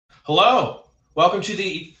Hello. Welcome to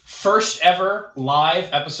the first ever live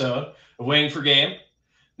episode of Waiting for Game.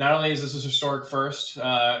 Not only is this a historic first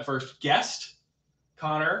guest,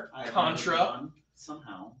 Connor Contra.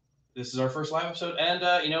 Somehow. This is our first live episode, and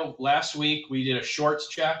last week we did a shorts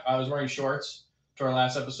check. I was wearing shorts to our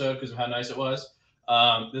last episode because of how nice it was.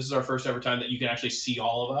 This is our first ever time that you can actually see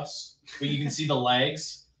all of us, but you can see the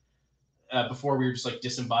legs. Before we were just like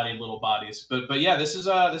disembodied little bodies, but yeah, this is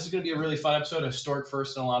going to be a really fun episode, a historic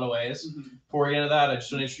first in a lot of ways. Before we get into that, I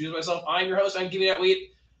just want to introduce myself. I'm your host. I'm Gibby That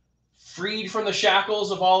Wheat, freed from the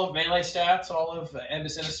shackles of all of Melee Stats, all of Enda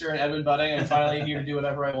Sinister and Edmund Budding. I'm finally here to do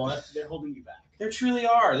whatever I want. They're holding you back. They truly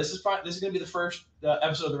are. This is going to be the first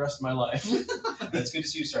episode of the rest of my life. It's good to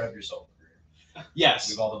see you start up your solo career. Yes.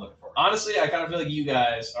 We've all been looking forward. Honestly, I kind of feel like you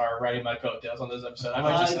guys are riding my coattails on this episode. I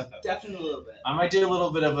might definitely a little bit. I might do a little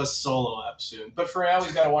bit of a solo ep soon. But for now,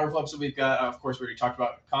 we've got a wonderful episode. We've got, of course, we already talked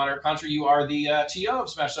about Connor. Contra, you are the TO of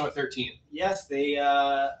Smash Summit 13. Yes, they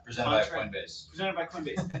Presented by Coinbase. Presented by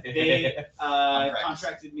Coinbase. They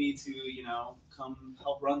contracted me to, come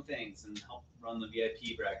help run things and help run the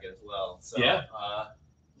VIP bracket as well. So yeah.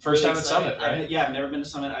 First really time at Summit, right? I've never been to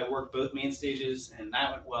Summit. I worked both main stages, and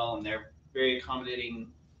that went well. And they're very accommodating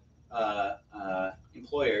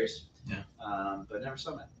employers. Yeah. But never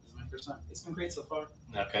Summit. This is my first time. It's been great so far.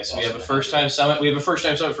 Okay, so we have a first time Summit. We have a first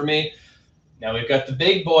time Summit for me. Now we've got the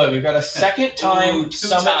big boy. We've got a second time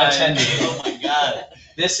Summit attendee. Oh my god.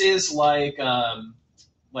 This is like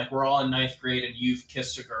we're all in ninth grade and you've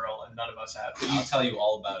kissed a girl and none of us have. I'll tell you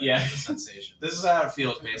all about it. Yeah. It's a sensation. This is how it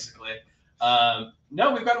feels basically.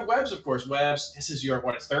 No, we've got Webbs, of course. Webbs, this is your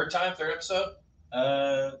third episode?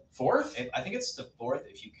 Fourth? I think it's the fourth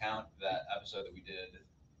if you count that episode that we did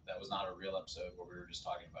that was not a real episode where we were just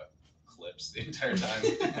talking about clips the entire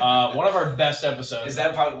time. One of our best episodes. Is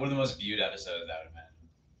that probably one of the most viewed episodes, I would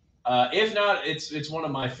imagine? If not, it's one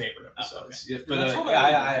of my favorite episodes. Okay. But,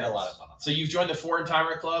 I had a lot of fun on that. So you've joined the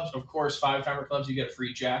 4-timer clubs. Of course, 5-timer clubs, you get a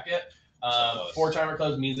free jacket. 4-timer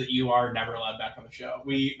clubs means that you are never allowed back on the show.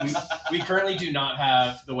 We currently do not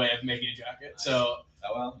have the way of making a jacket. So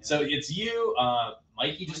So it's you.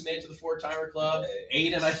 Mikey just made it to the 4-timer club.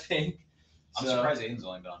 Aiden, I think. I'm surprised Aiden's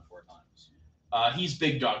only been on 4 times. He's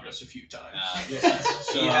big dogged us a few times.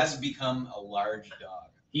 So he has become a large dog.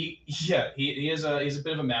 He is he's a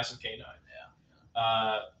bit of a massive canine.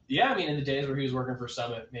 Yeah. I mean, in the days where he was working for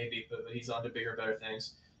Summit, maybe, but he's on to bigger, better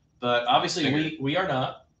things. But obviously, we are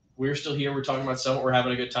not. We're still here. We're talking about Summit. We're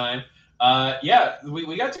having a good time. We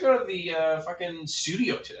got to go to the fucking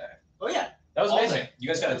studio today. Oh yeah, that was amazing. You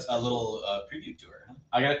guys got a little preview tour, huh?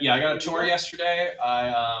 I got a tour yesterday.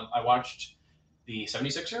 I watched the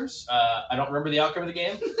 76ers. I don't remember the outcome of the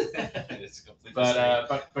game. It's completely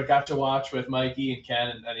but got to watch with Mikey and Ken,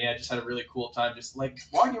 and yeah, just had a really cool time just like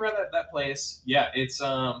walking around that place. Yeah, it's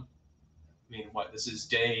this is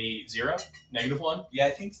day 0, -1? Yeah,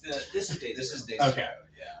 I think this is day 0. Okay. 0,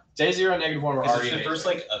 yeah. Day 0, -1 we're already it's the first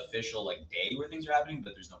official day where things are happening,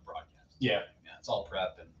 but there's no broadcast. Yeah. It's all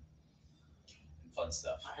prep and fun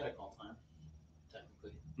stuff. I had a call time,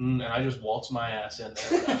 technically. And I just waltzed my ass in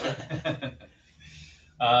there.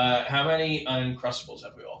 How many Uncrustables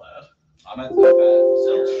have we all had? I'm at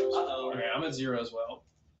 0. Okay, I'm at 0 as well.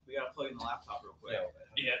 We gotta plug in the laptop real quick.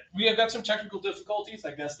 Yeah, we have got some technical difficulties.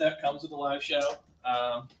 I guess that comes with a live show.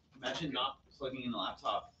 Imagine not plugging in the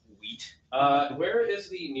laptop. Wheat. Where is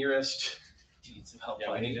the nearest? Do you need some help?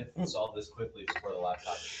 Yeah, we need to solve this quickly before the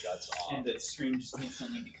laptop shuts off. And the stream just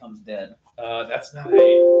instantly becomes dead. That's not a.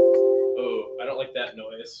 Oh, I don't like that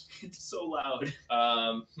noise. It's so loud.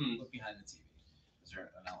 Look behind the TV. Is there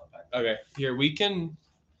an outlet back there? Okay, here we can.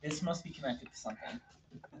 This must be connected to something.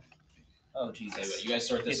 Oh Jesus! Okay, but you guys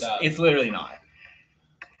sort this out. It's literally not.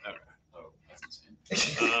 Oh, that's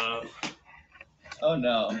insane. Oh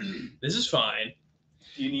no! This is fine.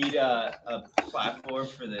 Do you need a platform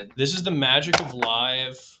for the? This is the magic of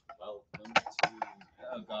live. Welcome to.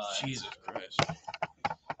 Oh God! Jesus Christ.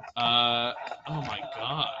 Oh my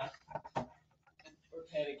God. We're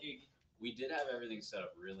panicking. We did have everything set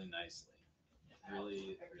up really nicely.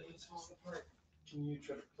 Really nicely. Can you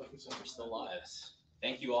try to plug this in? We're still live.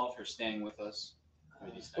 Thank you all for staying with us.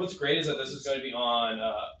 What's great is that this is going to be on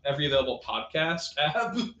every available podcast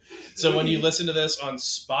app. So when you listen to this on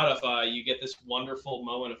Spotify, you get this wonderful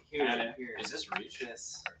moment of panic. Is this reach?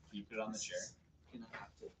 Yes. Can you put it on the chair?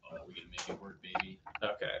 Oh, we're gonna make it work, baby.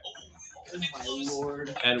 Okay. Oh my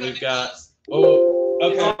lord! And we've got. Oh,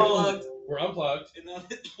 okay. Unplugged. We're unplugged. And then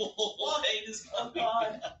why this? Oh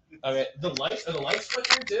God! Okay. The lights are the lights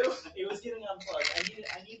flickering too? It was getting unplugged.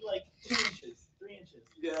 I need like 2 inches, 3 inches.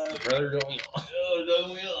 Yeah. Brother, don't we all? Oh,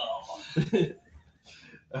 don't we all?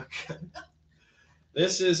 Okay.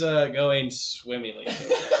 This is going swimmingly.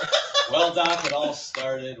 So far. Well, Doc, it all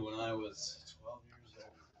started when I was 12 years old.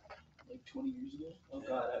 Like 20 years ago. Oh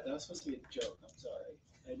God, that was supposed to be a joke. I'm sorry.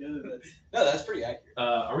 I know that's. No, that's pretty accurate.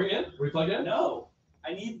 Are we in? Are we plugged in? No,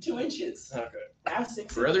 I need 2 inches. Okay. I have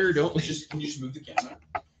 6 Brother, inches. don't. Can you just move the camera?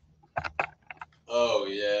 Oh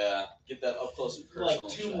yeah, get that up close and personal.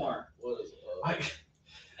 Like 2 shot. more. What is it?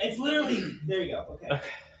 It's literally. There you go. Okay.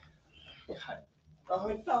 God. Oh,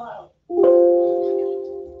 it fell out.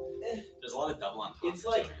 There's a lot of double on. It's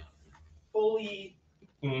like fully.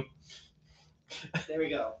 Hmm. There we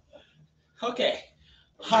go. Okay.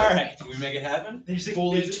 All right. Can we make it happen? There's a,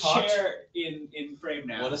 Fully there's a taut. chair in frame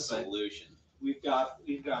now. What a but solution. We've got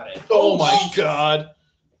it. Oh my God.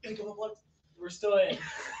 We're still in.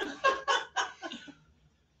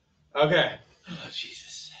 Okay. Oh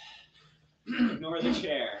Jesus. Ignore the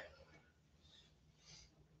chair.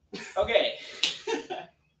 Okay.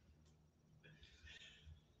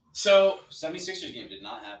 So 76ers game did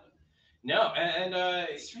not happen. no, and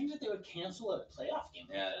It's strange that they would cancel a playoff game.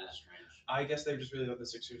 Yeah, that is strange. I guess they just really thought the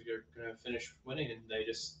Sixers were going to finish winning, and they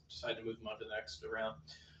just decided to move them on to the next round.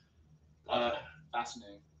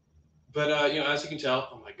 Fascinating. But as you can tell,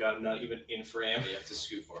 oh my God, I'm not even in frame. You have to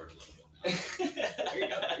scoot forward a little bit. There you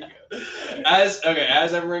go. As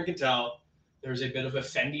everyone can tell, there's a bit of a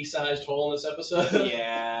Fendi-sized hole in this episode.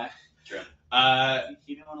 Yeah. True.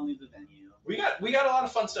 He didn't want to leave the venue. We got a lot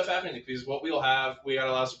of fun stuff happening because what we'll have, we got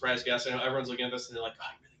a lot of surprise guests. I know everyone's looking at this and they're like, oh,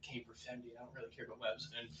 I really came for Fendi. I don't really care about Webs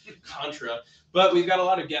and Contra. But we've got a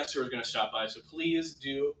lot of guests who are going to stop by. So please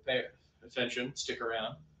do pay attention, stick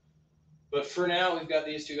around. But for now, we've got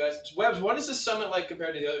these two guys. Webs, what is this summit like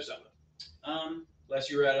compared to the other summit? Last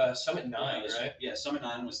you were at Summit 9, right? Yeah, Summit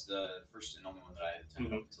 9 was the first and only one that I had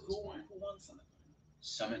attended up to this point. Who won Summit?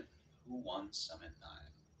 Who won Summit 9?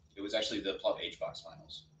 It was actually the Plub HBox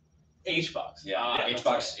finals. HBox. Yeah, that's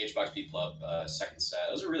HBox beat Plub second set.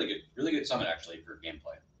 It was a really good summit actually for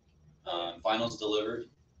gameplay. Finals delivered.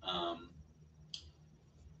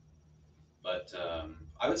 But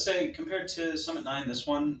I would say compared to Summit 9, this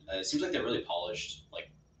one, it seems like they're really polished, like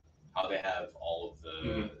how they have all of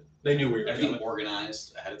the They knew we were everything coming.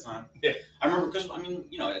 organized ahead of time. Yeah. I remember because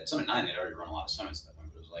at Summit 9 they'd already run a lot of summits at that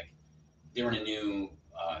point, but it was like they were in a new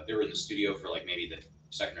they were in the studio for like maybe the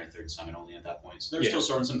second or third summit only at that point. So they're still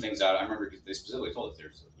sorting some things out. I remember they specifically told us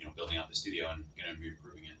they're building out the studio and going to be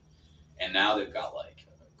improving it. And now they've got like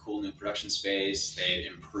a cool new production space. They've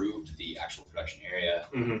improved the actual production area.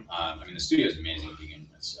 Mhm. The studio is amazing to begin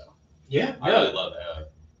with. So Yeah, I really love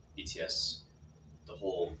BTS. The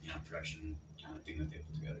whole production kind of thing that they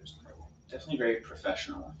put together is incredible. Definitely very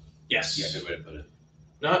professional. Yes. Yeah, good way to put it.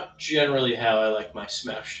 Not generally how I like my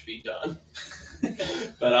smash to be done.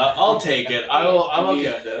 But I'll take it. I'm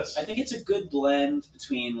okay with this. I think it's a good blend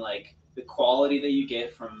between like the quality that you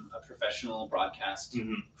get from a professional broadcast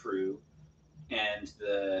Mhm. crew and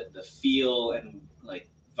the feel and like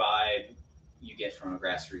vibe you get from a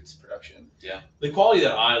grassroots production. The quality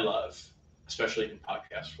that I love, especially in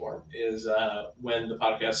podcast form, is when the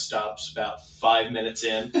podcast stops about 5 minutes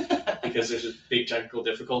in because there's a big technical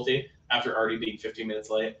difficulty after already being 15 minutes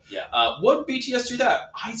late. Yeah. Would BTS do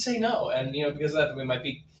that? I'd say no. And because of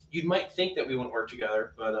that, you might think that we wouldn't work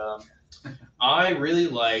together, but I really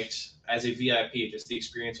liked as a VIP just the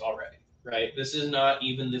experience already. Right. This is not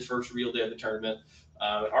even the first real day of the tournament.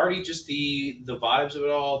 Already just the vibes of it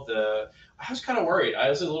all. I was kind of worried. I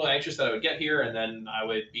was a little anxious that I would get here and then I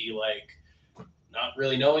would be like not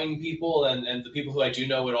really knowing people, and the people who I do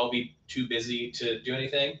know would all be too busy to do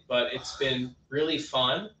anything. But it's been really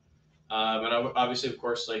fun. And obviously, of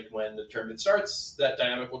course, like when the tournament starts, that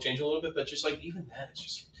dynamic will change a little bit. But just like even then, it's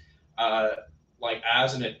just like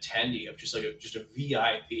as an attendee of just a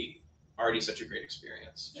VIP, already such a great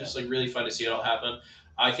experience. Just like really fun to see it all happen.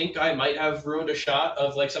 I think I might have ruined a shot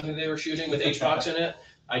of like something they were shooting with HBox in it.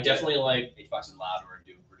 I definitely like HBox and Loud we're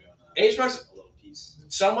doing HBox. a little piece.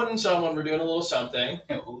 Someone and someone were doing a little something.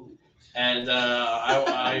 Ooh. And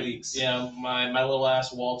my little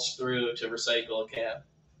ass waltzed through to recycle a can.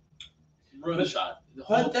 Ruin the shot.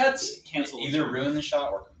 But that's cancel. Either ruined the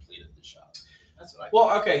shot or completed the shot. That's what I. well,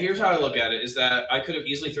 okay. Here's how I look at it: is that I could have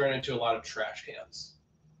easily thrown it into a lot of trash cans,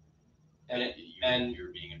 and You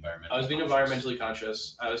were being environmental. I was being environmentally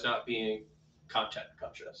conscious. I was not being content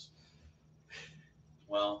conscious.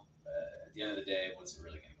 Well, at the end of the day, what's it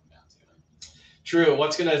really going to come down to? True.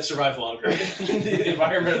 What's going to survive longer, the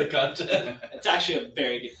environment or the content? It's actually a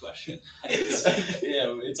very good question. It's up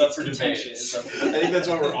for debate. contentious. I think that's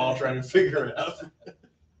what we're all trying to figure out.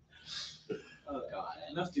 Oh God,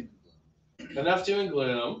 enough doom and gloom. Enough doom and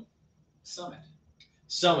gloom. Summit.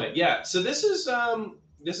 Summit, yeah. So this is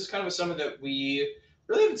this is kind of a summit that we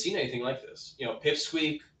really haven't seen anything like this.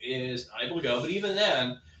 Pipsqueak is unable to go, but even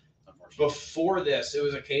then, Unfortunately. before this, it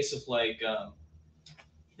was a case of like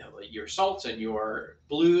your salts and your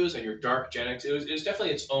blues and your dark genetics. It was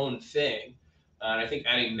definitely its own thing, and I think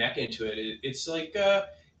adding mech into it's like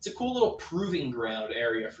it's a cool little proving ground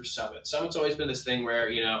area for Summit. Summit's always been this thing where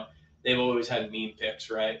they've always had meme picks,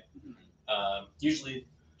 right? Usually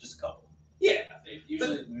just a couple. Yeah,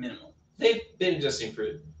 Usually minimal. they've been existing for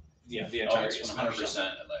the entire. It's 100%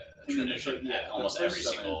 like a tradition. Yeah, Almost the every first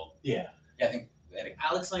Summit. single. Yeah. Yeah, I think.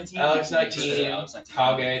 Alex 19. Alex 19, Alex 19.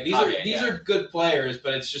 Kage. These Kage, are good players,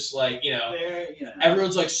 but it's just like They're,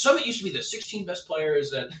 everyone's like Summit used to be the 16 best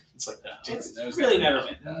players, and it's like It's There's really never never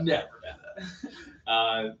been never been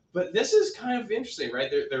that. But this is kind of interesting,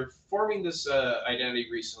 right? They're forming this identity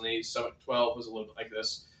recently. Summit 12 was a little bit like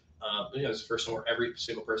this. It was the first one where every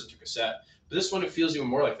single person took a set. But this one, it feels even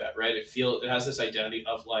more like that, right? It has this identity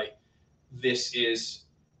of like this is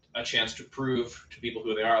a chance to prove to people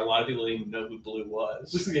who they are. A lot of people didn't even know who Blue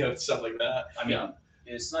was, stuff like that. I mean,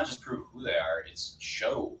 it's not just prove who they are; it's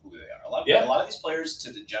show who they are. A lot of these players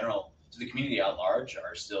to the community at large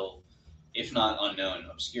are still, if not unknown,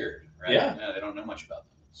 obscured. Right? Yeah. They don't know much about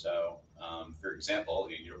them. So, for example,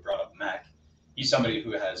 you brought up Mech. He's somebody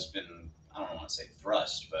who has been, I don't want to say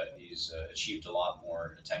thrust, but he's achieved a lot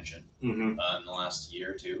more attention in the last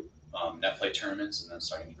year or two. Net play tournaments, and then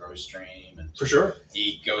starting to grow his stream. And For sure.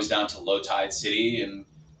 he goes down to Low Tide City and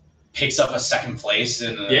picks up a second place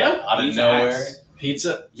in out of Pizza nowhere. Axe.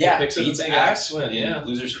 Pizza. Yeah, Picks up beats the big Axe Axe win, in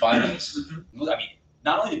losers finals. I mean,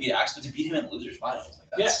 not only to beat Axe, but to beat him in losers finals.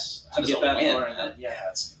 Like that's to get that win. far in that, Yeah,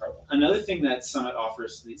 that's incredible. Another thing that Summit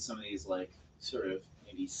offers some of these like sort of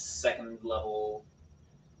maybe second level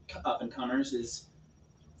up and comers is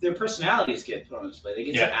their personalities get put on display. They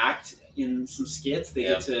get to act in some skits. They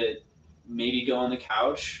get to maybe go on the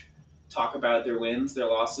couch, talk about their wins, their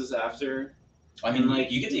losses after. I mean,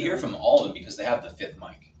 like you get to hear from all of them because they have the fifth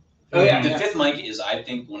mic. Oh yeah, The fifth mic is, I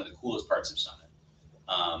think, one of the coolest parts of Summit.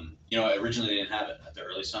 Originally they didn't have it at the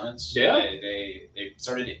early summits. Yeah. They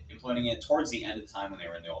started implementing it towards the end of the time when they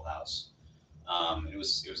were in the old house. It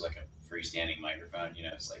was like a freestanding microphone.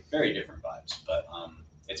 It's like very different vibes, but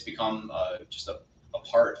it's become just a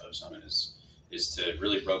part of Summit is to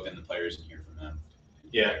really rope in the players and hear from them.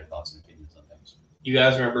 Their thoughts and opinions on things. You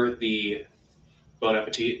guys remember the Bon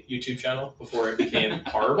Appetit YouTube channel before it became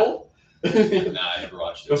horrible? Nah, I never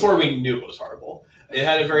watched it. Before we knew it was horrible. It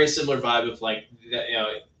had a very similar vibe of like,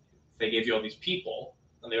 they gave you all these people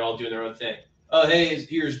and they're all doing their own thing. Oh, hey,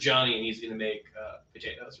 here's Johnny and he's going to make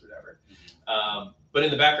potatoes or whatever. But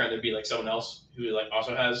in the background, there'd be like someone else who like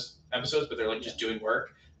also has episodes, but they're like just doing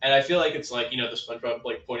work. And I feel like it's like, the SpongeBob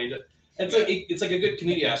like pointing to, it's like it's like a good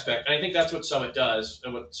community aspect. And I think that's what Summit does.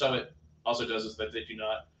 And what Summit also does is that they do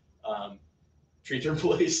not treat their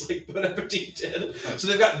employees like Bon Appetit did. So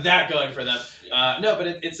they've got that going for them. No, but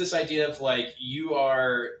it's this idea of like you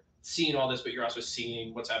are seeing all this, but you're also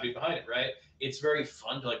seeing what's happening behind it, right? It's very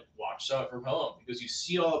fun to like watch Summit from home because you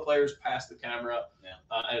see all the players past the camera,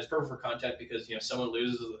 and it's perfect for content because someone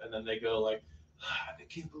loses and then they go like, I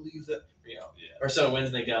can't believe that, or someone wins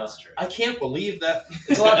and they go, I can't believe that.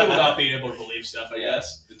 It's a lot of people not being able to believe stuff, I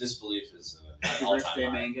guess. The disbelief is Happy all-time birthday,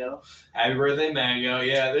 high. Mango. Happy birthday, Mango.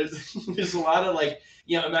 Yeah, there's a lot of like,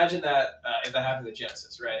 imagine that if that happened to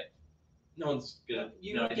Genesis, right? No one's gonna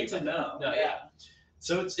You don't get to know. No,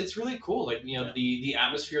 So it's really cool. Like, the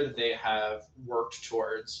atmosphere that they have worked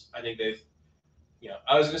towards, I think they've,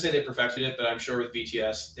 I was going to say they perfected it, but I'm sure with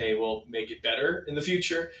BTS, they will make it better in the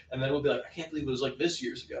future. And then we'll be like, I can't believe it was like this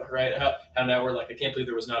years ago, right? How now we're like, I can't believe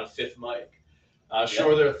there was not a fifth mic.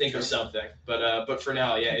 Sure, they'll think of something. But for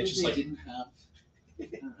now, it's just like. They didn't have, I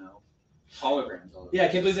don't know, holograms all over. Yeah, I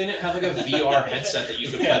can't believe they didn't have like a VR headset that you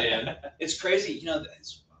could put in. It's crazy. I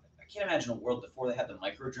can't imagine a world before they had the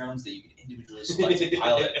micro drones that you could individually select and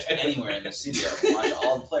pilot anywhere in the studio and watch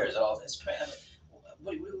all the players at all. It's crazy.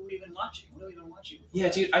 What are we even watching? What are we even watching? Yeah,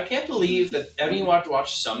 dude, I can't believe that everyone wanted to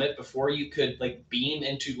watch Summit before you could like beam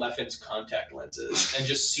into Leffen's contact lenses and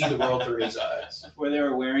just see the world through his eyes. Where they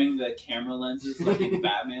were wearing the camera lenses like in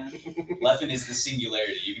Batman. Leffen is the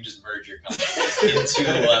singularity. You can just merge your contact lenses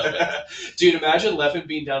into Leffen. Dude, imagine Leffen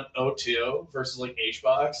being down 0-2 versus like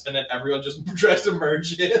HBox, and then everyone just tries to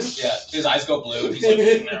merge it. Yeah, his eyes go blue. And he's like,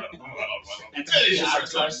 And he just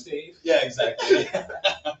starts going. Steve. Yeah, exactly.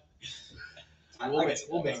 We'll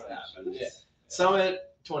make that happen. Yeah. Summit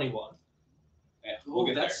 21. Yeah, we'll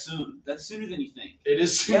get there. That's soon. That's sooner than you think. It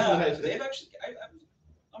is soon. Yeah, they've actually,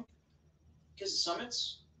 because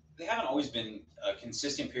summits, they haven't always been a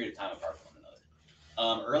consistent period of time apart from one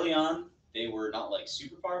another. Early on, they were not like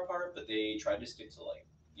super far apart, but they tried to stick to like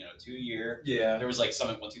 2 year. Yeah. There was like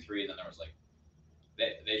Summit 1, 2, 3, and then there was like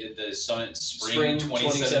they did the Summit Spring Spring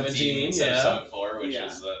 2017 instead of yeah. Summit 4, which Yeah.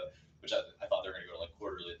 is which I thought they were going to go like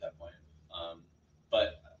quarterly at that point.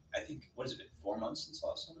 But I think what has it been 4 months since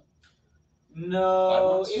last Summit? 5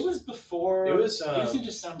 No, months? it was before. It was in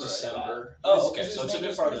December. I thought. December. Oh, okay, Because so it's a his bit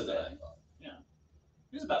name farther was than I birthday. thought.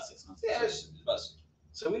 It was about 6 months. Yeah, It's about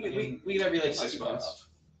So we get every like Not 6 too far months. off.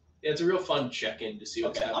 Yeah, it's a real fun check-in to see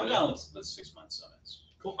what's Okay, I'm happening. down with 6 month summits.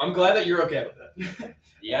 Cool. I'm glad that you're okay with it.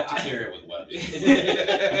 You have to clear it with webs.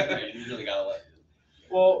 You really gotta let it.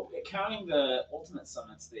 Well, counting the Ultimate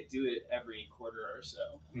Summits, they do it every quarter or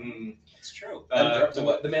so. It's true.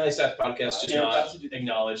 The Melee Stats podcast does Yeah, not that's what you do.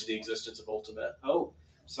 acknowledge the existence of Ultimate. Oh,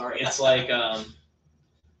 sorry. It's like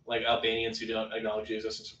Albanians who don't acknowledge the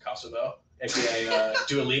existence of Kosovo, aka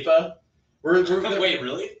Dua Lipa. We're Wait,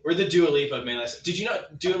 really? we're the Dua Lipa of Melee Stats. Did you know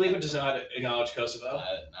Dua Lipa does not acknowledge Kosovo? Now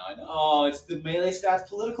I know. Oh, it's the Melee Stats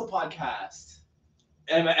political podcast.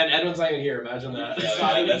 And Edwin's not even here. Imagine that. He's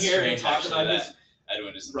not even that's here to strange, talk actually, about that his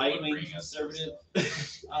Edwin is right-wing bringing us conservative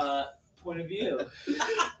point of view.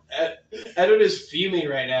 Edwin is fuming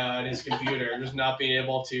right now at his computer, just not being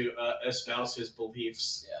able to espouse his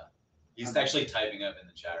beliefs. Yeah. He's actually typing up in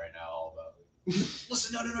the chat right now all about.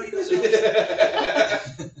 Listen, no, you guys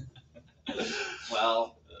are.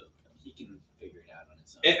 Well, he can figure it out on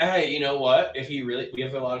his own. Hey, you know what? We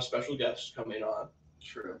have a lot of special guests coming on.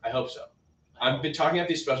 True. I hope so. I've been talking about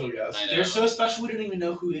these special guests. I know. They're so special, we don't even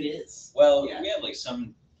know who it is. Well, Yeah. we have like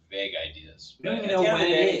some vague ideas. We don't but even at know the end when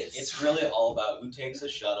of the it day, is. It's really all about who takes a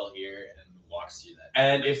shuttle here and walks through that.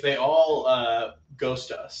 And if they all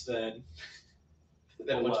ghost us, then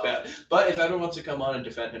it looks bad. But if everyone wants to come on and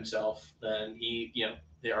defend himself, then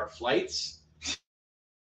there are flights.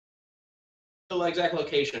 The exact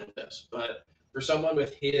location of this, but for someone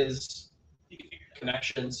with his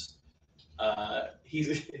connections,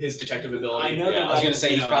 his detective ability. I know that I was gonna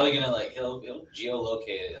say he's Yeah. probably gonna he'll geolocate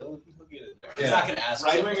it. He'll get it there. He's Yeah. not gonna ask.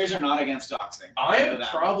 Right wingers are not against doxing. I know am that.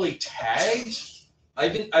 probably tagged.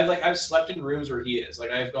 I've slept in rooms where he is. Like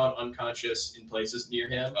I've gone unconscious in places near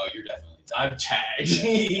him. Oh, you're definitely. I'm tagged.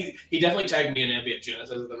 he definitely tagged me in ambient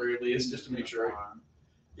genesis at the very least, just to make sure.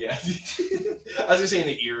 Yeah. I was gonna say in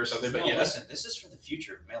the ear or something, but No, yeah. listen, this is for the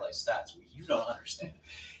future of Melee Stats. You don't understand.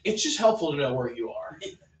 It's just helpful to know where you are.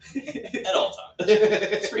 At all times.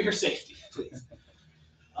 It's for your safety, please.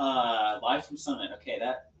 Live from Summit. Okay,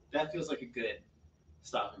 that feels like a good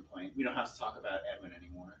stopping point. We don't have to talk about Edwin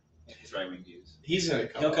anymore. His right wing views. He's gonna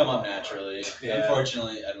He'll come up naturally. Yeah.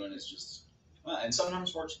 Unfortunately, Edwin is just, and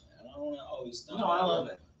sometimes fortunately. I don't want to always. No, I love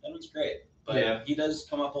it. Edwin's great, but Yeah. he does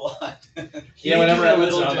come up a lot. Yeah, whenever I I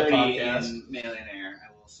was was on the dirty podcast. in Millionaire,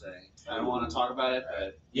 I will say. I don't want to talk about it,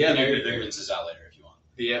 but Yeah, your there- grievances out later if you want.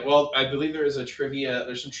 Yeah, well, I believe there is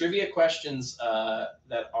there's some trivia questions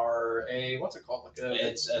that are what's it called? Like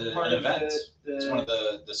It's an part of event. the It's one of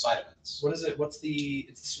the side events. what is it? It's the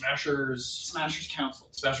Smashers Smashers Council.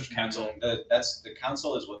 Council. The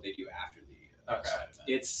council is what they do after the Okay. side event.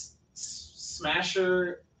 It's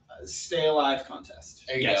Smasher Stay Alive contest.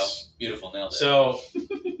 There you Yes. go. Beautiful, nailed it. So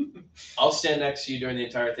I'll stand next to you during the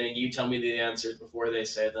entire thing. You tell me the answers before they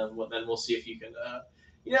say them. Then we'll see if you can,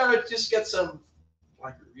 just get some,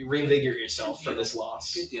 reinvigorate yourself from this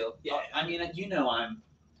loss. Good deal. Yeah. I mean, I'm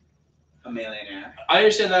a millionaire. I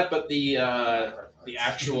understand that, but the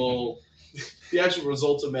actual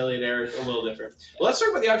results of Millionaire is a little different. Well, let's talk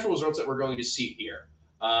about the actual results that we're going to see here.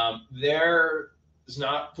 There is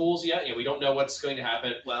not pools yet. We don't know what's going to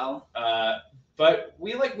happen. Well, But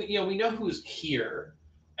we know who's here,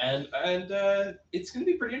 and it's going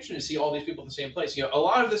to be pretty interesting to see all these people in the same place. A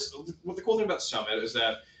lot of this. What the cool thing about Summit is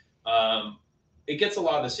that it gets a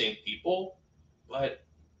lot of the same people, but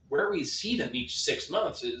where we see them each 6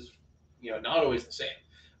 months is not always the same.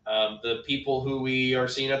 The people who we are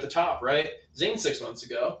seeing at the top, right? Zane 6 months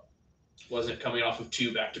ago wasn't coming off of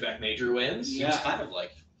 2 back-to-back major wins. He was kind of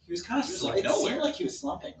like he was kind of He was it like nowhere. seemed like he was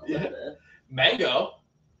slumping a little bit. Mango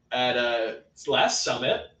at last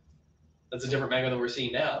Summit. That's a different Mango than we're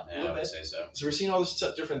seeing now. yeah, I would say so. So we're seeing all these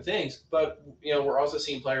different things, but we're also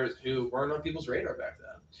seeing players who weren't on people's radar back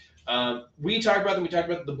then. We talked about them. We talked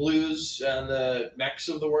about the Blues and the Mechs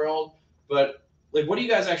of the world, but what do you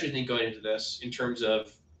guys actually think going into this in terms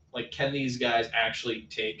of can these guys actually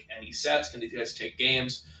take any sets? Can these guys take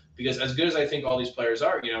games? Because as good as I think all these players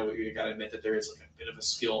are, you got to admit that there is a bit of a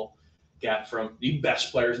skill gap from the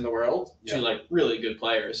best players in the world to really good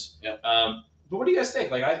players. Yeah. But what do you guys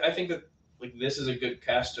think? I think that this is a good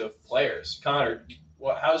cast of players. Connor,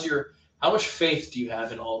 how much faith do you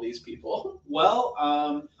have in all these people? Well,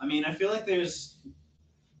 I mean, I feel like there's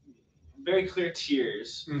very clear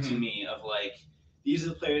tiers to Mhm. me of these are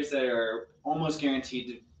the players that are almost guaranteed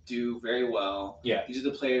to do very well. Yeah. These are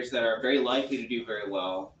the players that are very likely to do very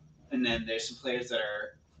well. And then there's some players that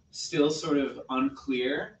are still sort of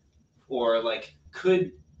unclear or like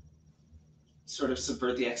could sort of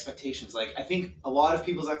subvert the expectations. Like I think a lot of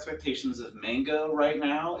people's expectations of Mango right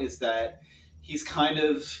now is that he's kind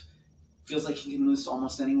of feels like he can lose to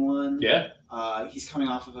almost anyone. Yeah. He's coming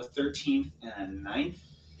off of a 13th and a 9th.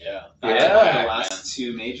 Yeah. The last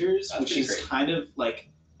two majors, That's which pretty is crazy. kind of like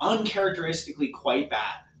uncharacteristically quite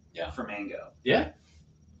bad Yeah. for Mango. Yeah.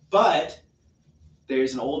 But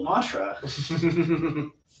there's an old mantra: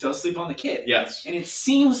 don't sleep on the kid. Yes. And it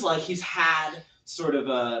seems like he's had sort of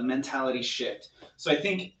a mentality shift. So I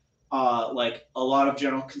think like a lot of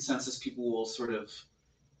general consensus people will sort of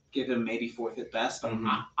give him maybe 4th at best, but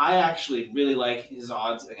I actually really like his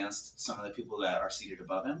odds against some of the people that are seated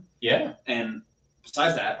above him. Yeah. And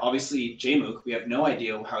besides that, obviously Jmook, we have no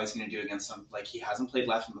idea how he's going to do against some. Like he hasn't played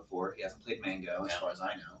Leffen before. He hasn't played Mango, as far as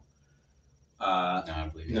I know. No, I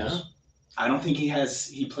don't believe he No. does. I don't think he has.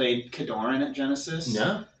 He played Kadoran at Genesis.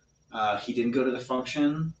 No. He didn't go to the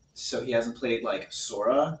function, so he hasn't played like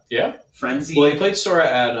Sora. Yeah. Frenzy. Well, he played Sora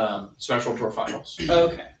at Smash World Tour Finals.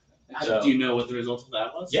 Okay. So- Do you know what the result of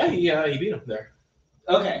that was? Yeah, he beat him there.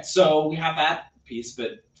 Okay, so we have that piece,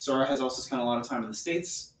 but Sora has also spent a lot of time in the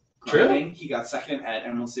States. True. grinding. He got second at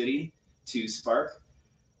Emerald City to Spark.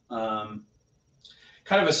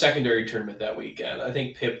 Kind of a secondary tournament that weekend. I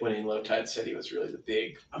think Pip winning Low Tide City was really the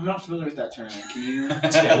big. I'm not familiar with that tournament. Can you?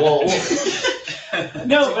 Yeah, well,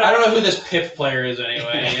 No, but I don't know who this Pip player is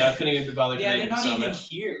anyway. I couldn't even be bothered to Yeah, make they're him not even summon.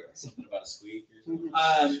 here. Something about a squeak or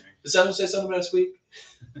something. Does someone say something about a squeak?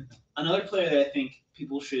 Another player that I think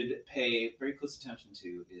people should pay very close attention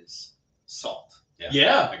to is Salt.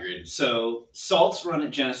 Yeah. Agreed. So Salt's run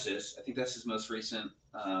at Genesis. I think that's his most recent.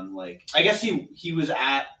 I guess he was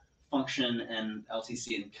at Function and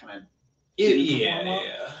LTC and kind of.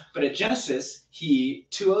 Yeah. But at Genesis, he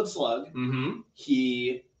 2-0'd Slug. Mm-hmm.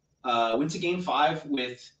 He went to Game 5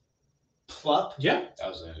 with Plup Yeah. That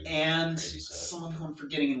was a and crazy set. someone who I'm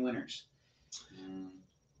forgetting in winners.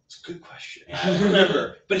 It's a good question. Yeah. I don't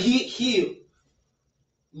remember. But he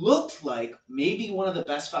looked like maybe one of the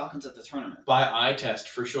best Falcons at the tournament. By eye test,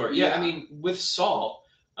 for sure. Yeah, Yeah. I mean, with Salt,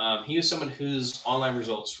 he was someone whose online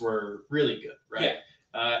results were really good, right? Yeah.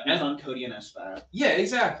 And And on Cody and Espada. yeah,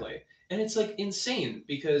 exactly. And it's like insane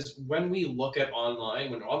because when we look at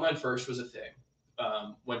online, when online first was a thing,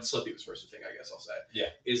 when Slippy was first a thing, I guess I'll say, Yeah.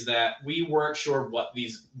 is that we weren't sure what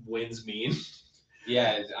these wins mean.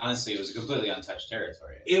 Yeah, honestly, it was a completely untouched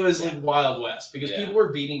territory. It was like Wild West because Yeah. people were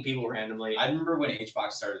beating people randomly. I remember when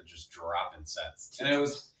HBox started just dropping sets, and it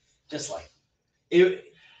was just like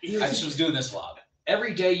It I just was doing this vlog.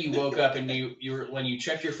 every day you woke up and you were when you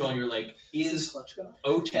checked your phone, you're like, is Clutch guy?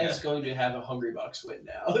 Otez going to have a Hungry Bucks win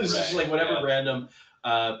now? It's just Right, like whatever yeah. random.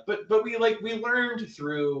 But we learned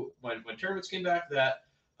through when tournaments came back that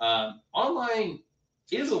online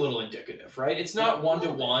is a little indicative, right? It's not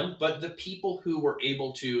 1-to-1, but the people who were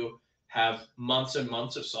able to have months and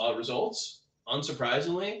months of solid results,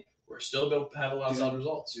 unsurprisingly, were still able to have a lot of solid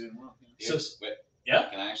results. Doing well. So Wait, yeah.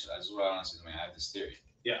 Can I actually? This is what I want to say. I have this theory.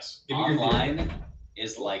 yes, give me your theory. Online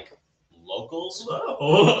is like locals.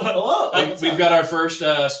 Hello. We've got our first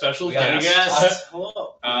special We got a guest. guest.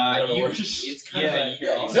 Hello. It's kind of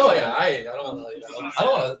like No, yeah, I don't want to. I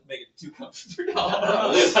don't want to make it too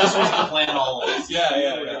comfortable. this was the plan all along.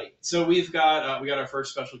 Yeah. So we've got our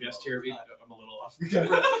first special guest here. I'm a little off.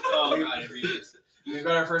 Oh god, We've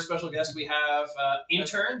got our first special guest. We have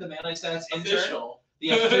intern, the Melee Stats intern, official.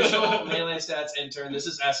 the official Melee Stats intern. This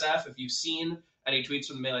is SF. If you've seen any tweets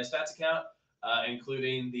from the Melee Stats account,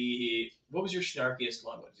 including what was your snarkiest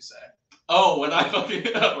one? What did you say? Oh, when I fucking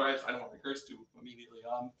I don't want to curse too immediately.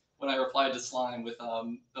 When I replied to Slime with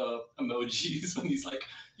the emojis when he's like,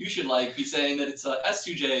 you should like be saying that it's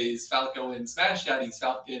S2J's Falco and Smash Daddy's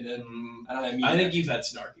Falcon and I mean. I think you've had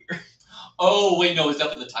snarkier. Oh wait, no, it's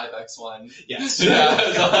definitely the Tyvex one. Yes. Yeah,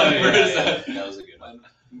 it's Yeah, 100%. that was a good one.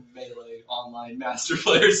 When Melee online master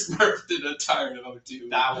player smurfed in a Tyrant of O2.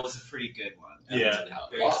 That was a pretty good one. Yeah.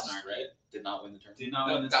 Very Lost, snarky. right? Did not win the tournament. Did not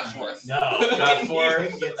No, win the got tournament. fourth. No, got four.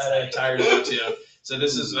 Tired of it too. So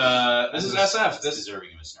this is SF. That's This deserving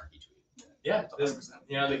of a snarky tweet. yeah.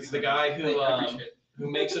 This, the guy who I appreciate it. who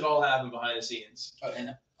makes it all happen behind the scenes. Oh,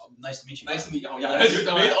 and nice to meet you. Nice to meet you. Oh yeah,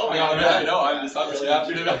 oh my god, I know. I'm just not really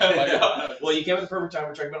happy to. Oh my god. Well, you came at the perfect time.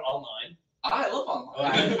 We're talking about online. I love online.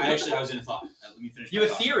 Oh, I was in a thought. Let me finish. You my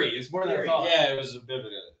have a thought. theory. It's more than a thought. Yeah, it was a bit of a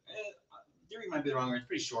theory. Might be the wrong word. It's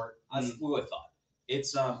pretty short. We'll go with thought.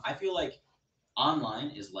 It's I feel like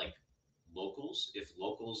online is like locals if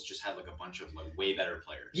locals just had like a bunch of like way better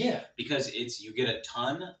players. Yeah. Because you get a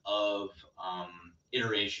ton of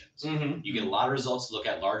iterations. Mm-hmm. You get a lot of results to look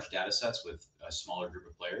at large data sets with a smaller group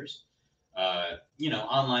of players.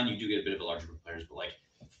 Online you do get a bit of a larger group of players, but like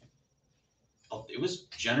it was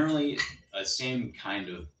generally the same kind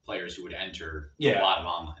of players who would enter a lot of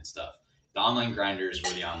online stuff. The online grinders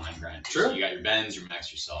were the online grinders. Sure. So you got your Bens, your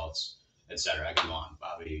Max, your Salts, etc. I could go on,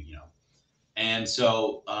 Bobby, And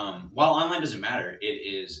so while online doesn't matter, it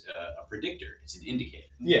is a predictor. It's an indicator.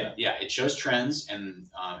 Yeah. Yeah, it shows trends, and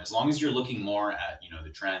as long as you're looking more at the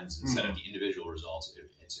trends instead of the individual results,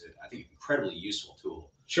 it's I think incredibly useful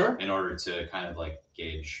tool. Sure. In order to kind of like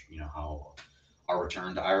gauge how our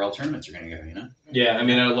return to IRL tournaments are going to go. Yeah, I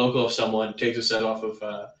mean, at a local, if someone takes a set off of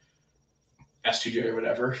S2J or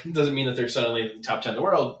whatever, it doesn't mean that they're suddenly top 10 in the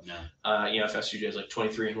world. No. If S2J is like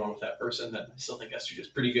 23-1 with that person, then I still think S2J is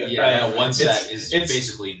pretty good. Yeah, right? one set is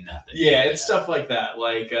basically nothing. Yeah, it's stuff like that.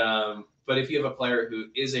 Like, but if you have a player who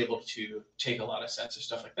is able to take a lot of sets or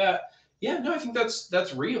stuff like that, yeah, no, I think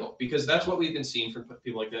that's real, because that's what we've been seeing from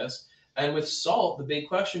people like this. And with Salt, the big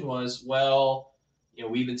question was, well,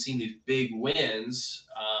 we've been seeing these big wins,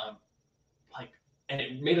 and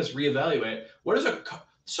it made us reevaluate. What is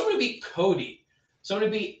somebody beat Cody,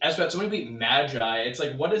 somebody beat Esbeth, somebody beat Magi. It's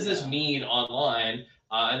like, what does this mean online?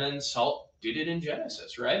 And then Salt did it in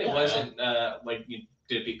Genesis, right? It wasn't like you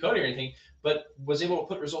did beat Cody or anything, but was able to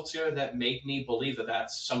put results together that make me believe that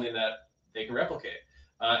that's something that they can replicate.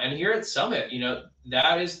 And here at Summit,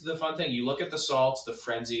 that is the fun thing. You look at the Salts, the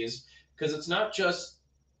Frenzies, because it's not just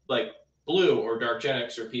like Blue or Dark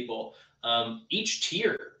Genix or people. Each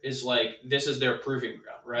tier is like, this is their proving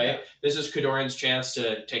ground, right? Yeah. This is Kadorian's chance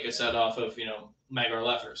to take a set off of, Magar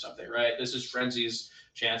Left or something, right? This is Frenzy's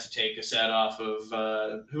chance to take a set off of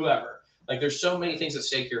whoever. Like, there's so many things at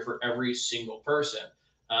stake here for every single person.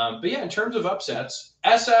 But yeah, in terms of upsets,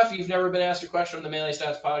 SF, you've never been asked a question on the Melee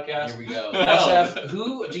Stats podcast. Here we go. SF,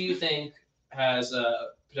 who do you think has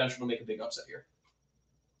potential to make a big upset here?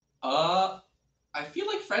 I feel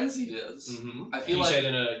like Frenzy is. Mm-hmm. I feel you like say it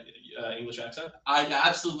in a English accent? I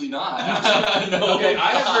absolutely not. No. Okay,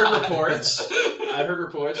 I have heard reports. I've heard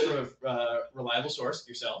reports from a reliable source,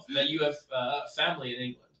 yourself, that you have family in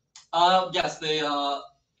England. Yes, they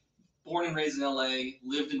born and raised in LA,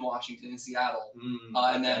 lived in Washington and Seattle,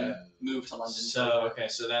 and then moved to London. So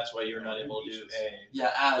that's why you're not able to do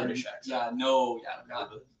a British accent. No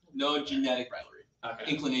genetic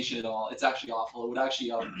inclination at all. It's actually awful. It would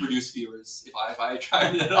actually reduce viewers if I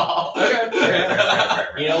tried it at all.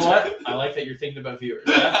 Okay. You know what? I like that you're thinking about viewers.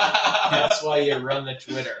 That's why you run the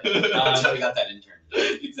Twitter. That's how we got that intern.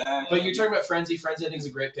 Exactly. But you're talking about Frenzy. Frenzy, I think, is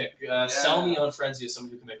a great pick. Sell me on Frenzy as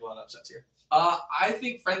somebody who can make a lot of upsets here. I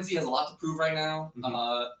think Frenzy has a lot to prove right now.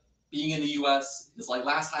 Mm-hmm. Being in the U.S. is like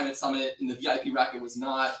last time at Summit in the VIP bracket was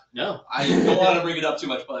not. No. I don't want to bring it up too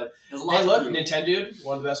much, but there's a lot. Hey, look, Nintendo,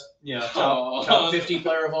 one of the best, top 50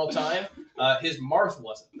 player of all time. His Marth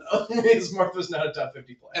wasn't though. His Marth was not a top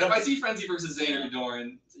 50 player. And if I see Frenzy versus Zane or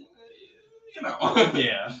Doran,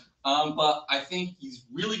 Yeah. But I think he's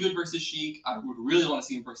really good versus Sheik. I would really want to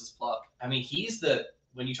see him versus Pluck. I mean,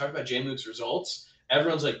 when you talk about J-Mook's results,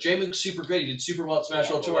 everyone's like, J-Mook's super great. He did super well at Smash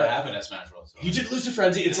World Tour. What happened at Smash World Tour? He did lose to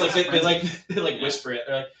Frenzy. It's like they whisper it.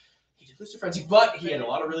 They're like, he did lose to Frenzy, but he had a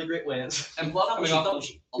lot of really great wins. And Pluck coming off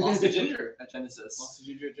lost to Ginger at Genesis.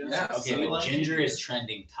 Yeah. Okay, but Ginger is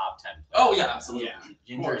trending top 10 players. Oh yeah, absolutely. Yeah.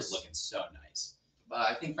 Ginger is looking so nice. But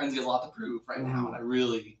I think Frenzy has a lot to prove right now,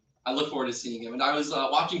 and I look forward to seeing him. And I was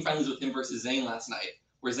watching Friendlies with him versus Zane last night,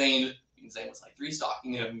 where Zane was like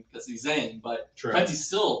 3-stocking him because he's Zane, but Frenzy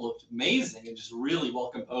still looked amazing and just really well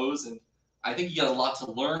composed. And I think he got a lot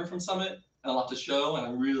to learn from Summit and a lot to show, and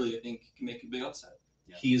I think he can make a big upset.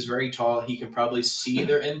 Yeah. He's very tall. He can probably see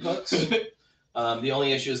their inputs. The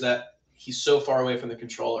only issue is that he's so far away from the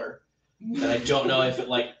controller that I don't know if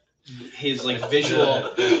his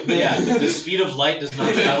visual. The speed of light does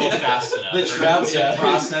not travel fast enough. The travel to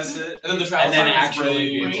process it, and then the travel and then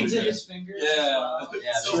actually brains in his fingers. Yeah.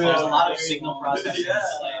 So there's a lot of signal processing.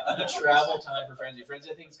 The travel time for Frenzy.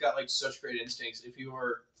 Frenzy, I think, has got such great instincts. If he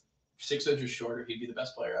were 6 inches shorter, he'd be the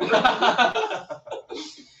best player ever.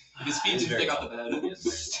 His feet just stick out the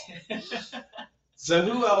bed. So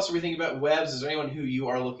who else are we thinking about? Webs, is there anyone who you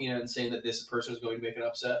are looking at and saying that this person is going to make an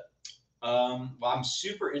upset? Well, I'm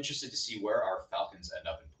super interested to see where our Falcons end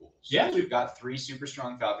up in pools. Yeah. We've got 3 super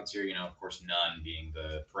strong Falcons here, of course, none being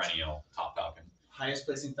the perennial top Falcon. Highest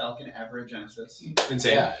placing Falcon ever at Genesis.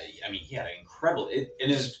 Insane. Yeah, I mean, he had an incredible, it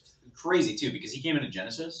is crazy too, because he came into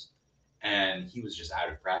Genesis and he was just out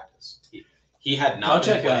of practice. He had not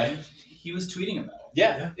been playing. He was tweeting about it.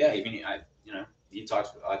 Yeah. I mean, I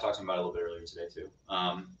talked to him about it a little bit earlier today too.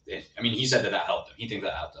 He said that helped him. He thinks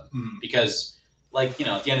that helped him because, like,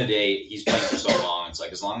 at the end of the day, he's playing for so long. It's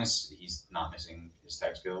like as long as he's not missing his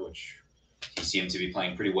tech skill, which he seemed to be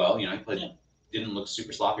playing pretty well. He didn't look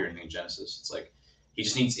super sloppy or anything in Genesis. It's like he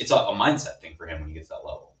just needs. It's a mindset thing for him when he gets that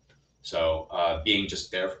level. So being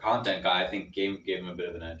just there for content guy, I think gave him a bit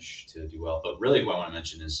of an edge to do well. But really, what I want to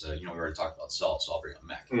mention is, we already talked about Salt, so I'll bring up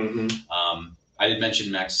Mech. I did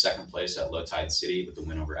mention Mech's second place at Low Tide City with the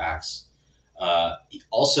win over Axe.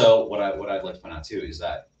 Also, what I'd like to point out too is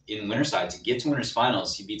that in Winterside, to get to Winners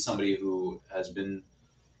Finals, he beat somebody who has been,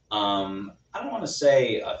 I don't want to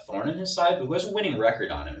say a thorn in his side, but who has a winning record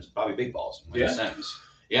on him. It's Bobby Big Balls in Winter Semis.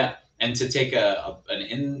 Yeah, and to take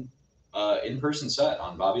an in-person set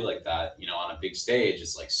on Bobby like that, on a big stage,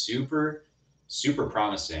 it's like super, super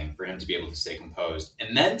promising for him to be able to stay composed,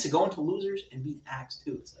 and then to go into losers and beat Axe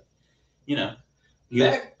too. It's like,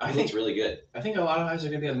 Mech, I think it's really good. I think a lot of eyes are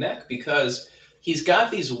going to be on Mech because he's got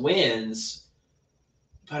these wins.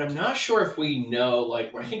 But I'm not sure if we know, I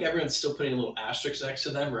think everyone's still putting a little asterisk next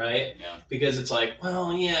to them, right? Yeah. Because it's like,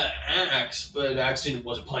 well, yeah, Axe, but Axe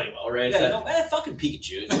wasn't playing well, right? Yeah, fucking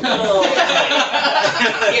Pikachu. Yeah,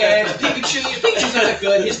 it's Pikachu. Pikachu's not that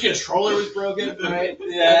good. His controller was broken, right?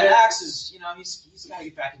 Yeah, Axe is, he's got to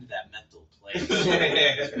get back into that mental place. He's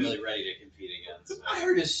really ready to compete again. So. I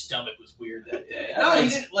heard his stomach was weird that day. No, he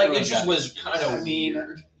didn't, it just was kind of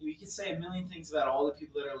weird. You can say a million things about all the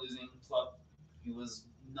people that are losing. Club, he was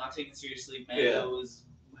not taken seriously. Mango was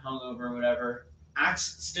hungover or whatever.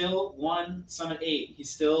 Axe still won Summit 8. He's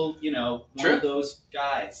still, one of those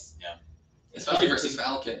guys. Yeah. Especially versus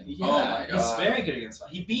Falcon. Yeah, oh my god. He's very good against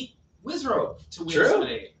Falcon. He beat Wizrobe to win True. Summit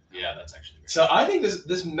 8. Yeah, that's actually great. So I think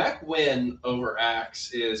this Mech win over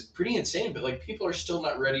Axe is pretty insane, but people are still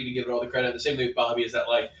not ready to give it all the credit. The same thing with Bobby is that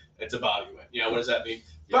it's a Bobby win. What does that mean?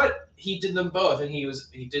 Yeah. But he did them both, and he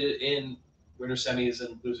did it in Winter Semis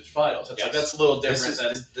and Losers Finals. That's a little different.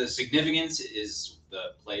 The significance is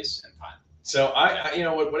the place and time. So I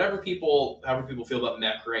however people feel about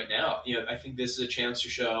Mech right now, I think this is a chance to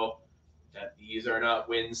show that these are not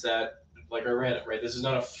wins that are random, right? This is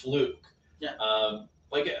not a fluke. Yeah.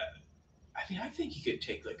 I think he could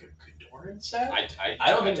take a Kadoran set.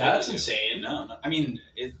 I don't think that's insane. No. I mean,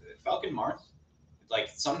 Falcon Marth.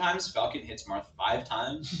 Sometimes Falcon hits Marth 5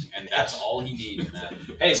 times, and that's all he needs, man.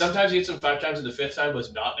 Hey, sometimes he hits him 5 times, and the 5th time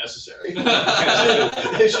was not necessary.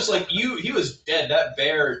 It's just he was dead. That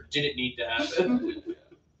bear didn't need to happen.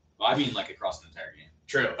 Well, I mean, across the entire game.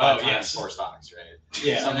 True. 5 times 4 stocks, right?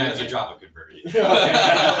 Yeah. Sometimes you drop a conversion.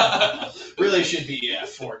 Really should be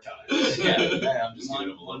 4 times. Yeah. I'm just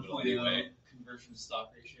giving him a little bit of 1.0 leeway. conversion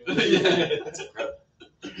stock ratio. That's incredible.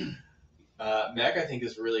 Mech, I think,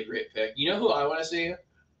 is a really great pick. You know who I want to see?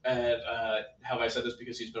 And have I said this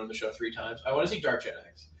because he's been on the show 3 times? I want to see Dark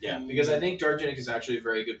Genetics. Yeah. Because I think Dark Genetics is actually a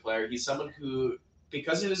very good player. He's someone who,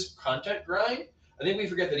 because of his content grind, I think we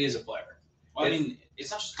forget that he is a player. Well, I mean,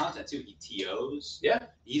 it's not just content too. He TOs. Yeah.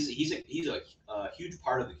 He's a huge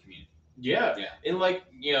part of the community. Yeah. Yeah. In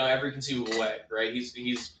every conceivable way, right?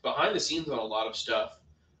 He's behind the scenes on a lot of stuff.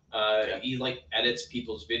 He edits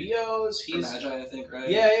people's videos. He's Magi, I think, right?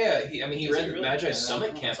 Yeah. He ran the really? Magi Yeah,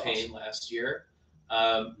 Summit that's campaign awesome. last year.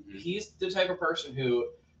 He's the type of person who,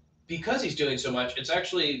 because he's doing so much, it's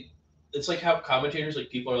like how commentators,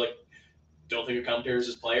 people are don't think of commentators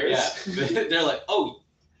as players. Yeah. They're like, oh,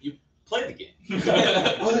 you play the game.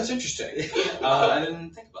 Oh, that's interesting. I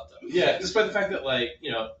didn't think about that. Yeah, despite the fact that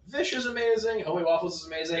Vish is amazing, Homie Waffles is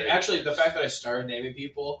amazing. Right. Actually, the fact that I started naming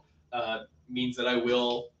people means that I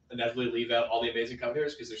will inevitably leave out all the amazing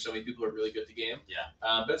commentators because there's so many people who are really good at the game. Yeah.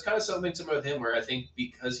 But it's kind of something similar with him where I think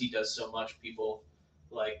because he does so much, people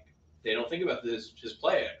they don't think about his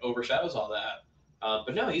play. It overshadows all that.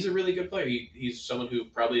 But no, he's a really good player. He's someone who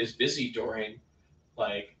probably is busy during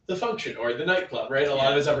the function or the nightclub, right? A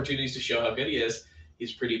lot of his opportunities to show how good he is,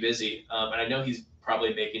 he's pretty busy. And I know he's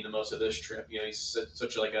probably making the most of this trip. He's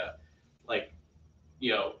such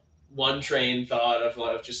one train thought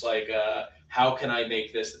of just how can I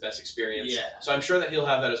make this the best experience? Yeah. So I'm sure that he'll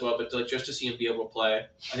have that as well. But just to see him be able to play,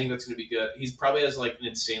 I think that's going to be good. He's probably has an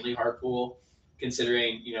insanely hard pool,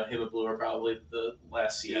 considering him and Blue are probably the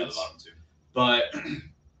last seeds. Yeah, the bottom 2.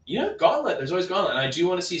 But Gauntlet. There's always Gauntlet, and I do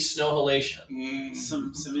want to see Snow Halation.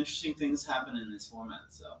 Some interesting things happen in this format,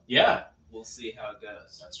 so Yeah. we'll see how it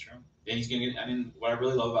goes. That's true. And he's gonna get. I mean, what I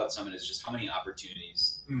really love about Summit is just how many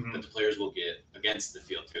opportunities that the players will get against the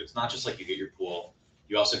field too. It's not just you get your pool.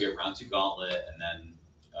 You also get round 2 Gauntlet, and then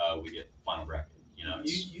we get final bracket.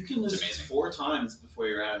 You can lose amazing. 4 times before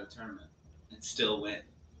you're out of the tournament and still win.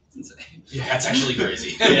 It's insane. Yeah, that's actually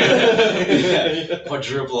crazy. Yeah.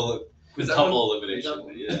 Quadruple With a that couple eliminations.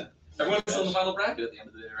 Yeah. Everyone's still in the final bracket at the end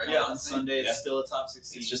of the day, right? Yeah, on Sunday it's Yeah. still a top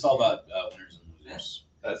 16. It's just all about winners and losers.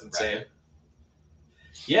 That's insane.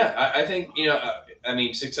 Yeah, I think I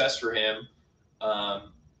mean, success for him,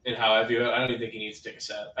 and how I view it. I don't even think he needs to take a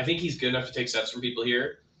set. I think he's good enough to take sets from people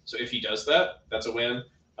here. So if he does that, that's a win.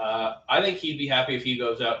 I think he'd be happy if he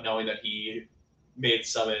goes out knowing that he made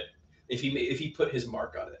Summit. If he put his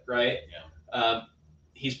mark on it, right? Yeah.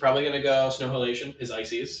 He's probably gonna go Snow Halation, his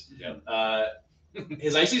ices. Yeah.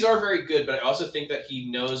 His ices are very good, but I also think that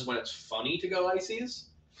he knows when it's funny to go ices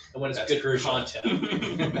and when it's That's good crucial.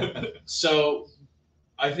 content. So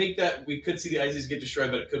I think that we could see the ices get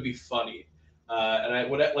destroyed, but it could be funny.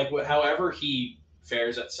 And however he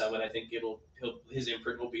fares at Summit, I think his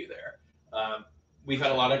imprint will be there. We've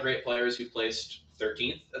had a lot of great players who placed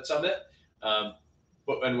 13th at Summit,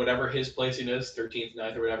 and whatever his placing is, 13th,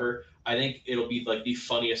 9th, or whatever, I think it'll be like the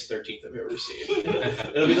funniest 13th I've ever seen.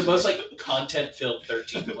 It'll be the most like content-filled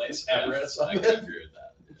 13th place ever at I Summit. can agree with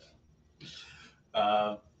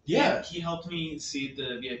that. Yeah, He helped me seed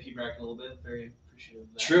the VIP bracket a little bit. Very appreciative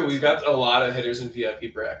of that. true. We've got a lot of hitters in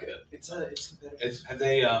VIP bracket. It's competitive. Have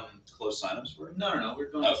they closed signups for it? No,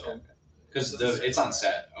 we're going Okay. Because it's on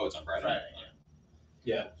set. Oh, it's on Friday. Friday.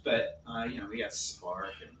 Yeah. But we got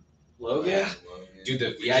Spark and Logan? Dude,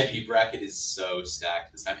 the VIP bracket is so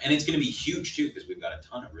stacked this time, and it's going to be huge too because we've got a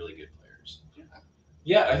ton of really good players.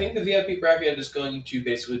 Yeah, I think the VIP bracket is going to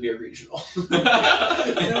basically be a regional.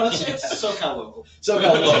 it's SoCal local. So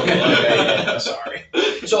Logan. Okay, sorry.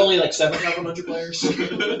 It's only like 7,100 players.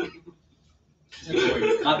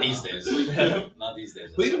 Not these days. Not these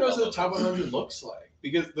days. Who even knows what the top 100 looks like?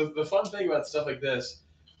 Because the fun thing about stuff like this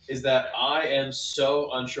is that I am so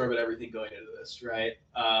unsure about everything going into this, right?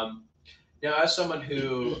 Now, as someone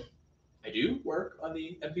who I do work on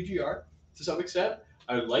the MPGR to some extent,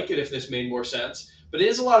 I would like it if this made more sense. But it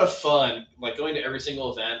is a lot of fun, like going to every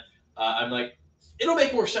single event. I'm like, it'll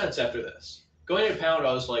make more sense after this. Going to Pound,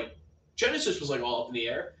 I was like, Genesis was like all up in the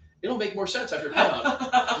air. It'll make more sense after Pound.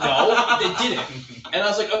 No, it didn't. And I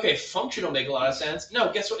was like, okay, Function will make a lot of sense.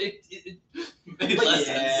 No, guess what? It Made Like, less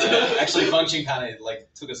yeah. sense. Actually, Function kind of like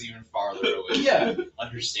took us even farther with yeah.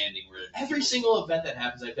 understanding where Every single event that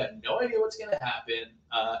happens, I've got no idea what's going to happen.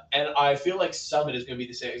 And I feel like Summit is going to be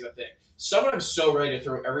the same exact thing. Summit, I'm so ready to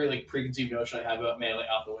throw every like preconceived notion I have about Melee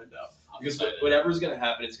out the window. Because whatever's going to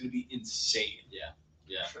happen, it's going to be insane. Yeah.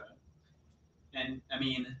 And I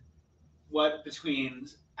mean, what between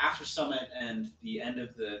after Summit and the end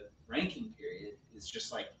of the ranking period is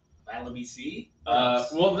just like Battle of BC?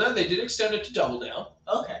 Well, then they did extend it to Double Down.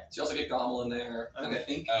 Okay. You also get Gommel in there, and I Okay.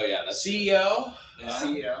 think Oh yeah, that's CEO. yeah.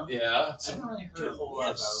 CEO. Yeah. I haven't really Do a heard whole we lot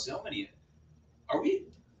have about- so many. Are we?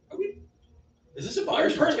 Is this a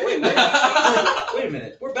buyer's Wait, market? wait a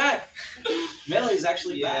minute. We're back. Melee is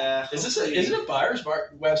actually back. Yeah. Is it a buyer's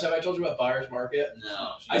market website? I told you about buyer's market.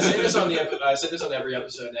 No. I say this on I say this on every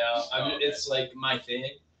episode now. Okay. It's like my thing.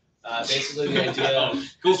 Basically, the idea.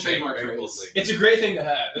 Cool trademark Very cool phrase. thing. It's a great thing to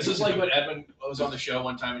have. This is like when Edmund was on the show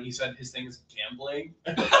one time and he said his thing is gambling,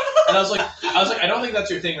 and I was like, I don't think that's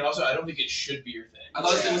your thing, and also I don't think it should be your thing. I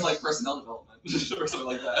thought his thing was like personnel development or something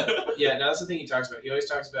like that. Yeah, no, that's the thing he talks about. He always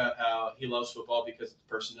talks about how he loves football because it's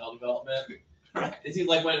personnel development. Right. Is he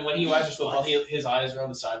like when he watches football, his eyes are on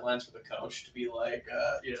the sidelines for the coach to be like,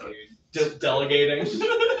 delegating.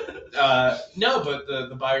 No, but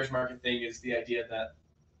the buyer's market thing is the idea that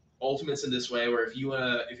Ultimate's in this way where if you're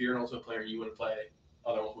an Ultimate player and you want to play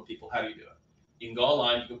other Ultimate people, how do you do it? You can go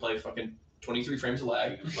online, you can play fucking 23 frames of You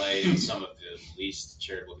lag, can play in some of the least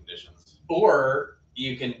charitable conditions. or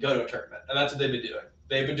you can go to a tournament, and that's what they've been doing.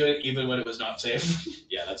 They've been doing it even when it was not safe.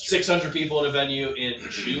 Yeah, that's true. 600 people in a venue in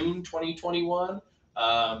June 2021,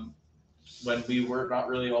 when we were not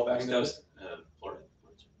really all back in those. Florida.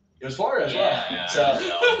 It was Florida as well. Yeah, So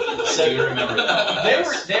I do remember that.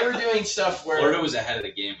 they were doing stuff where. Florida was ahead of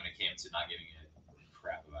the game when it came to not giving a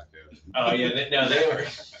crap about COVID. Oh yeah, they were.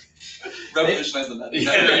 Revolutionize the meta.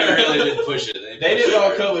 Yeah, they really did push it. They didn't know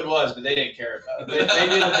what COVID was, but they didn't care about it. They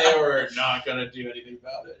knew that they were not going to do anything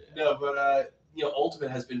about it. No, but Ultimate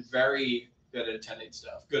has been very good at attending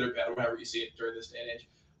stuff, good or bad, whatever you see it during this day and age.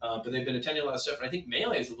 But they've been attending a lot of stuff, and I think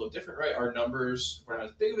Melee is a little different, right? Our numbers, we're not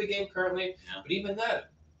as big of a game currently, Yeah. but even that,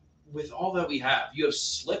 with all that we have, you have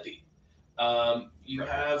Slippy. You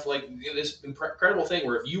have like this incredible thing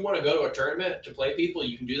where if you want to go to a tournament to play people,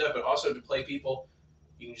 you can do that, but also to play people,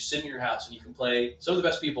 you can just sit in your house and you can play some of the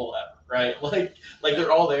best people ever, right? Like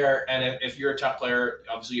they're all there, and if you're a top player,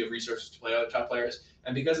 obviously you have resources to play other top players,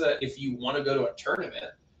 and because of that, if you want to go to a tournament,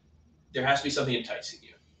 there has to be something enticing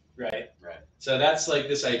you, right? Right. So that's like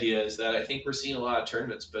this idea is that I think we're seeing a lot of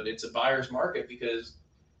tournaments, but it's a buyer's market because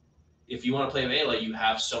if you want to play Melee, you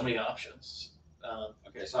have so many options.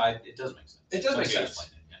 Okay, so it does make sense. It does make Once you sense. explain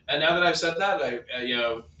it, And now that I've said that,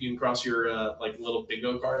 you can cross your like little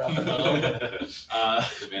bingo card off at home.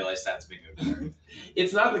 The Melee stats bingo card.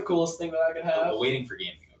 It's not the coolest thing that I could have. The waiting for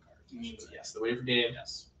game bingo card. I should say. Yes, the waiting for game.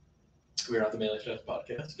 Yes. We're not the Melee Stats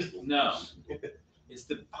podcast. No, it's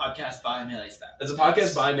the podcast by Melee Stats. It's a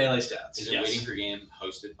podcast by Melee Stats. Is it Yes. waiting for game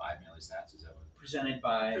hosted by Melee Stats? Is that what Presented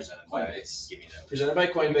by presented by? Coinbase. Give me that. Presented by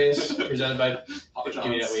Coinbase. Presented by Papa Give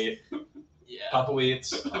me that John's. weed. Yeah. Papa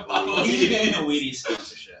Weeds. Even a Wheaties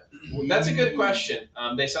sponsorship. That's a good question.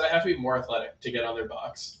 They said I have to be more athletic to get on their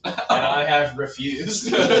box, and I have refused.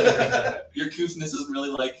 Your couthness doesn't really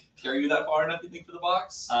like carry you that far enough, you think, for the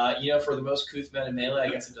box? For the most couth men in Melee, I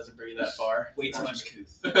guess it doesn't bring you that far. Way too much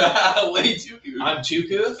couth. Way too couth. I'm too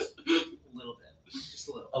couth? A little bit. Just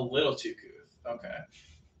a little. A little too couth. Okay.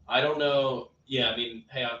 I don't know. Yeah, I mean,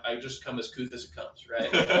 hey, I just come as couth as it comes, right?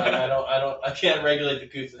 I can't regulate the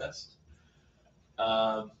couthness.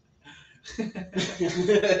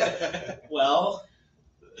 Well,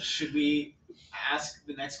 should we ask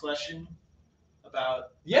the next question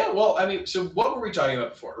about? Yeah, well, I mean, so what were we talking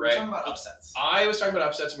about before, We're right? talking about upsets. I was talking about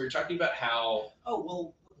upsets, and we were talking about how Oh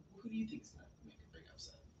well, who do you think is gonna make a big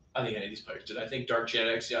upset? I think any of these players did. I think Dark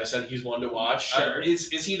Genetics, yeah, I said he's one to watch. Sure. Is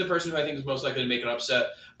he the person who I think is most likely to make an upset?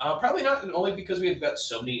 Probably not, and only because we've got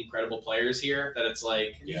so many incredible players here that it's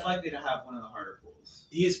like And he's likely to have one of the harder pools.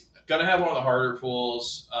 he's gonna have one of the harder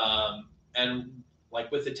pools, and like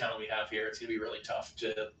with the talent we have here, it's gonna be really tough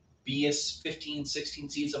to be a 15, 16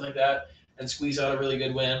 seed, something like that, and squeeze out a really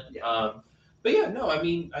good win. Yeah. But yeah, no, I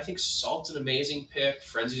mean, I think Salt's an amazing pick.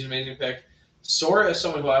 Frenzy's an amazing pick. Sora is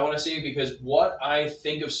someone who I want to see because what I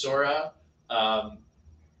think of Sora,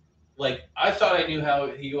 like I thought I knew how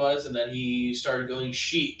he was, and then he started going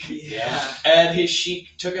Sheik. Yeah. And his Sheik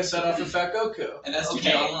took a set off of Fat Goku. And that's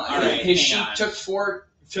Okay, Online. all right. His hang Sheik on.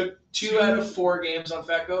 took two out of 4 games on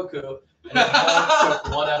Fat Goku, and his Hulk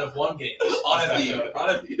took 1 out of 1 game On Fat a view. Goku. On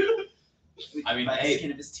a view. I mean, by the hey, skin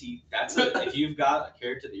of his teeth. That's it. If you've got a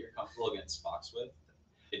character that you're comfortable against Fox with,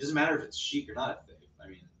 it doesn't matter if it's Sheik or not. I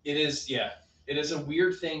mean, It is, yeah. It is a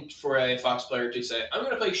weird thing for a Fox player to say, I'm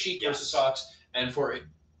going to play Sheik versus Fox, and for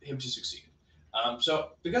him to succeed. So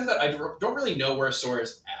because of that, I don't really know where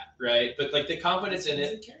Sora's at, right? But like the confidence in He's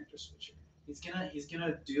it, a character switcher. He's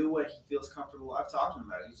gonna do what he feels comfortable. I've talked to him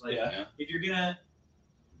about it. He's like, Yeah. if you're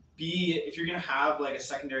gonna have like a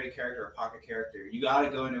secondary character or pocket character, you gotta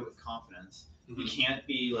go into it with confidence. You can't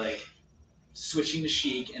be like switching to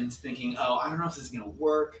Sheik and thinking, oh, I don't know if this is gonna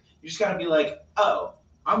work. You just gotta be like, oh,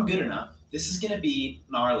 I'm good enough. This is gonna be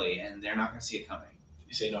gnarly, and they're not gonna see it coming.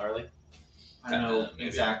 you say gnarly. I don't know Maybe.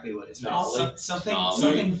 exactly what it's Gnarly? something Gnarly.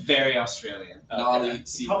 something very Australian. Gnarly.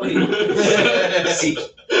 Probably. Seek.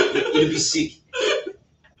 It'll be Seek.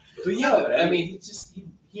 But yeah, I mean,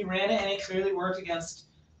 he ran it and it clearly worked against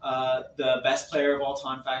the best player of all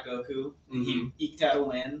time, Fat Goku. He eked out a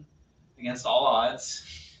win against all odds.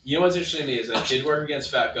 you know what's interesting to me is that it did work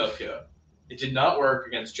against Fat Goku. It did not work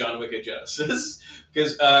against John Wick at Genesis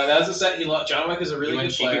because that was a set he lost. John Wick is a really He went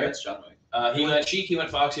good Sheik player. against John Wick. He went Sheik, he went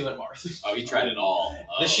Fox, he went Marth. Oh, he tried it all.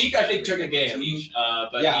 The Sheik, I think, took a game.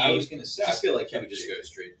 But yeah, I he- was gonna say. I feel like he would just go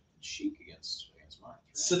straight Sheik against Marth.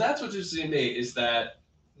 So that's what's interesting to me is that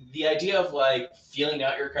the idea of like feeling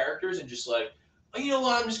out your characters and just like, oh, you know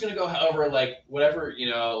what, I'm just gonna go however, like whatever,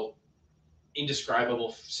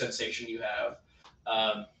 indescribable sensation you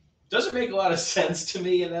have, doesn't make a lot of sense to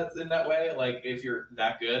me in that way. Like if you're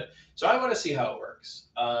that good, so I want to see how it works.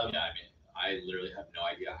 Yeah, I mean, I literally have no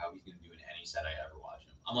idea how he's gonna do in any set I ever watch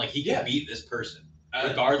him. I'm like, he can Yeah. beat this person, Uh,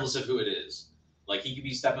 regardless of who it is. Like he could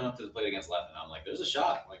be stepping up to the plate against Left, and I'm like, there's a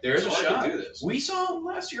shot. Like There's a Sora shot. can do this. We saw him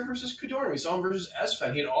last year versus Kador. We saw him versus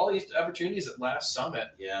Esfand. He had all these opportunities at last summit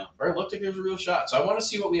Yeah. where it looked like there was a real shot. So I want to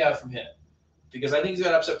see what we have from him because I think he's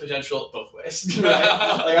got upset potential both ways. Right?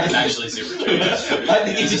 Like, I He's think- actually super true. That's true. I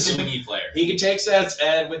think he's he's a swingy player. He can take sets,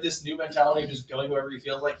 and with this new mentality of just going whoever he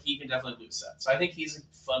feels like, he can definitely lose sets. So I think he's a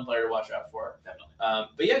fun player to watch out for. Definitely.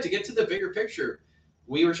 But yeah, to get to the bigger picture,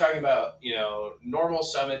 we were talking about, normal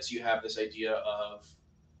summits, you have this idea of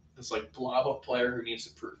this like blob of player who needs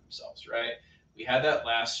to prove themselves, right? We had that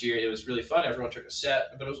last year. It was really fun. Everyone took a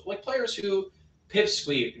set, but it was like players who,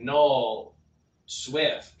 Pipsqueak, Null,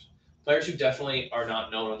 Swift, players who definitely are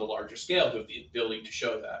not known on the larger scale who have the ability to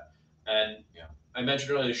show that. And I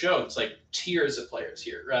mentioned earlier in the show, it's like tiers of players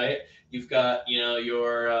here, right? You've got,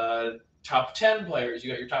 your top 10 players,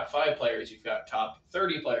 you've got your top 5 players, you've got top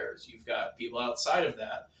 30 players, you've got people outside of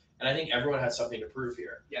that. And I think everyone has something to prove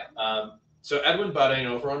here. Yeah. So Edwin Budding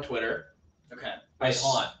over on Twitter. Okay. Wait,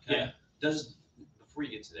 hold on. Yeah. Before you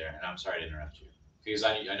get to there, and I'm sorry to interrupt you, Because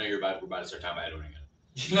I know we're about to start talking about Edwin again.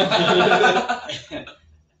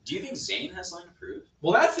 Do you think Zane has line approved?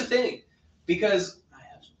 Well, that's the thing, because I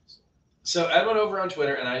have some. so Edwin over on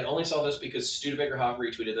Twitter, and I only saw this because Studebaker Hawk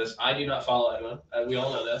retweeted this. I do not follow Edwin. We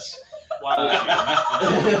all know this. Why would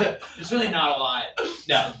you? There's really not a lot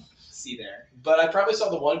No. to see there. But I probably saw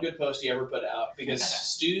the one good post he ever put out because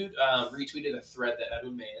Stu retweeted a thread that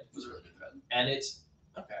Edwin made, It was a really good thread. and it's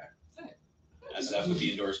okay. SF with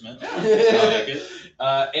the endorsement.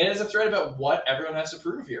 It is a thread about what everyone has to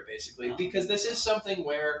prove here, basically, because this is something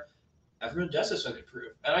where everyone does have something to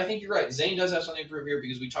prove. And I think you're right. Zane does have something to prove here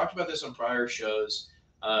because we talked about this on prior shows.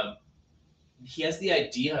 He has the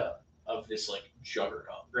idea of this like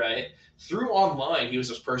juggernaut, right? Through online, he was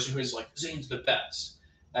this person who was like, Zane's the best.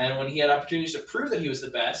 And when he had opportunities to prove that he was the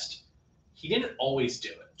best, he didn't always do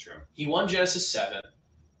it. True. He won Genesis 7,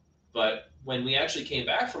 but when we actually came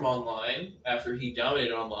back from online, after he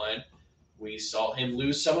dominated online, we saw him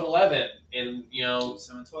lose Summit 11. And, you know,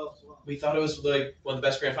 Summit 12 as well. we thought it was like one of the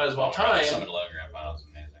best grand finals of all time. Summit 11 grand finals is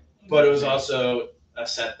amazing. But it was also a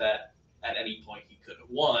set that at any point he could have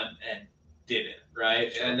won and didn't,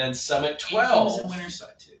 right? And then Summit And he was 12. in winner's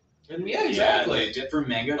side too. And yeah, exactly. Yeah, for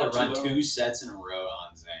Mango to Up run to 2 sets in a row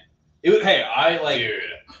on Zane. Hey, Dude.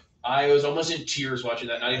 I was almost in tears watching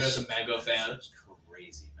that, not even as a Mango fan. That's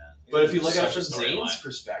crazy, man. But if you look at it Such a from Zane's storyline.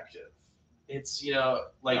 perspective, it's, you know,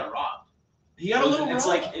 like, Got robbed. he got a little it's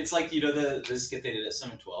wrong. like you know the skit they did at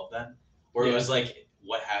Summit 12 then, where Yeah. it was like,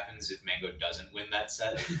 what happens if Mango doesn't win that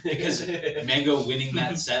set? Because Mango winning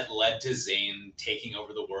that set led to Zane taking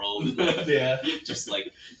over the world, yeah. just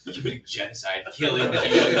like committing genocide, killing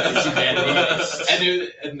humanity.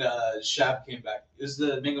 And Shab came back. It was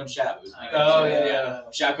the Mango and Shab. It was Mango Oh, and Shab. yeah.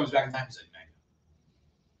 Shab comes back in time. He's like, Mango,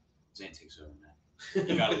 Zane takes over, man.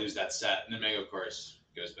 You gotta lose that set. And then Mango, of course,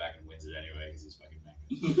 goes back and wins it anyway because he's fucking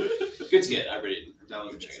Mango. Good skit. I read it. That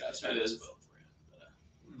was a Check good it out. skit. Sorry, It that's is. spoiled for you.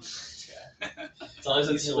 But, As long as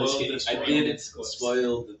it's Spoiled skitty. this I Spoiled did it, spoiled.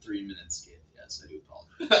 spoiled the 3-minute skit. Yes, I do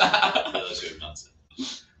apologize for those who have not seen.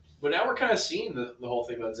 But now we're kind of seeing the whole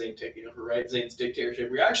thing about Zane taking over, right? Zane's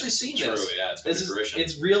dictatorship. We're actually seeing True, this. yeah, it's This is fruition.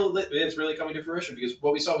 it's real. It's really coming to fruition because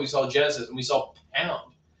what we saw Genesis and we saw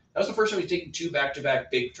Pound. That was the first time he's taken 2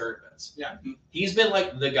 back-to-back big tournaments. Yeah. He's been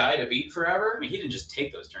like the guy to beat I forever. mean, he didn't just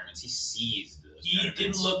take those tournaments; he seized those. He tournaments.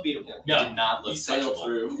 didn't look beatable. He No. did not look He sailed touchable.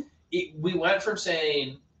 through. We went from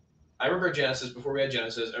saying, I remember Genesis before we had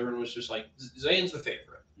Genesis, everyone was just like, Zane's the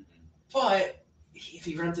favorite. Mhm. But if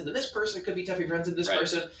he runs into this person, it could be tough. If he runs into this Right.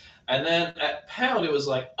 person. And then at Pound, it was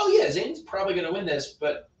like, oh yeah, Zane's probably going to win this,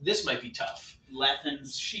 but this might be tough.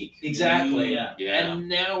 Lethen's chic. Exactly. Yeah. Yeah. And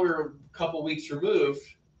now we're a couple weeks removed,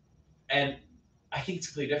 and I think it's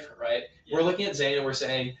completely different, right? Yeah. We're looking at Zane and we're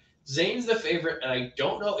saying, Zane's the favorite, and I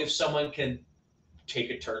don't know if someone can take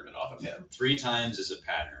a tournament off of him. 3 times is a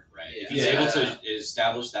pattern, right? If he's Yeah. able to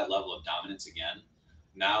establish that level of dominance again,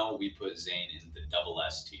 now we put Zane in the double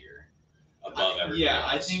S tier above everybody Yeah,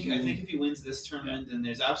 I else. think if he wins this tournament, then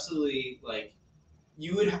there's absolutely like he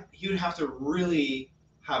would have to really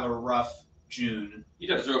have a rough June. You'd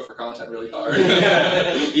have to throw for content really hard.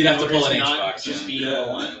 You'd have to in pull order an to not H-box. just be Yeah.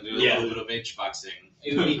 number one. Do a Yeah. little bit of H-boxing.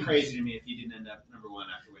 It would be crazy to me if he didn't end up number 1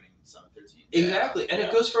 after winning Summit 13. Exactly, and Yeah.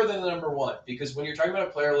 it goes further than number one because when you're talking about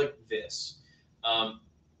a player like this,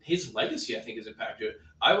 his legacy I think is impacted.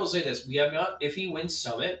 I will say this: we have not. If he wins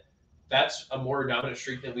Summit, that's a more dominant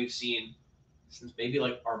streak than we've seen since maybe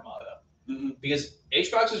like Armada. Mhm. Because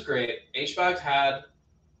HBox is great. HBox had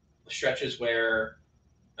stretches where,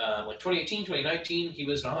 like 2018, 2019, he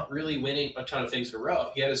was not really winning a ton of things in a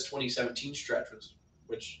row. He had his 2017 stretch,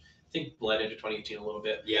 which I think bled into 2018 a little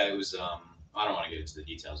bit. Yeah, it was. I don't want to get into the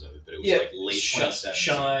details of it, but it was Yeah, like late 2017.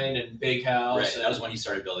 Shine and Big House. Right, and that was when he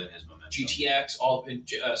started building his momentum. GTX, all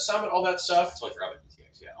Summit, all that stuff. I totally forgot about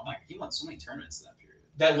GTX. Yeah. Oh my, he won so many tournaments in that period.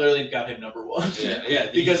 That literally got him number one.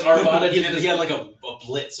 Yeah. Because Armada he did had like a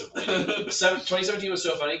blitz of winning. 2017 was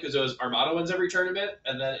so funny because it was Armada wins every tournament,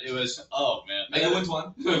 and then it was Oh man. Mega wins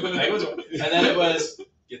one. Mega wins one. And then it was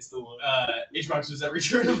Gets the one. HBox was every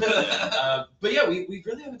tournament. But yeah, we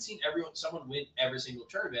really haven't seen someone win every single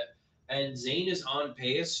tournament. And Zane is on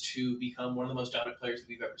pace to become one of the most dominant players that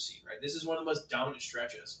we've ever seen, right? This is one of the most dominant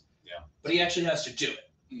stretches. Yeah. But he actually has to do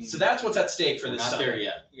it. So that's what's at stake for We're this not summer. there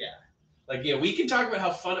yet. Yeah. Like, yeah, we can talk about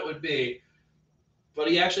how fun it would be, but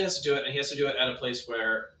he actually has to do it, and he has to do it at a place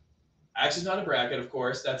where Axe is not a bracket, of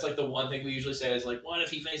course. That's like the one thing we usually say is like, what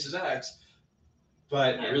if he faces Axe?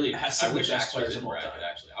 But I really, it has I some of the wish best Axe players was of in all bracket. time.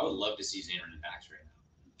 Actually, I would love to see Zane run in Axe right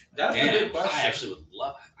now. That's Damn, a good question. I actually would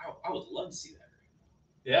love. I would love to see that.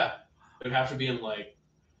 Yeah, it would have to be in like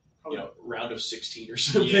round of 16 or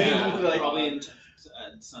something. Yeah, Like, probably in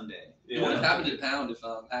Sunday. It would have happened to Pound if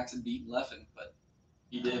Axe had beaten Leffen, but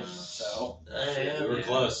he didn't. So We were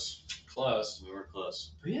close. Close. We were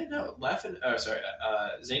close. But yeah, no,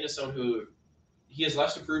 Zayn is someone who he has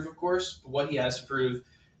less to prove, of course, but what he has to prove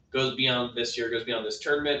goes beyond this year, goes beyond this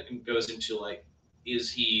tournament, and goes into like,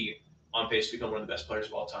 is he on pace to become one of the best players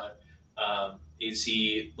of all time? Is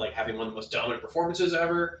he like having one of the most dominant performances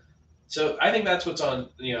ever? So I think that's what's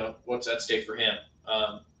what's at stake for him.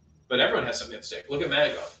 But everyone has something at stake. Look at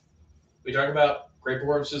Mango. We talk about great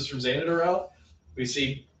performances from Zayn in a row. We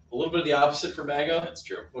see a little bit of the opposite for Mango. That's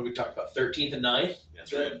true. When we talk about 13th and 9th.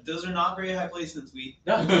 That's right. Those are not very high placements.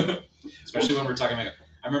 No. Especially when we're talking Mango.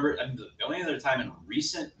 I remember the only other time in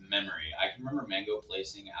recent memory I can remember Mango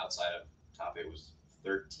placing outside of top 8 was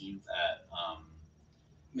 13th at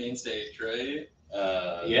main stage, right?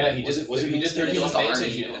 Yeah, he did. He did 13th lost on to main Army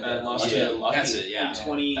stage and and lost yeah, to Lucky. that's it. Yeah, In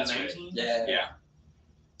 2019. Yeah. yeah.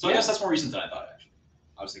 So I guess that's more recent than I thought. Actually,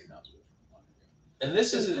 I was thinking that was a bit longer ago. And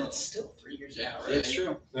this is It's still 3 years out, right? It's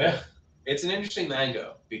true. yeah, it's an interesting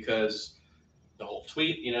Mango because the whole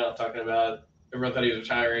tweet, talking about everyone thought he was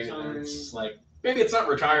retiring, and it's like maybe it's not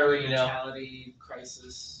retiring, Mentality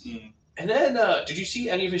crisis. And then, did you see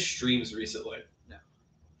any of his streams recently? No.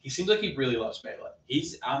 He seems like he really loves Melee.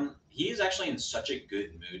 He is actually in such a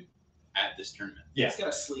good mood at this tournament. Yeah. He's got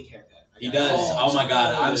a sleek haircut. He does. Oh my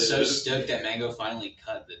god, I'm so dude. stoked that Mango finally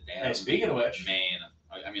cut the damn Hey, speaking of which, mane.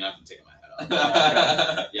 I mean, I've been taking my head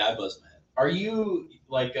off. Yeah, I buzzed my head. are you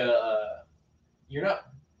like you're not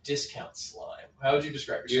discount slime? How would you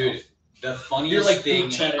describe yourself? Dude, the funniest You're like thing,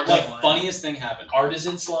 pretender like slime. funniest thing happened.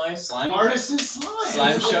 Artisan slime. Slime, Artisan slime.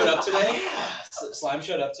 Slime showed up today. Slime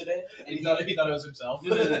showed up today, And he thought it was himself.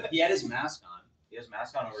 He had his mask on. He has a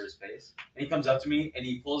mask on over his face. And he comes up to me and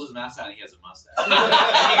he pulls his mask down and he has a mustache. And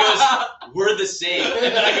he goes, "We're the same."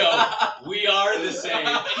 And I go, "We are the same."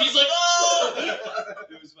 And he's like, "Oh!"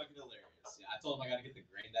 It was fucking hilarious. Yeah, I told him I gotta get the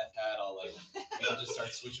Grain Death hat. I'll just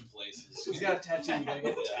start switching places. He's got a tattoo. You gotta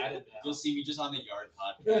get it tatted now. You'll see me just on the Yard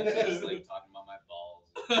podcast, just like talking about my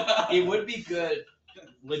balls. It would be good,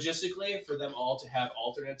 logistically, for them all to have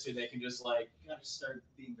alternates so they can just like. You gotta start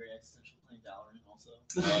being very existential playing Valorant also.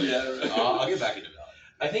 Oh, Yeah, right. I'll get back into that.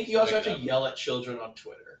 I think you also have to yell at children on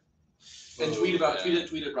Twitter. And Oh, tweet yeah.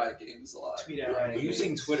 at Riot Games a lot. Tweet at Riot Games.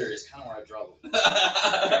 Using Twitter is kind of where I draw the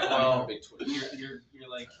Well, I'm a big Twitter. You're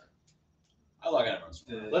like I log on everyone's.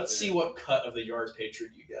 the. Let's see what cut of the Yard Patreon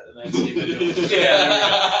you get, and then see if it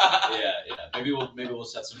Yeah. Maybe we'll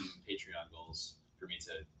set some Patreon goals for me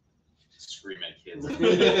to scream at kids.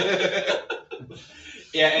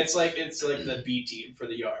 Yeah, it's like the B team for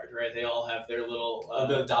the Yard, right? They all have their little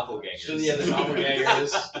The doppelgangers. Yeah, the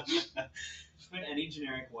doppelgangers. Put any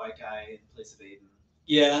generic white guy in place of Aiden.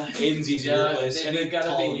 Yeah, Aiden's easy to Yeah, replace. they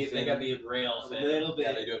gotta be rail A thin. little bit.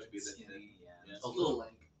 Yeah, they do have to be a bit skinny, thin. yeah. Yeah. A little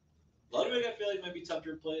link. Ludwig, I feel like might be tough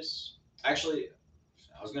to replace. Actually,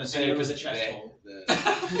 I was gonna say And it was because a chest hole.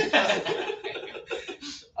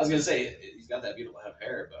 I was gonna say he's got that beautiful head of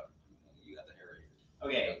hair, but you got the hair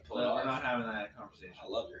right here. Okay, Pull it well, off. we're not having that conversation. I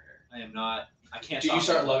love your hair. I am not. I can't. Did you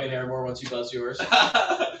stop start it. loving hair more once you buzz yours?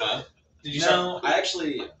 Did you No, start? I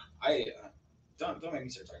actually, don't make me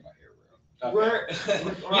start talking about hair, bro. Okay.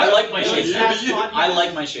 I like my Really shade. fast podcast. I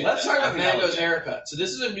like my shade. Let's talk I about think I Mango's look- haircut. So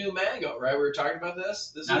this is a new Mango, right? We were talking about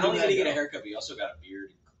this. This is Not a only new did he get a Mango. haircut, but he also got a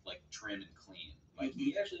beard, like trim and clean. Like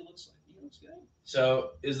he actually looks good.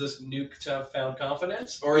 So is this new found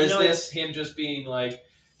confidence, or You is know, this him just being like,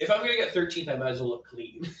 if I'm gonna get 13th, I might as well look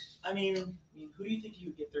clean? I mean, Who do you think you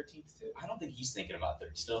would get 13th to? I don't think he's thinking about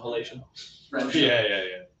that. Still halation.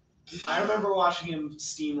 Yeah. I remember watching him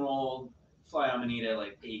steamroll Fly Amanita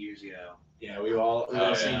like 8 years ago. Yeah, we've all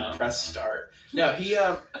Oh, seen yeah. press start. No, he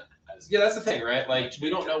yeah, that's the thing, right? Like we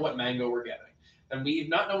don't know what Mango we're getting. And we've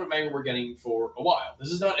not known what Mango we're getting for a while. This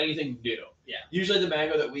is not anything new. Yeah. Usually the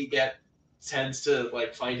Mango that we get tends to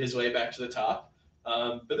like find his way back to the top.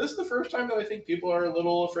 But this is the first time that I think people are a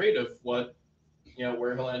little afraid of what,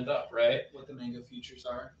 where he'll end up, right? What the Mango futures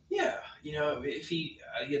are. Yeah. If he,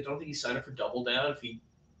 I don't think he signed up for Double Down.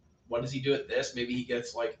 What does he do at this? Maybe he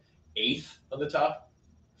gets like 8th of the top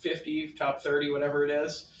 50, top 30, whatever it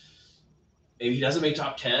is. Maybe he doesn't make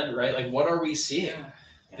top 10, right? Like, what are we seeing?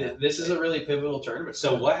 This is a really pivotal tournament.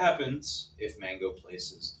 So what happens if Mango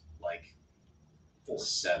places like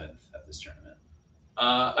 7th at this tournament?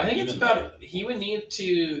 I think it's Even about, he would need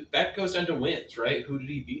to, that goes down to wins, right? Who did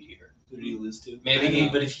he beat here? Who did he lose to? Maybe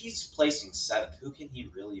but if he's placing 7th, who can he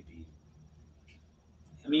really beat?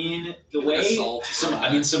 I mean, the Like way. Assault.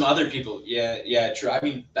 Some other people. Yeah, true. I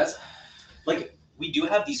mean, that's like we do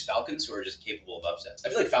have these Falcons who are just capable of upsets. I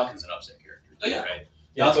feel like Falcon's an upset character, Oh, yeah. right?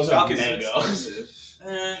 Yeah, it's also Falcon's Mango. explosive.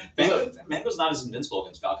 Mango's not as invincible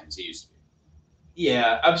against Falcons as he used to be.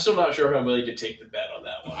 Yeah, I'm still not sure if I'm willing to take the bet on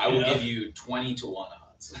that one. I will give you 20-1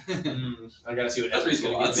 odds. I gotta see what That's Edward's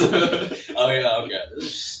reasonable gonna odds. give me. Oh yeah, okay.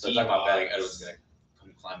 Let's Steep talk about betting. odds. Edward's gonna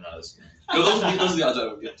come climbing out of this. No, those are the odds I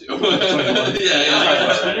would get to. 21.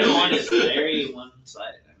 yeah. 21 is very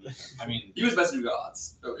one-sided. I mean, He was best in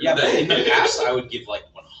odds. yeah, but in the past, I would give like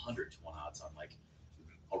 100-1 odds on like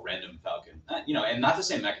a random Falcon. And not to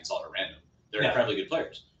say Mech and Salt are random. They're Yeah. incredibly good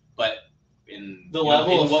players, but in The you know,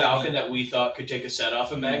 level in of what Falcon we- that we thought could take a set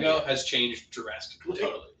off of Mango has changed drastically.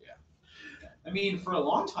 totally, yeah. I mean, for a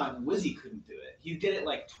long time, Wizzy couldn't do it. He did it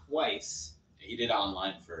like twice, He did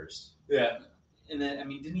online first. Yeah. and then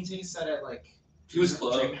didn't he take a set at like He was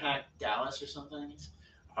close. DreamHack Dallas or something?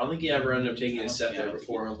 I don't think he ever ended up taking a set there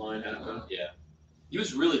before online happened. Yeah. He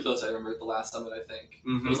was really close. I remember at the last summit. I think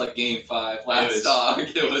Mhm. it was like game 5, It last was stock.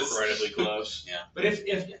 It was incredibly close. But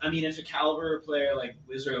if a caliber player like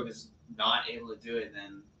Wizrobe is not able to do it,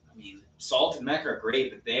 then Salt and Mech are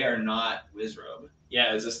great, but they are not Wizrobe.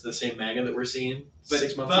 Yeah, is this the same Mango that we're seeing But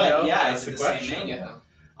 6 months but ago? yeah, That's it's the the question. same Mango.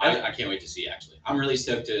 I can't wait to see, actually. I'm really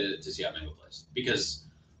stoked to see how Mango plays. Because,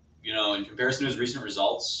 in comparison to his recent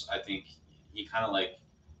results, I think he kind of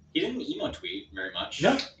he didn't emo tweet very much.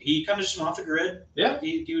 No. He kind of just went off the grid. Yeah.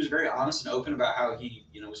 He was very honest and open about how he,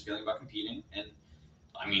 was feeling about competing. And,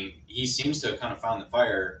 he seems to have kind of found the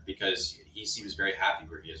fire because he seems very happy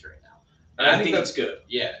where he is right now. And I think that's good.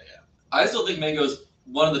 Yeah. I still think Mango's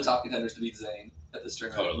one of the top contenders to beat Zane at this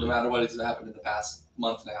tournament. Totally. No matter what has happened in the past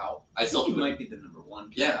month now. I still He think might be the number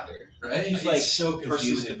one. Yeah. contender. right? He's like so person with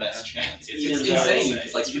confusing, the best man. chance. It's Even It's though- insane.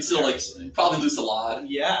 It's like you could still probably lose to Lod,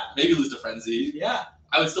 Yeah, maybe lose to Frenzy. yeah.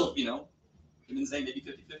 I would still, even say maybe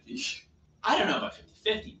 50-50. I don't know about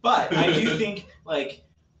 50-50, but I do think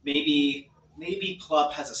maybe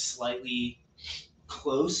Club has a slightly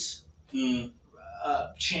close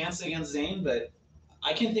chance against Zane, but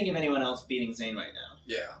I can't think of anyone else beating Zane right now.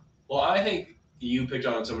 Yeah. Well, I think you picked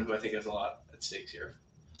on someone who I think has a lot at stakes here.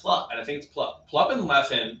 Club. And I think it's Plup. Plup and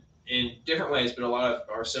Leffen, in different ways, but a lot of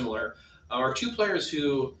are similar, are two players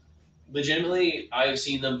who legitimately I've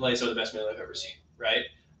seen them play some of the best melee I've ever seen, right?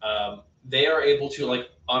 They are able to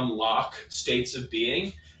unlock states of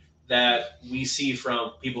being that we see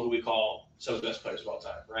from people who we call some of the best players of all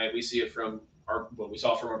time, right? We see it from we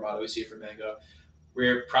saw from Armada, we see it from Mango.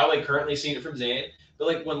 We're probably currently seeing it from Zane.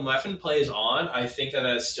 But when Leffen plays on, I think that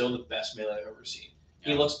is still the best melee I've ever seen.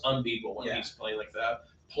 He looks unbeatable when he's playing like that.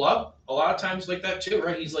 Plup, a lot of times like that too,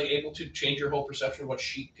 right? He's able to change your whole perception of what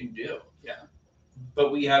Sheik can do. Yeah.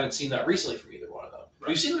 But we haven't seen that recently from either one of them. Right.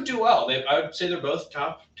 We've seen them do well. I would say they're both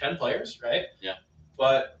top 10 players, right? Yeah.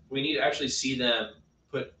 But we need to actually see them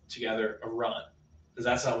put together a run because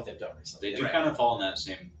that's not what they've done recently. They do kind of fall in that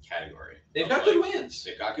same category. They've got good wins.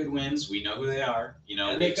 They've got good wins. We know who they are.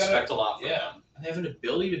 And We they've got expect a lot from yeah. them. And they have an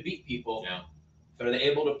ability to beat people. Yeah. But are they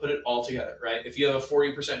able to put it all together, right? If you have a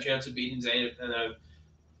 40% chance of beating Zane and a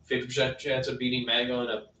 50% chance of beating Mango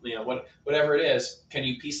and whatever it is, can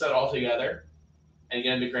you piece that all together and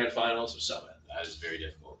get into grand finals of Summit? That is very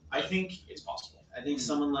difficult. I but think it's possible. I think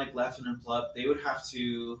someone like Leffen and Plup, they would have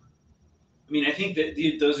to. I think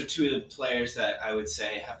that those are two of the players that I would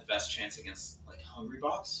say have the best chance against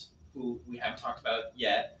Hungrybox, who we haven't talked about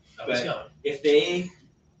yet. But if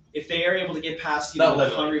they are able to get past Not the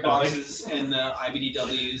literally, Hungry but Boxes and the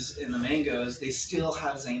IBDWs and the Mangoes, they still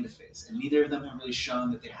have Zane to face, and neither of them have really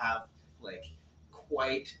shown that they have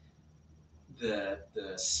quite the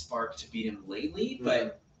spark to beat him lately.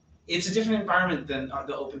 But it's a different environment than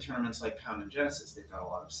the open tournaments like Pound and Genesis. They've got a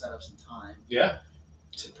lot of setups and time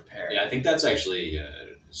to prepare. Yeah, I think that's actually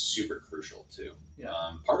super crucial too. Yeah.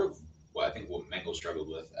 Part of what Mango struggled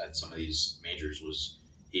with at some of these majors was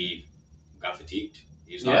he got fatigued.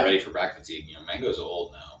 He's not ready for back fatigue. Mango's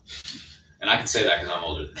old now, and I can say that because I'm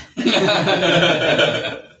older than him.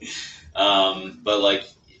 But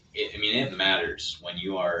it matters when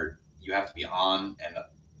you have to be on, and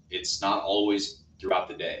it's not always throughout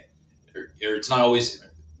the day, or it's not always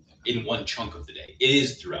in one chunk of the day. It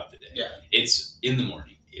is throughout the day. Yeah. It's in the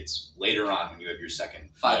morning. It's later on when you have your second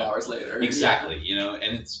 5 hours later. Exactly. And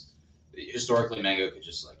it's historically Mango could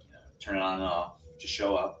just turn it on and off, just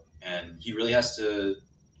show up, and he really has to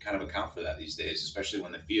kind of account for that these days, especially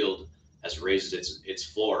when the field has raised its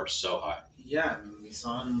floor so high. Yeah, and we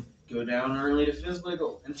saw him go down early to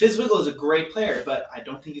Fizzwiggle. And Fizzwiggle is a great player, but I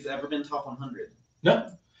don't think he's ever been top 100. No.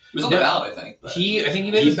 He was on the ballot, I think. but- I think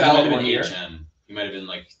he made the ballot one year. HM. He might have been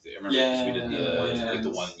I remember Yeah, we did the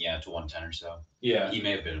yeah. 110 or so. Yeah. He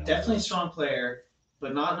may have been one of Definitely a those. strong player,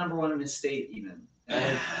 but not number one in his state even.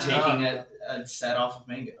 And taking a set off of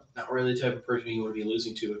Mango. not really the type of person you want to be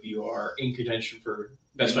losing to if you are in contention for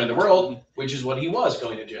best player in the world, which is what he was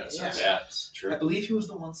going to Genesis. Yeah, it's I true. believe he was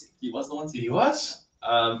the one seed. He was the one. He was.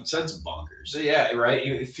 So that's bonkers. So yeah, right.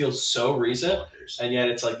 It feels so recent, Bonkers. and yet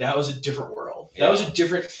it's like that was a different world. That was a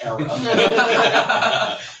different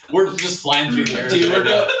era. We're just flying through the air.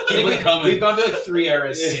 Dude, Keep it coming. we've gone through like 3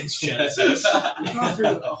 eras since Genesis. We've gone through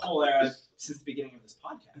a whole era since the beginning of this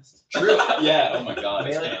podcast. True. Yeah. Oh my god.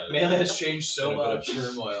 it's Melee has changed so been a bit much. of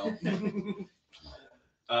turmoil.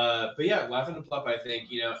 But yeah, Laughing and Plup, I think,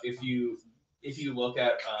 if you look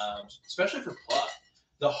at, especially for Plup,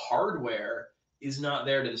 the hardware is not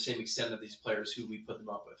there to the same extent of these players who we put them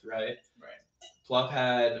up with, right? Right. Plup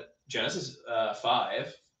had Genesis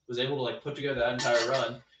 5, was able to like put together that entire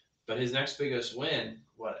run, but his next biggest win,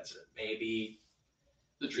 what is it? Maybe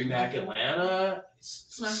The DreamHack Atlanta,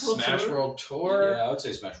 Smash World Tour? World Tour. Yeah, I would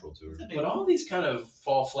say Smash World Tour. But all these kind of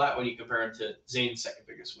fall flat when you compare them to Zane's second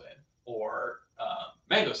biggest win, or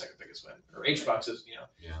Mango's second biggest win, or HBox's,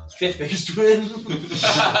 Yeah, that's fifth biggest win.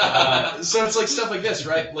 So it's like stuff like this,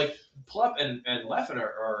 right? Like Plup and Leffen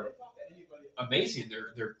are amazing.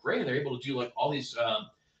 They're great, and they're able to do like all these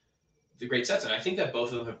the great sets. And I think that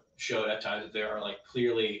both of them have showed at times that they are like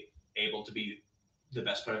clearly able to be the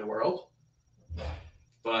best player in the world.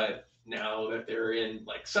 But now that they're in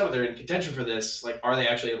they're in contention for this, like are they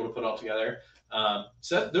actually able to put it all together?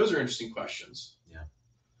 Those are interesting questions.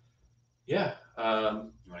 Yeah. You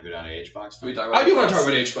want to go down to HBox? Can we talk about I do want to talk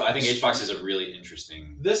about HBox. I think HBox is a really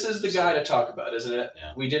interesting. This is the guy to talk about, isn't it?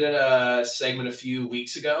 Yeah. We did a segment a few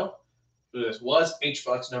weeks ago. This is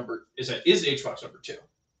HBox number 2?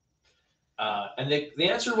 And the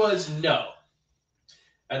answer was no.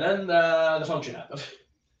 And then the function happened.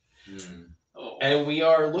 Oh. And we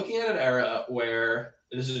are looking at an era where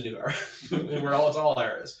this is a new era. And it's all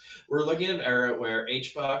eras. We're looking at an era where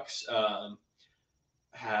HBox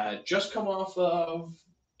had just come off of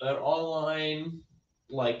an online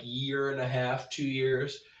year and a half, 2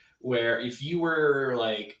 years, where if you were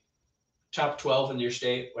top 12 in your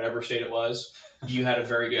state, whatever state it was, you had a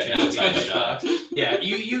very good chance at HBox. Yeah,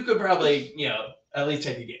 you could probably at least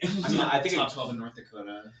take a game. I think top 12 in North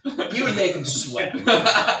Dakota. You would make them sweat. You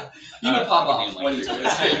would pop off when you do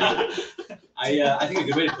it. I think a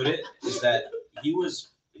good way to put it is that he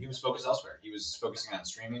was focused elsewhere. He was focusing on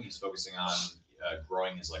streaming. He's focusing on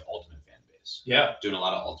growing his ultimate fan base. Yeah. Doing a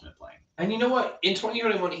lot of ultimate playing. And you know what? In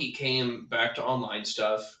 2021, he came back to online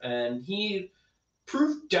stuff, and he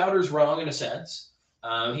proved doubters wrong in a sense.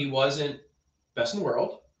 He wasn't best in the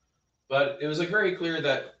world, but it was very clear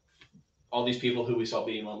that all these people who we saw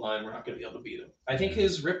beat him online were not going to be able to beat him. I think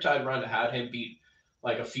his Riptide run had him beat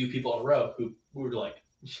a few people in a row who were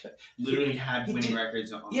literally had winning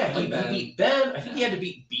records on. Yeah, he Ben. beat Ben. I think he had to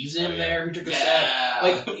beat Beezin Oh, yeah. there, who took a set.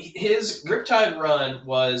 Yeah. His Riptide run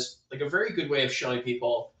was a very good way of showing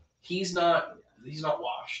people he's not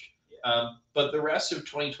washed. But the rest of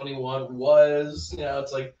 2021 was,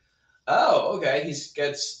 it's oh, okay,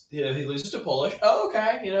 he loses to Polish. Oh,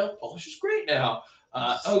 okay, Polish is great now.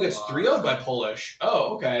 Gets 3-0'd by Polish.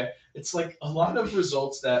 Oh, okay. It's a lot of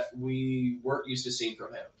results that we weren't used to seeing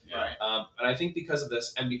from him. Yeah. And I think because of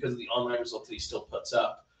this, and because of the online results that he still puts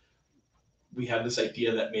up, we have this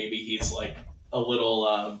idea that maybe he's a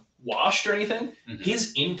little washed or anything. Mhm.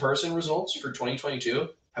 His in-person results for 2022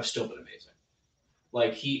 have still been amazing.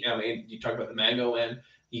 You talk about the Mango win.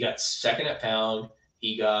 He got second at Pound.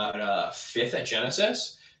 He got fifth at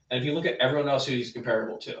Genesis. And if you look at everyone else who he's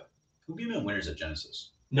comparable to, Who gave him winners at Genesis?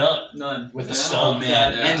 None. with the Yeah. stun. Oh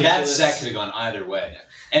man, Yeah. and that set could have gone either way.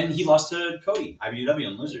 And he lost to Cody, IBW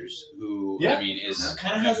and Losers, who is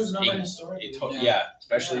Kind of has his number it- historically.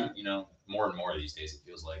 especially more and more these days. It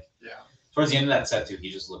feels like. Yeah. Towards the end of that set too, he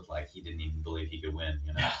just looked like he didn't even believe he could win.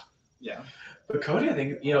 Yeah. But Cody, I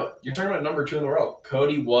think, you're talking about number 2 in the world.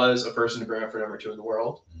 Cody was a person to bring up for number 2 in the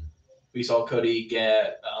world. Mm. We saw Cody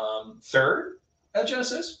get third at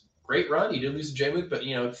Genesis. Great run. He did lose to J-Mook, but,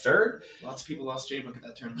 third. Lots of people lost J-Book at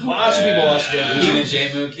that tournament. Lots of people lost Losing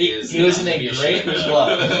J-Mook. to J-Mook He was in a is great shame.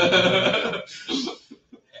 club.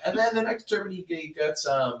 And then the next tournament he gets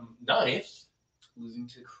ninth. Losing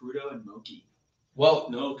to Crudo and Moki. Well,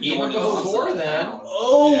 No, even because before the then. one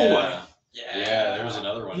Oh! Yeah, there was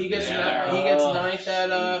another one. He gets Yeah. ninth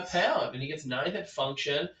at Pound, and he gets ninth at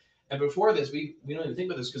Function. And before this, we don't even think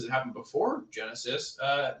about this because it happened before Genesis.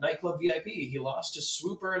 Nightclub VIP, he lost to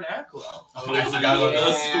Swooper and Aklo. Oh, I forgot about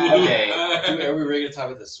those. Okay, are we really gonna talk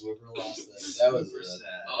about the Swooper loss? That was Super sad.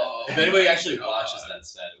 Oh, If anybody actually watches that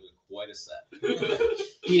set, it was quite a set.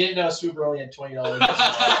 He didn't know Swooper only had $20.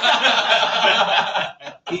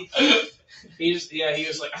 He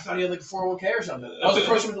was like, I thought he had like a 401k or something. I was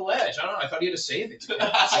approaching with the ledge. I don't know. I thought he had a savings.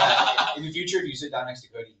 Yeah, in the future, if you sit down next to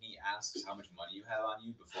Cody and he asks how much money you have on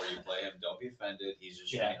you before you play him, don't be offended. He's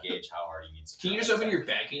just trying to gauge how hard he needs to. Can you just open your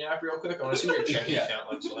banking app real quick? I want to see what your checking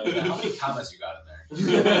account looks like. How many comments you got in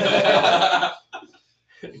there?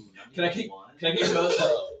 Can I get those?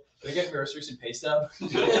 Can I get groceries and pay stub?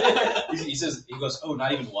 He says, he goes, oh,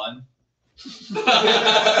 not even one.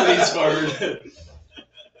 Please forward.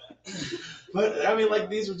 But I mean, like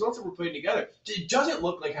these results that we're putting together, it doesn't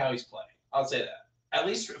look like how he's playing. I'll say that. At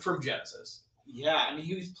least from Genesis. Yeah, I mean,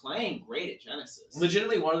 he was playing great at Genesis.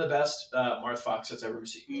 Legitimately one of the best Marth Fox sets I've ever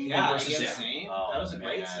seen. Yeah, versus against Zane. Zane. Oh, That was a man.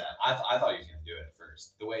 great set. I thought he was going to do it at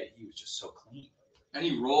first. The way he was just so clean. And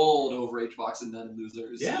he rolled over HBox and then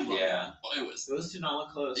losers. Yeah. Yeah. It was. Those two not look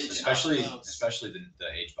close. Especially the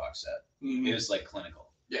H-Box set. Mhm. It was like clinical.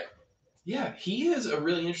 Yeah, he is a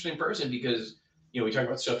really interesting person because, we talk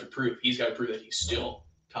about stuff to prove. He's got to prove that he's still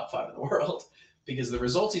top 5 in the world because the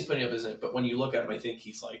results he's putting up isn't. But when you look at him, I think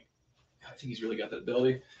he's really got that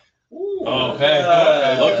ability. Ooh. Oh, hey,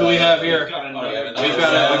 look who we have here. We've got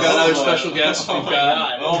another special guest. We've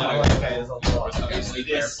got. Be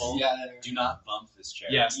careful. Yeah. Do not bump this chair.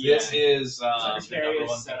 Yes, this is. That's the number one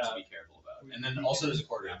thing setup. to be careful about. And then also there's a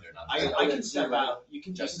quarter in there. Not I can step out. You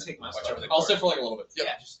can just take my watch spot. over the I'll corner. sit for like a little bit. Yep.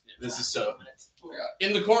 Yeah, just This is so.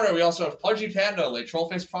 In the corner, we also have Pudgy Panda, Late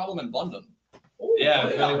Trollface Problem, and Bundum. Yeah,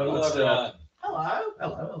 if anyone Hello, wants to, everyone.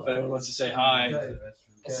 Hello. if anyone wants to say hi,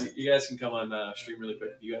 you guys can come on stream really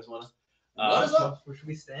quick if you guys want to. What is up? Where should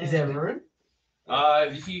we stand? Is there room?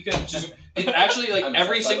 If you can just actually like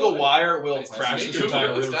every single wire will Nice to crash meet the you. entire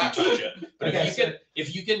room if you Stack. touch it. But Okay,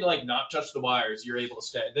 if you can like not touch the wires, you're able to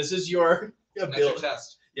stay. This is your Extra ability.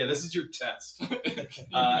 test. Yeah, this is your test.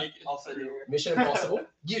 I'll send you. Mission Impossible.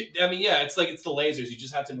 It's like it's the lasers. You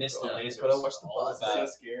just have to miss the lasers. Gotta watch the All bus. about-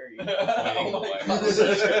 So scary. Oh my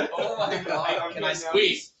god. Oh my god. Can I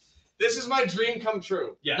Sweet. This is my dream come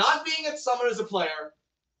true. Yes. Not being at Summit as a player,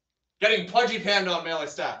 getting Pudgy Panda on melee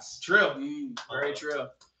stats. True. Mm. Very true.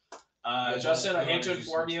 guys Justin, I wanna hate to do some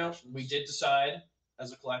inform you, expressions? we did decide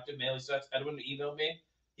as a collective, Melee Sets. Edwin emailed me.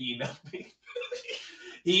 He emailed me.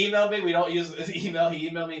 He emailed me. We don't use the email. He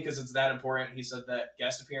emailed me because it's that important. He said that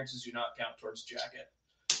guest appearances do not count towards jacket.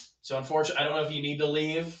 So unfortunately, I don't know if you need to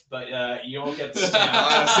leave, but you don't get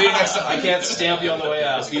stamped. See you next time. I can't stamp you on the way It's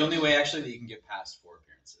out. the only way actually that you can get past 4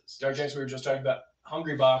 appearances. Dark James, we were just talking about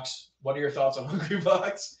Hungry Box. What are your thoughts on Hungry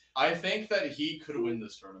Box? I think that he could win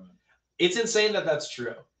this tournament. It's insane that that's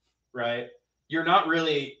true, right? You're not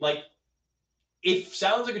really like. It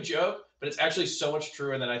sounds like a joke, but it's actually so much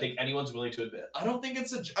truer than I think anyone's willing to admit. I don't think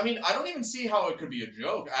it's I don't even see how it could be a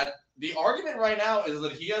joke. The argument right now is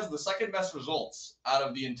that he has the second best results out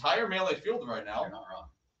of the entire melee field right now. You're not wrong.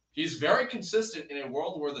 He's very consistent in a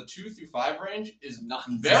world where the 2 through 5 range is Not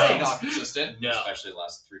very not consistent. Especially the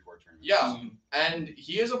last 3-4 tournaments. Yeah, and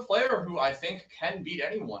he is a player who I think can beat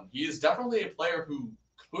anyone. He is definitely a player who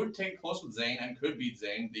could take close with Zane and could beat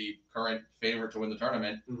Zane, the current favorite to win the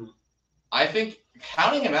tournament. Mhm. I think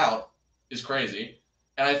counting him out is crazy,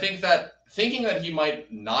 and I think that thinking that he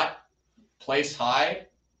might not place high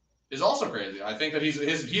is also crazy. I think that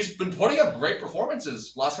he's been putting up great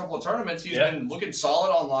performances last couple of tournaments. He's been looking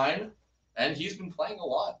solid online, and he's been playing a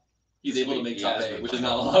lot. He's able to make Yeah, top that's 8, right. which is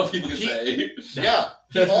not a lot of people can say. Yeah,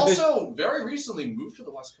 he also very recently moved to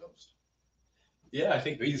the West Coast. Yeah, I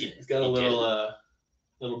think he's got a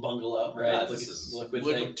little bungalow, right? Yeah, Look this at- is- liquid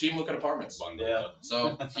Liquid, thing. Team Liquid Apartments. Bungalow. Yeah.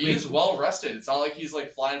 So he is well rested. It's not like he's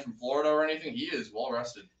like flying from Florida or anything. He is well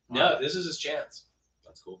rested. No, this is his chance.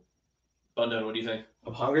 That's cool. Bundon, what do you think?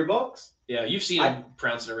 Of Hungry Box? Yeah, you've seen him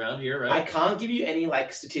trouncing around here, I right? can't give you any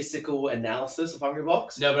like statistical analysis of Hungry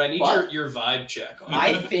Box. No, but I need But- your vibe check on I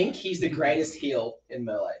it. think he's the greatest heel in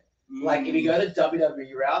Melee. Like if you go the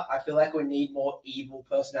WWE route, I feel like we need more evil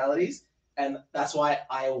personalities, and that's why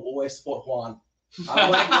I will always support Juan.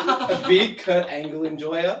 I'm like a big Kurt Angle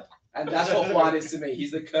enjoyer, and that's what Juan is to me.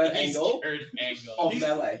 He's the Kurt Angle of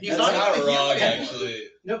Melee. He's And not like- even a heel anymore. actually.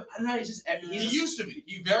 No, I don't know. He's just He he's used to be.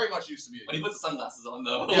 He very much used to be. When he puts the sunglasses on,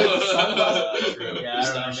 though. Yeah, the sunglasses. True. Yeah, I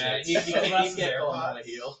don't know, man. He can't call him a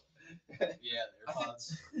heel. Yeah,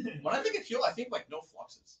 AirPods. When I think of heel, I think like no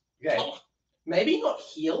fluxes. okay. Maybe not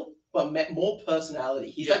heel, but more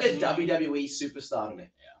personality. He's like a WWE superstar to me.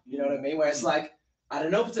 You know what I mean? Where it's like I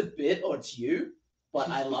don't know if it's a bit or it's you, but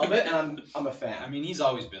I love it and I'm a fan. I mean, he's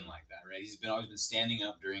always been like that, right? He's always been standing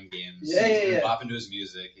up during games. Yeah, he's yeah, been yeah. bopping to his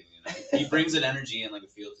music. And, he brings an energy and like a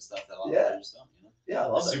feel to stuff that a lot Yeah. of players don't. Yeah, I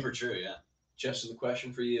love It's it. super true. Yeah. Just the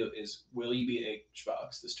question for you is, will you be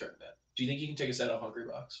H-Box this tournament? Do you think you can take a set of Hungry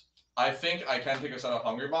Box? I think I can take a set of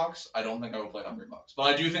Hungry Box. I don't think I would play Hungry Box, but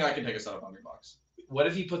I do think I can take a set of Hungry Box. What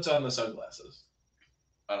if he puts on the sunglasses?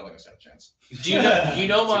 I don't think I stand a chance. Do you know? You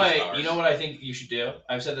know Too much my. power. You know what I think you should do.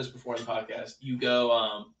 I've said this before in the podcast. You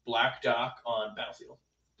go Black Doc on Battlefield.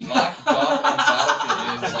 Black Dot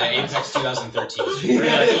on Battlefield is Apex 2013.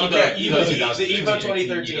 Okay. Evo The 2013. Evo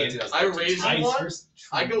 2013. I raise Ice one. versus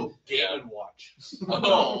I go Game Yeah. and Watch.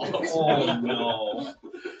 Oh no.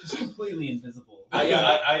 Just completely invisible.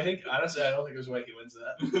 I think honestly, I don't think there's a way he wins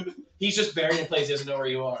that. He's just buried in place. He doesn't know where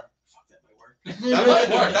you are. Fuck, that might work. That might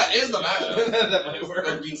work. That is the matchup. That might work.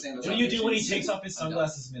 Or being saying What do you do when he takes off his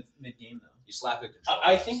sunglasses mid game though? You slap the controller.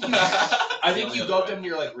 I think you. I think The you only go up other to him and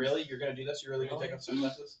you're like, really? You're gonna do this? You're really gonna take off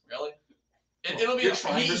sunglasses? Really? It'll be You're a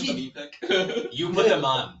trying for he- the pick. You put them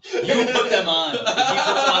on. You put them on. If he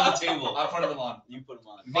puts them on the table, I'm putting them on. you put them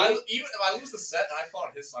on. If I lose the set and I put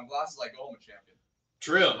on his sunglasses, I go home a champion.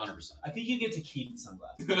 True. 100%. I think you get to keep the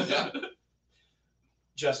sunglasses. Yeah.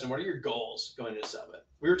 Justin, what are your goals going into Summit?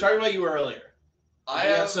 We were talking about you earlier. I You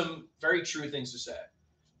had have some very true things to say.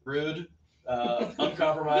 Rude,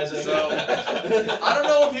 uncompromising. So, I don't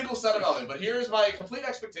know what people said about me, but here's my complete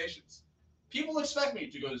expectations. People expect me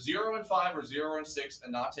to go 0-5 or 0-6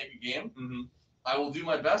 and not take a game. Mhm. I will do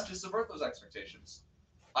my best to subvert those expectations.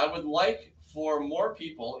 I would like for more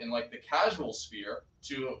people in like the casual sphere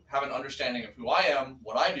to have an understanding of who I am,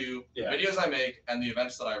 what I do, Yeah. the videos I make, and the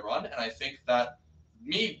events that I run. And I think that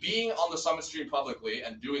me being on the Summit stream publicly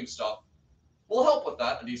and doing stuff will help with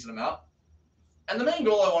that a decent amount. And the main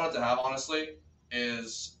goal I wanted to have, honestly,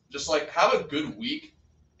 is just like have a good week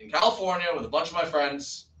in California with a bunch of my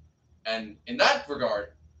friends. And in that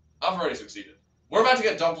regard, I've already succeeded. We're about to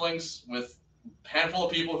get dumplings with a handful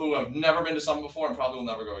of people who have never been to Summit before and probably will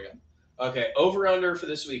never go again. Okay, over under for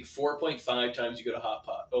this week, 4.5 times you go to Hot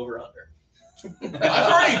Pot. Over under.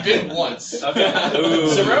 I've already been once. Okay. Ooh.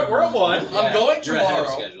 So we're at 1. I'm going You're ahead of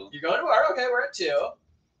tomorrow. schedule. You're going tomorrow? Okay, we're at 2.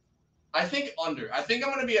 I think under. I think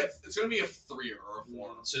I'm gonna be at. It's gonna be a 3 or a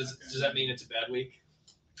 4. So does that mean it's a bad week?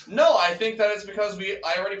 No, I think that it's because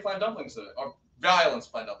I already planned dumplings today. Or Violence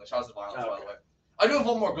planned dumplings. Shout out to Violence, by the way. I do have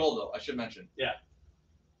one more goal though. I should mention. Yeah.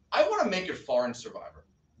 I want to make it far in Survivor.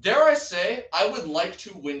 Dare I say, I would like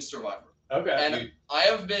to win Survivor, Okay. and I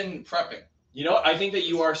have been prepping. You know what? I think that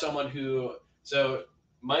you are someone who. So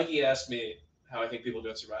Mikey asked me how I think people do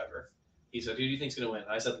at Survivor. He said, "Who do you think's gonna win?"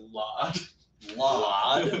 I said, "Lod."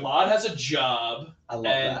 Lod. Lod has a job I love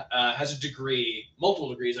and that. has a degree, multiple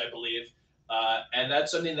degrees, I believe, and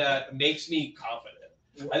that's something that makes me confident.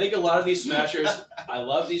 I think a lot of these smashers, I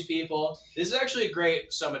love these people. This is actually a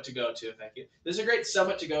great summit to go to. Thank you. This is a great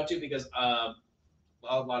summit to go to because a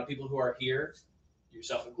lot of people who are here,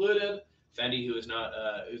 yourself included, Fendi, who is not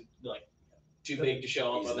who's like too big to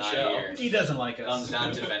show up He's on the not show. here. He doesn't like us. Thumbs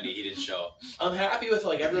down to Fendi. He didn't show. I'm happy with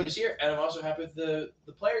like everyone who's here, and I'm also happy with the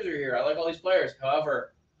players who are here. I like all these players.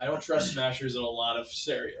 However, I don't trust smashers in a lot of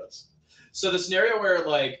scenarios. So the scenario where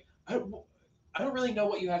like I don't really know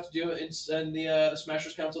what you have to do in the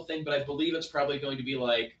Smashers Council thing, but I believe it's probably going to be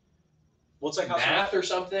like What's that math or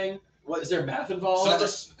something. What is there math involved?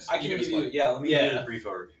 I can give you, let me give you a brief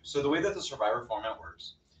overview. So the way that the Survivor format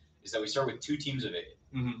works is that we start with 2 teams of 8,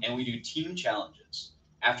 Mhm. and we do team challenges.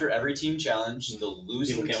 After every team challenge, the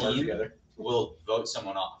losing People can't work team together. will vote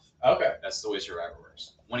someone off. Okay. That's the way Survivor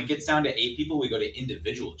works. When it gets down to 8 people, we go to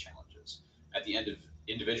individual challenges. At the end of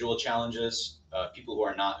individual challenges, people who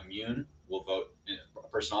are not immune will vote a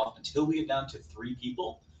person off until we get down to 3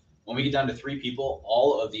 people. When we get down to 3 people,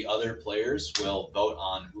 all of the other players will vote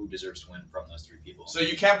on who deserves to win from those 3 people. So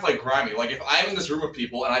you can't play grimy. Like if I'm in this room of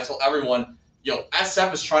people and I tell everyone, "Yo,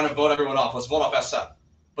 SF is trying to vote everyone off. Let's vote off SF."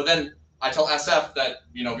 But then I tell SF that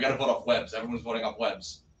we got to vote off Webs. Everyone's voting off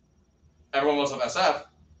Webs. Everyone votes off SF.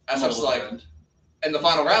 SF's like, in the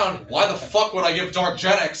final round, why the fuck would I give Dark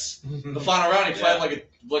Genix the final round? He played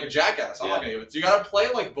like a jackass. I'm not gonna give it. So you gotta play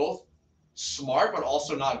like both smart but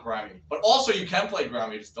also not grimy. But also you can play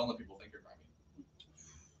grimy, just don't let people think you're grimy.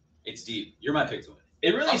 It's deep. You're my pick to win.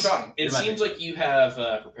 It really I'm trying. it seems like you have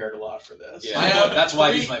prepared a lot for this. Yeah, I have that's why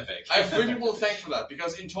 3 he's my pick. I have 3 people to thank for that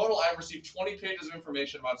because in total I've received 20 pages of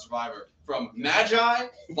information about Survivor from Magi,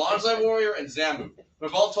 Bonsai Warrior, and Zamu, who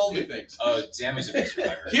have all told me things. Zamu's a big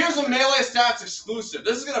Survivor. Here's a Melee Stats exclusive.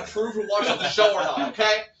 This is gonna prove who watches the show or not,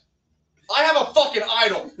 okay? I have a fucking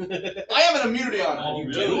idol. I have an immunity idol.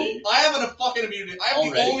 You do? I have a fucking immunity. I have the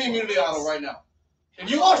Already? only immunity idol right now. If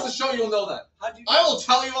you watch the show, you'll know that. How'd you I will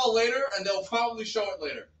tell you all later, and they'll probably show it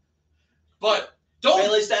later. But don't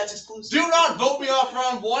Melee Stats exclusive. do not vote me off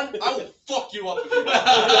round 1. I will fuck you up. If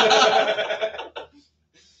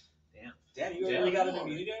you Damn, you really got an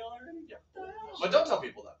immunity already? But don't tell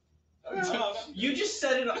people that. You just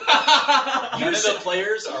said it. None of the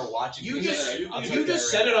players are watching. You this. just I'll you tell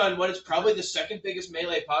just that said right it now. on what is probably the second biggest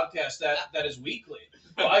Melee podcast that is weekly,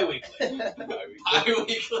 bi-weekly.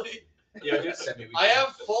 Bi-weekly. Yeah, just I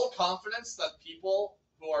have full confidence that people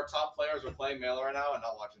who are top players are playing Melee right now and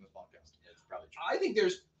not watching this podcast. It's probably true.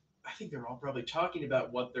 I think they're all probably talking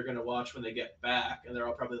about what they're gonna watch when they get back, and they're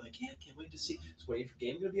all probably like, "Yeah, can't wait to see. Just waiting for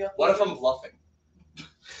game to be up." What if I'm bluffing?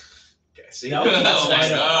 Okay, see, That would be Oh my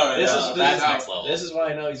exciting. God, This yeah, is That's this, next level. this is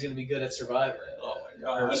why I know he's gonna be good at Survivor. Oh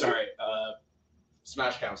my Or god. sorry,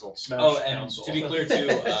 Smash Council. Smash Oh, and Council. to be clear too,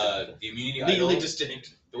 the immunity legally idol.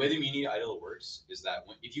 distinct. The way the immunity idol works is that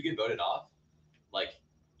if you get voted off, like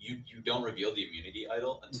you don't reveal the immunity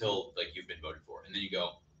idol until like you've been voted for, and then you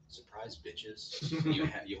go, surprise bitches.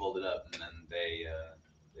 you hold it up, and then they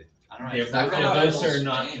I don't know. Their it's that votes kind of their votes idol. are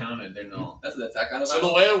not counted. They're null. That's that kind of. So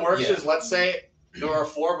the way it works Yeah. is, let's say there are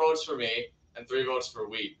 4 votes for me and 3 votes for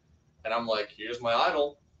Wheat, and I'm like, here's my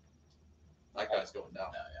idol. That guy's going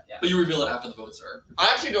down. But you reveal it after the votes are.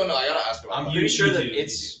 I actually don't know. I gotta ask about I'm that. pretty sure You that do,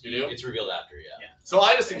 it's you do. it's revealed after, yeah. So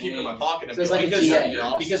I just can keep it in my pocket and So it's be like a because GA. you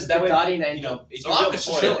know, Because The that way, Guardian you Angel. know, if So you I'm vote just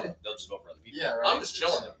for chilling. it, they'll just vote for other people. Yeah, right. I'm just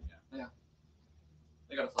chilling. Yeah.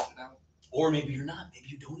 They gotta flush it out. Or maybe you're not. Maybe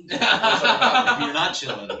you don't even. Maybe you're not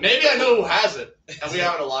chilling. Maybe I know who has it, and we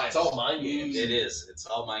have an alliance. It's all mind games. It is. It's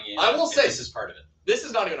all mind game. I will and say- this is part of it. This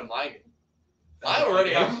is not even a mind game. I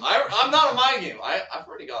already have. I'm not a mind game. I've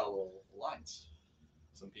already got a little alliance.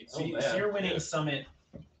 Some people. So, man. so you're winning Summit.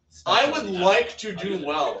 I special would now. like to do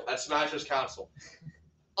well at Smashers Council.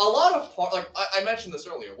 A lot of I mentioned this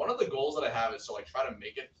earlier. One of the goals that I have is to like try to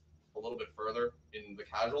make it a little bit further in the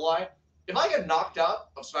casual line. If I get knocked out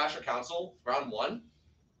of Smasher Council round 1,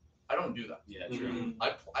 I don't do that. Yeah, true.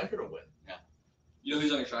 I'm here to win. You know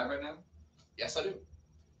who's on your tribe right now? Yes, I do.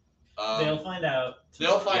 They'll find out.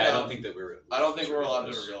 They'll find Yeah, I out. don't think that we're. I don't think we're allowed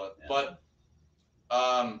to reveal it. Yeah. But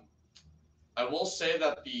I will say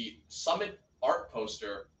that the Summit art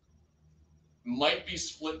poster might be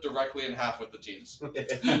split directly in half with the teams. Not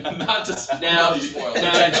to Now- Spoiler.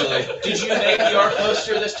 now- Potentially. Did you make the art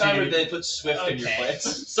poster this time, or did they put Swift in your Okay.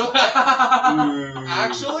 place? So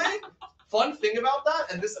actually, fun thing about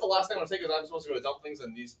that, and this is the last thing I'm gonna say because I'm supposed to go to dumplings,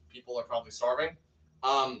 and these people are probably starving.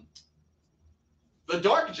 The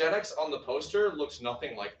Dark Gen X on the poster looks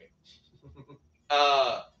nothing like me.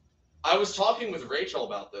 I was talking with Rachel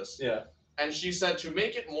about this. Yeah. And she said to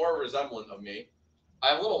make it more resemblant of me, I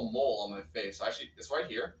have a little mole on my face. Actually, it's right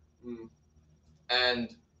here. Mm.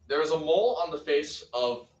 And there's a mole on the face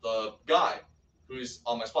of the guy who's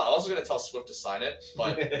on my spot. I was going to tell Swift to sign it,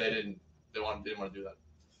 but they didn't. Didn't want to do that.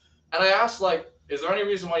 And I asked, like, is there any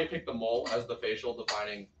reason why you picked the mole as the facial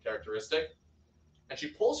defining characteristic? And she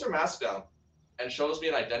pulls her mask down and shows me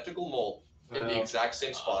an identical mole in the Wow. exact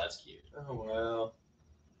same Oh, spot. that's cute. Oh wow.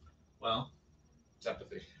 Well, It's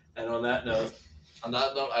empathy. and on that note, On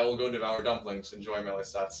that note, I will go devour dumplings. Enjoy Melee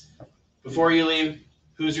stats. before you leave,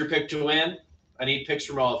 who's your pick to win? I need picks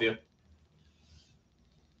from all of you.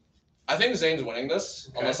 I think Zane's winning this,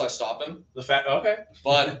 Okay. unless I stop him. The fact, okay.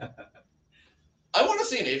 But I want to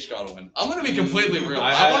see an H-God win. I'm going to be completely real.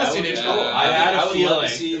 I I want had- to see an I would- H-God win. I had a would love feeling.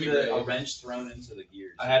 to see It'd be great. a wrench thrown into the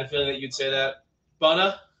gears. I had a feeling that you'd say that.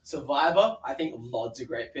 Buna? Survivor, I think Lod's a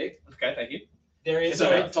great pick. Okay, thank you. There It's is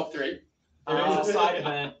a a top 3. there is a side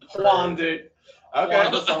event. Juan, dude. Okay.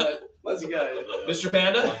 Juan Summit. Let's go. Mr.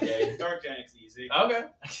 Panda? Okay, Dark Gen X easy. Okay.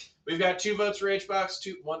 We've got 2 votes for HBox,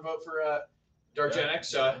 1 vote for Dark Gen X.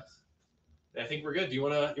 So I think we're good. Do you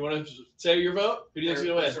wanna say your vote? Who do you think's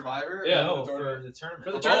gonna win? Survivor? Yeah. No, Or the tournament? for the tournament.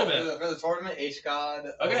 For the Oh, tournament. For the tournament, H-God,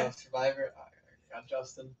 Okay. Survivor. I got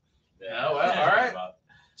Justin. Yeah, well, all right.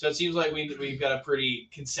 So it seems like we've got a pretty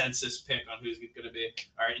consensus pick on who's going to be.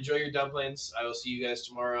 All right, enjoy your dumplings. I will see you guys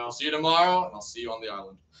tomorrow. I'll see you tomorrow, and I'll see you on the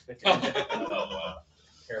island.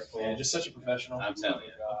 Careful. Man, just such a professional. I'm telling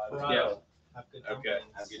you. Yeah. Have good Okay.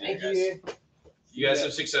 Have a good day, Thank guys. you. You guys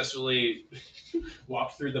have successfully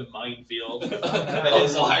walked through the minefield. That that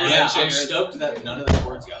is yeah, Iron I'm Man. stoked that none of the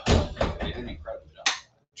boards got thrown. They did an incredible job.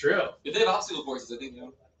 True. If they have obstacle courses, I think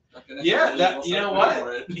Yeah, that we'll you know start going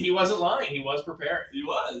what? for it. He wasn't lying. He was prepared. He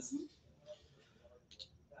was.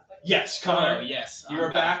 Yes, Oh, Connor. yes. You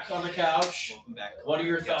are back on the couch. Welcome back. What are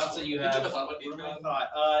your thoughts that you You took a have? thought about What am I H-God?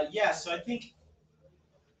 thought? Yeah, so I think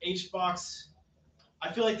HBox.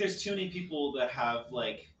 I feel like there's too many people that have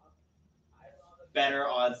like better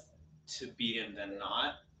odds to beat him than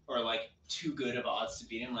not, or like too good of odds to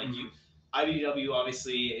beat him. Like you, IBW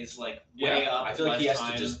obviously is like way up. I feel like he has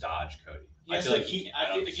lifetime. to just dodge Cody. He has I feel to- like he- I I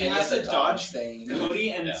don't think think he has to dodge Zane.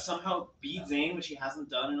 Cody and Yeah. somehow beat Zayn, which he hasn't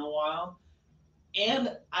done in a while.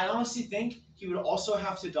 And I honestly think he would also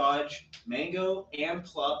have to dodge Mango and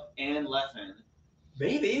Plup and Leffen.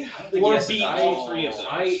 Maybe. I don't think he Or has to beat dodge all all three of those.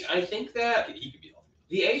 I think that He could be all.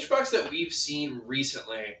 the HBox that we've seen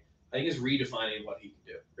recently, I think is redefining what he can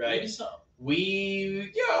do, right? Maybe so.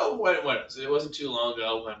 We, what was it? It wasn't too long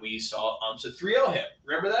ago when we saw UMSA 3-0 him.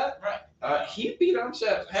 Remember that? Right. He beat UMSA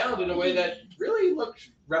at pound in a way that really looked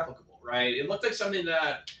replicable, right? It looked like something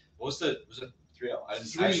that What was the 3-0? I didn't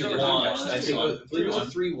 3-1. actually I think I believe it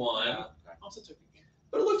was a 3-1. Yeah. Also took a game.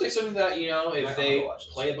 But it looked like something that, I if have they to watch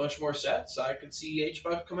this. play a bunch more sets, I could see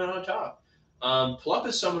H-Box come out on top. Plup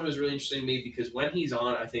is someone who's really interesting to me because when he's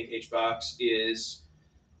on, I think H-Box is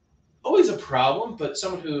always a problem, but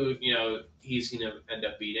someone who, he's going to end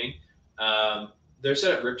up beating. Their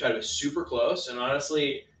set at Riptide was super close, and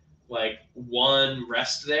honestly, like one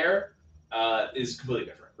rest there is completely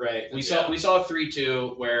different, right? We saw a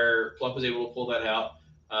 3-2 where Plup was able to pull that out.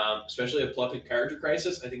 Especially a Plup in Character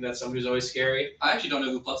Crisis. I think that's someone who's always scary. I actually don't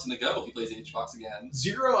know who Pluck's gonna go if he plays HBox again.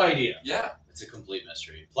 Zero idea. Yeah. It's a complete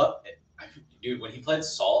mystery. Dude, when he played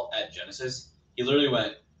Salt at Genesis, he literally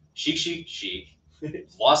went Sheik,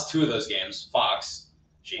 lost 2 of those games. Fox,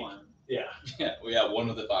 Sheik. One. Yeah. Yeah, one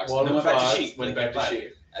with the Fox. One and then with went back Fox, to Sheik. went back to Five.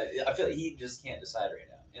 Sheik. I feel like he just can't decide right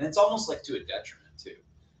now, and it's almost like to a detriment too.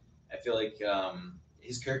 I feel like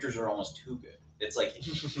his characters are almost too good. It's like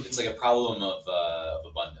a problem of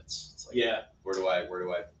abundance. It's like, Yeah. Where do I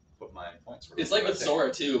put my points? Where do It's I like put with my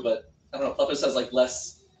Sora too, but I don't know. Plup just has like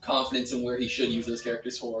less confidence in where he should use those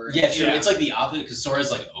characters for. Yeah, true. Yeah. It's like the opposite because Sora's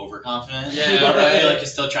like overconfident. Yeah, right. right. Like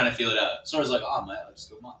he's still trying to feel it out. Sora's like, oh man, I'll just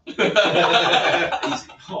go mom. Easy.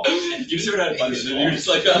 You just heard that button, and you're just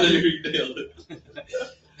like, oh, you nailed it.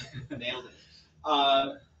 Nailed it.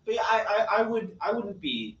 But yeah, I wouldn't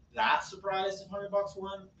be that surprised if $100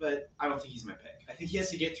 won, but I don't think he's my pick. I think he has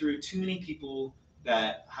to get through too many people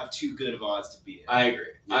that have too good of odds to beat it. I agree.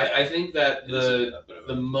 Yeah. I think that It is a bit of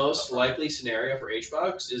the a- most likely scenario for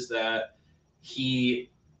HBox is that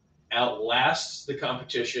he outlasts the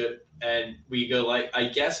competition and we go like, I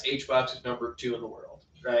guess HBox is number 2 in the world,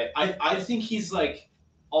 right? I think he's like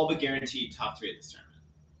all but guaranteed top 3 at this tournament.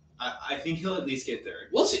 I think he'll at least get third.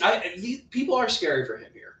 We'll see. These people are scary for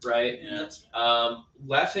him here, right? Yeah.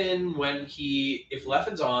 Leffen, if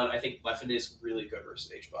Leffen's on, I think Leffen is really good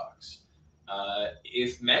versus HBox.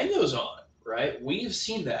 If Mango's on, right, we've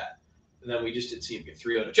seen that. And then we just didn't see him get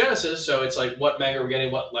 3-0 to Genesis, so it's like, what Mango are we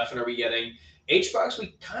getting, what Leffen are we getting? HBox,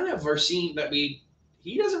 we kind of are seeing that he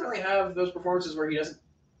doesn't really have those performances where he doesn't,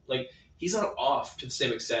 he's not off to the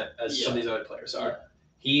same extent as some of these other players are. Yeah.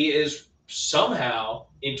 He is somehow,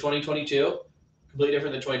 in 2022, completely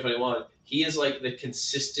different than 2021, he is like the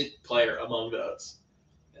consistent player among those.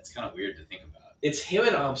 That's kind of weird to think about. It's him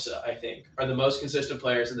and AMSA, I think, are the most consistent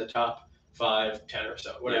players in the top 5, 10 or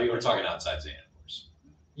so. Whatever Yeah, you we're want to talking about. outside Zane, of course.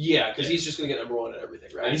 Yeah, because he's just going to get number 1 at everything,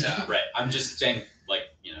 right? Yeah, right. I'm just saying,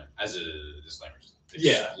 as a disclaimer,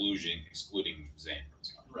 Yeah. excluding Zane from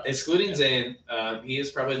this conversation. Right. Excluding Yeah. Zane, he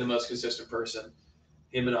is probably the most consistent person,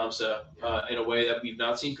 him and AMSA, in a way that we've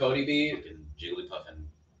not seen Cody be. Fucking Jigglypuff and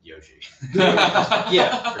Yoshi.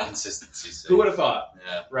 Yeah. For consistency's sake. Who would have thought,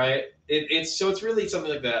 Yeah. right? It's really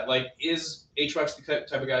something like that. Like, is HBox the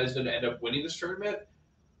type of guy who's going to end up winning this tournament?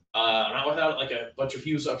 Not without like a bunch of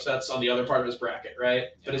huge upsets on the other part of his bracket, right?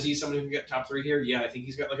 But is he someone who can get top 3 here? Yeah, I think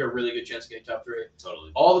he's got like a really good chance of getting top 3.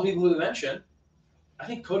 Totally. All the people who we mentioned, I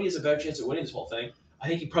think Cody has a better chance of winning this whole thing. I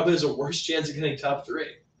think he probably has a worse chance of getting top 3.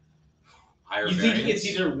 Higher You think he variance.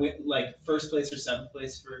 gets either first place or 7th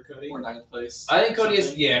place for Cody? Or 9th place. I think Cody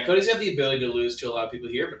Something. Cody's got the ability to lose to a lot of people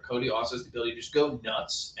here, but Cody also has the ability to just go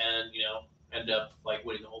nuts and, end up like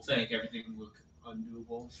winning the whole thing. Make everything look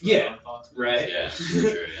undoable. for Yeah. Fox. Right? Yeah, for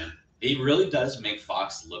sure, yeah. He really does make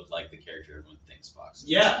Fox look like the character everyone thinks Fox is.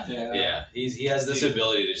 Yeah. Yeah. Yeah, he has this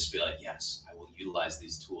ability to just be like, yes, I will utilize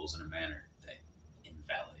these tools in a manner that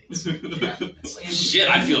invalidates. It's like, shit,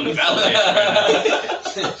 I feel invalidated right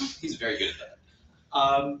now. He's very good at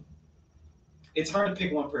that. It's hard to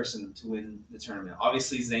pick one person to win the tournament.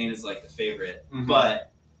 Obviously, Zane is like the favorite, Mhm.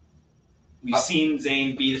 but we've seen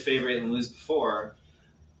Zane be the favorite and lose before.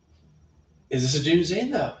 Is this a new Zane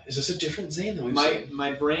though? Is this a different Zane than we've seen?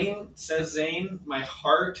 My brain says Zane. My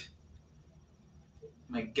heart,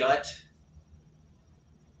 my gut.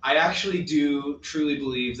 I actually do truly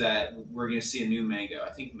believe that we're going to see a new Mango. I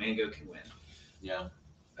think Mango can win. Yeah.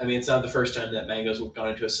 I mean, it's not the first time that Mango's gone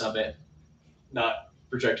into a summit not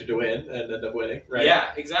projected to win and end up winning, right?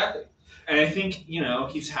 Yeah, exactly. And I think,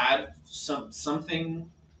 he's had something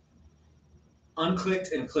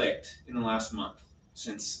unclicked and clicked in the last month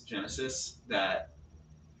since Genesis that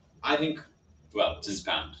I think Well, since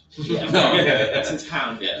Pound. since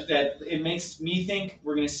Pound Yeah. that it makes me think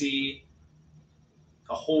we're going to see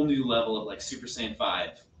a whole new level of like Super Saiyan 5.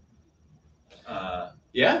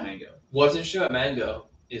 Yeah. Mango. What's interesting about Mango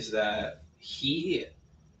is that he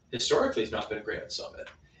historically has not been great at Summit.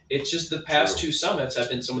 It's just the past two summits have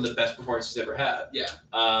been some of the best performances he's ever had. Yeah.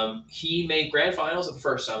 He made grand finals at the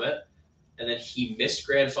first summit, and then he missed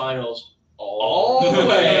grand finals all the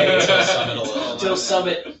way Till Summit 11. till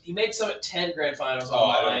Summit. He made Summit 10 grand finals Oh,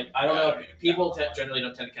 I online. I don't yeah, I know. don't even People count. generally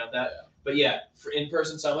don't tend to count that. But yeah, for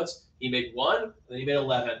in-person summits, he made 1, then he made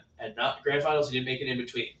 11, and not grand finals. He didn't make it in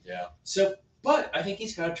between. Yeah. So, but I think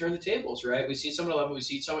he's kind of turned the tables, right? We see Summit 11, we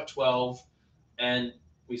see Summit 12, and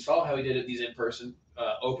we saw how he did at these in-person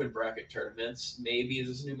open bracket tournaments. Maybe is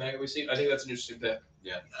this a new mega we see? I think that's an interesting pick.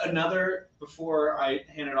 Another, before I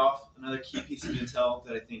hand it off, another key piece of intel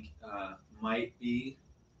that I think might be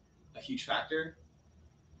a huge factor.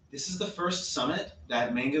 This is the first summit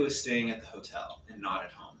that Mango is staying at the hotel and not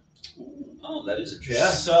at home. Oh, that is interesting. Yeah.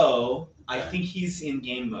 So I Okay. think he's in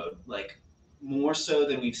game mode, like more so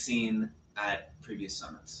than we've seen at previous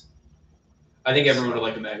summits. I think everyone would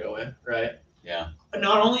like a mega win, right?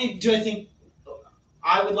 Not only do I think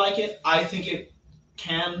I would like it, I think it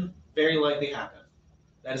can very likely happen.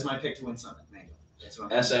 That is my pick to win summit, Mango. That's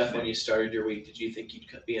what I'm SF, when you started your week, did you think you'd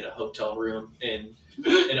be in a hotel room in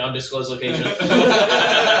an undisclosed location?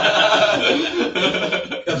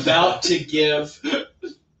 About to give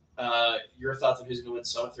your thoughts on who's going to win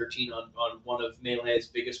Summit 13 on one of Melee's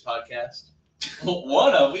biggest podcasts,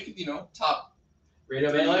 One of we could top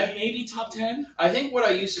Radio Melee? maybe top 10. I think what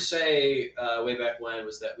I used to say way back when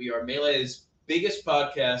was that we are Melee's biggest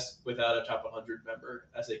podcast without a top 100 member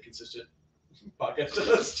as a consistent podcast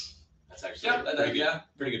host. That's actually Yeah, pretty good. yeah.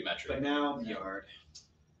 Pretty good metric. But now Yard.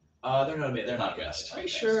 They're not a Melee They're not a podcast. Melee Are you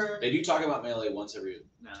podcast. sure? They do talk about Melee once every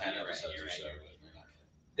No, 10 you're right, episodes you're or right, so. you're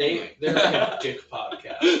right. They're like a dick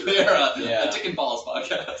podcast. They're Yeah. a Dick and Balls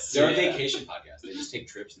podcast. They're a Yeah. vacation podcast. They just take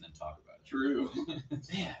trips and then talk about it. True.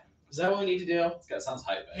 Man, is that what we need to do? That sounds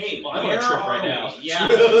hype. Hey, Well, I'm on a where trip right are now. we?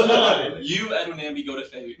 Yeah. You, Edwin Amby, go to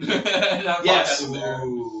Fate. And have Yes. podcasts from there.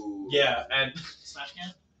 Ooh. Yeah, and Smash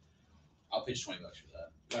Can? I'll pitch $20 for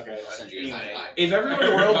that. okay. I'll send you guys Anyway. that. If everyone in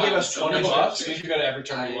the world gave us $20, we could go to every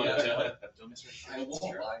tournament we wanted to. Don't miss her. I won't.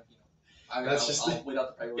 That's I'll, just I'll wait out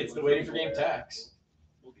the priority. It's the waiting for game tax.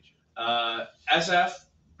 We'll get you. SF,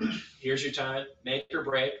 here's your time. Make or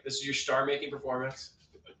break. This is your star-making performance.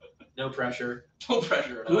 No pressure. No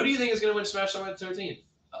pressure. Who do you think is going to win Smash Summit 13?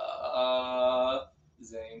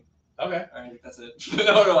 Zane. Okay. I think that's it.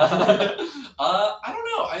 no. I don't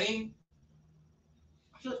know. I mean,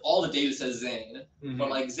 I feel like all the data says Zane, but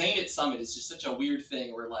like Zane at Summit is just such a weird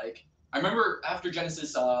thing. Where like I remember after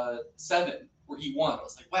Genesis 7 where he won, I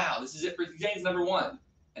was like, wow, this is it for Zane's #1,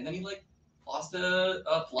 and then he like lost a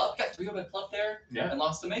Plup, got 3-0 by Plup there, Yeah. and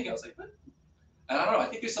lost to Mango. I was like, what? And I don't know. I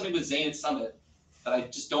think there's something with Zane at Summit that I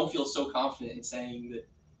just don't feel so confident in saying that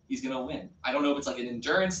he's gonna win. I don't know if it's like an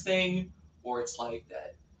endurance thing or it's like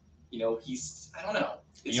that. You know, I don't know.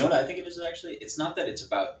 It's, You know what I think it is actually? It's not that it's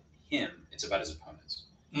about him, it's about his opponents.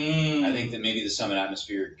 I think that maybe the Summit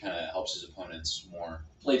atmosphere kind of helps his opponents more.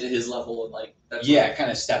 play to his level and like that's Yeah, kind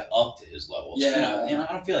of step up to his level. So, Yeah. you know,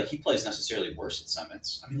 I don't feel like he plays necessarily worse at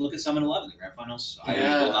Summits. I mean, look at Summit 11, the grand finals.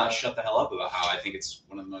 Yeah. I will not shut the hell up about how I think it's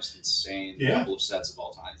one of the most insane Yeah. couple of sets of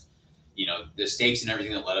all time. You know, the stakes and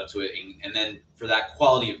everything that led up to it, and then for that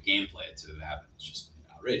quality of gameplay to happen, it's just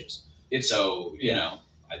outrageous. So, you know,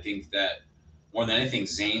 I think that more than anything,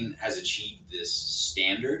 Zane has achieved this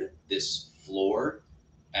standard, this floor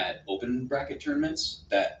at open bracket tournaments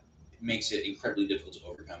that makes it incredibly difficult to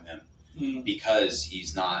overcome him because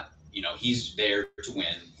he's not, you know, he's there to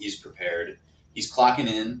win. He's prepared. He's clocking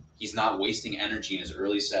in. He's not wasting energy in his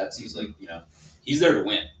early sets. He's like, you know, he's there to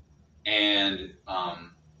win. And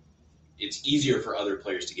it's easier for other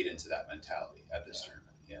players to get into that mentality at this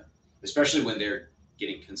tournament. Yeah. Especially when they're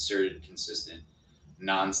getting concerted, consistent,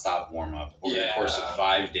 nonstop warm up over the course of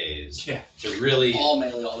 5 days Yeah. to really all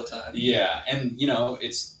melee all the time. yeah, and you know,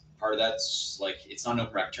 it's part of that's like it's not an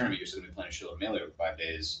open bracket tournament. You're still gonna be playing a shitload of melee over 5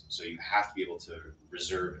 days, so you have to be able to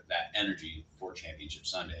reserve that energy for Championship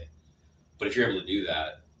Sunday. But if you're able to do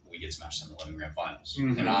that, we get Smash Summit 11 Grand Finals,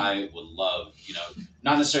 and I would love, you know,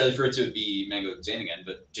 not necessarily for it to be Mango Zane again,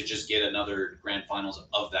 but to just get another Grand Finals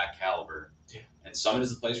of that caliber. Yeah. And Summit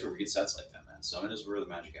is the place where we get sets like that, man. Summit is where the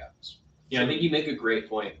magic happens. Yeah, I think you make a great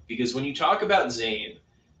point because when you talk about Zane,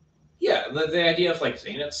 yeah, the idea of like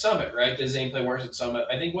Zane at Summit, right? Does Zane play worse at Summit?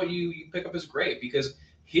 I think what you pick up is great because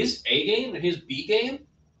his A game and his B game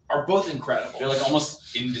are both incredible. They're like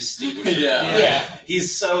almost indistinguishable. Yeah. Yeah.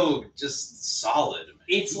 He's so just solid. Man.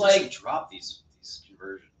 It's He like- doesn't drop these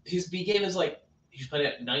conversions. His B game is like he's playing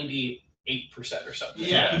at 90 8% or something.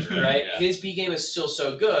 Yeah. Right. Yeah. His B game is still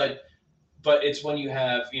so good, but it's when you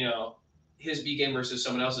have his B game versus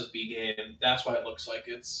someone else's B game. That's why it looks like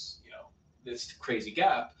it's this crazy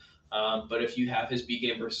gap. But if you have his B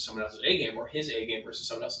game versus someone else's A game, or his A game versus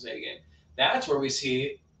someone else's A game, that's where we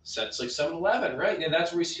see sets like 7-11, right? And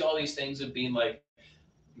that's where we see all these things of being like,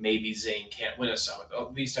 maybe Zane can't win a summit.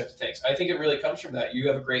 These types of things. I think it really comes from that. You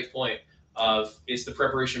have a great point of it's the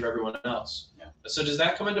preparation of everyone else. Yeah. So does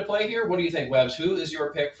that come into play here? What do you think, Webbs? Who is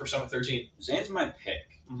your pick for Summit 13? Zane's my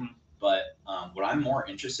pick, Mhm. but what I'm more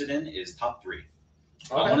interested in is top 3.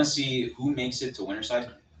 I Okay. want to see who makes it to winners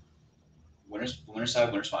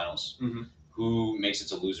finals, Mhm. who makes it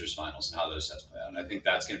to losers finals, and how those sets play out. And I think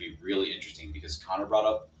that's going to be really interesting because Connor brought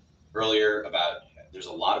up earlier about there's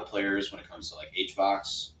a lot of players when it comes to like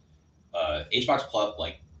HBox Plus,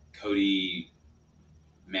 like Cody,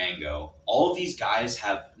 Mango. All of these guys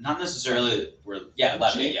have not necessarily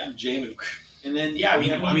Levin, Jamie. And then Yeah, we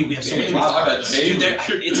have so many we talk about wildcards. Jamie.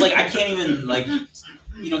 Dude, it's like I can't even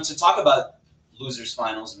to talk about losers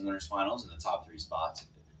finals and winners finals in the top 3 spots.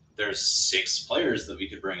 There's 6 players that we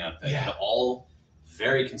could bring up that could all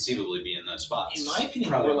very conceivably be in those spots. in my opinion,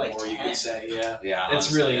 Probably more like more you 10. could say, yeah. Yeah, It's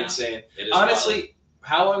honestly, really yeah. insane. It is Honestly,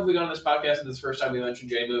 how long have we gone on this podcast? And this is the first time we mentioned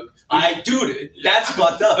J-Mook. wild. Dude, that's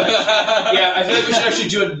fucked up. Yeah, I feel like we should actually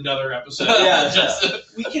do another episode.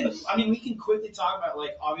 We can quickly talk about,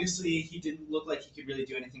 like, obviously he didn't look like he could really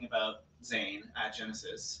do anything about Zane at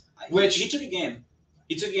Genesis. Which he took a game.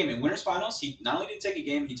 He took a game in winners finals. He not only did he take a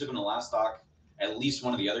game, he took him to last stock at least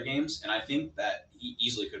one of the other games, and I think that he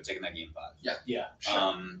easily could have taken that game 5. Yeah.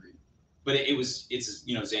 But it's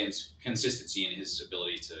Zane's consistency and his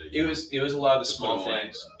ability to. It was a lot of the To small put away.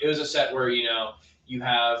 things. It was a set where you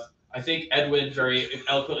have. I think Edwin very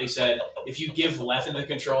eloquently said, if you give Leffen the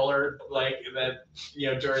controller like that,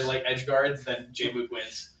 during like edge guards, then J-Mook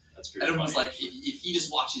wins. That's pretty And everyone's funny. like, if he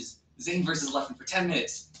just watches Zane versus Leffen for 10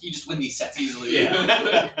 minutes, you just win these sets easily.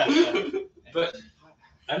 But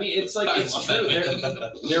I mean, it's like I it's love true.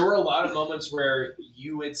 that. There were a lot of moments where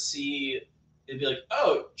you would see it'd be like,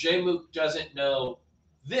 oh, J-Mook doesn't know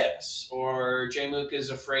this, or J-Mook is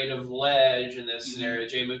afraid of ledge in this scenario.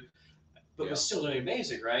 J-Mook, but was still doing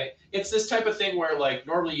amazing, right? It's this type of thing where like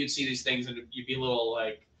normally you'd see these things and you'd be a little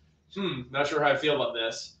like, not sure how I feel about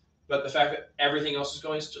this. But the fact that everything else is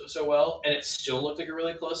going so well and it still looked like a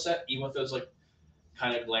really close set, even with those like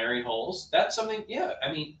kind of glaring holes, that's something. Yeah,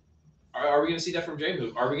 I mean. Are we going to see that from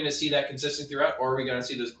J-Mook? Are we going to see that consistent throughout, or are we going to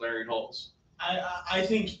see those glaring holes? I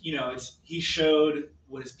think he showed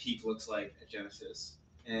what his peak looks like at Genesis,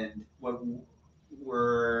 and what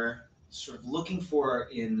we're sort of looking for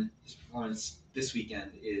in his performance this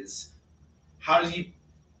weekend is how does he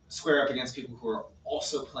square up against people who are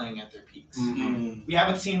also playing at their peaks. We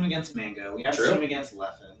haven't seen him against Mango. We haven't True. seen him against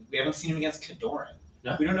Leffen. We haven't seen him against Kadoran.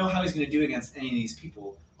 No. We don't know how he's going to do against any of these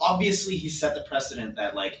people. Obviously, he set the precedent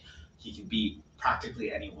that like he can beat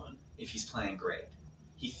practically anyone if he's playing great.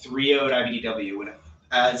 He 3-0'd IBDW when,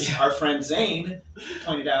 as our friend Zane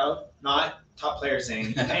pointed out, not top player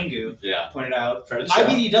Zane, Tengu pointed out, Friend of the show.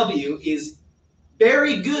 IBDW is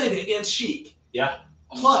very good against Sheik. Yeah.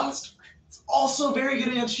 Plus, it's also very good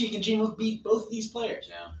against Sheik, and J-Mook beat both these players.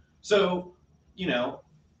 Yeah. So,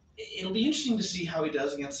 it'll be interesting to see how he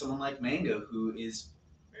does against someone like Mango, who is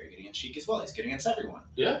very good against Sheik as well. He's good against everyone.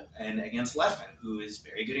 Yeah. And against Leffen, who is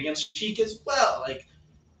very good against Sheik as well. Like,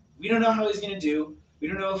 we don't know how he's going to do. We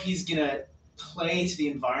don't know if he's going to play to the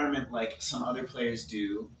environment like some other players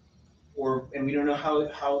do, and we don't know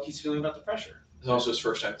how he's feeling about the pressure. It's also his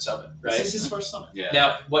first time at Summit, right? This is his first summit. Yeah.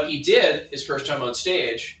 Now, what he did his first time on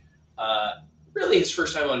stage, really his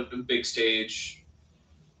first time on a big stage,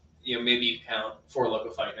 maybe you count for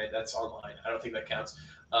Local Fight Night. That's online. I don't think that counts.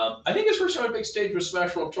 I think his first time on a big stage was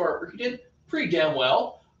Smash World Tour, where he did pretty damn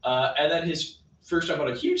well. And then his first time on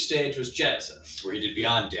a huge stage was Genesis. Where he did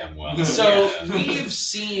beyond damn well. So we've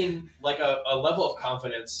seen like a level of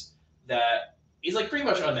confidence that is like pretty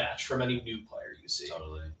much unmatched from any new player you see.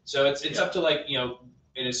 Totally. So it's up to like,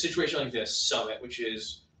 in a situation like this, Summit, which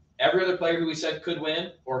is every other player who we said could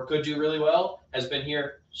win or could do really well has been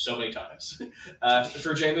here so many times.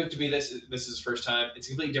 For J-Mook to be this is his first time. It's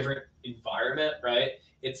a completely different environment, right?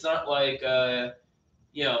 It's not like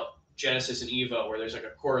Genesis and Evo where there's like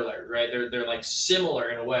a corollary, right? They're like similar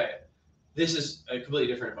in a way. This is a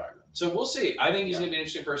completely different environment. So we'll see. I think he's gonna be an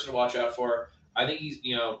interesting person to watch out for. I think he's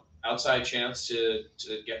outside chance to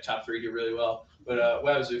get top 3, do really well. But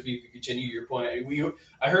Webbs, if you could continue your point,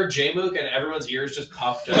 I heard J-Mook and everyone's ears just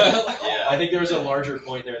popped up. Yeah. I think there was a larger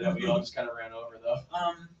point there that we all just kind of ran over though.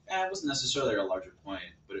 It wasn't necessarily a larger point,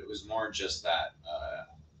 but it was more just that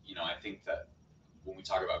I think that when we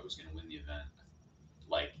talk about who's going to win the event,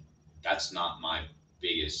 like that's not my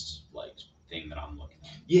biggest like thing that I'm looking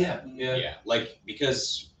at. Yeah. Like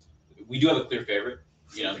because we do have a clear favorite,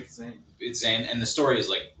 you know, It's Zayn. it's Zayn, and the story is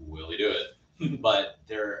like, will he do it? But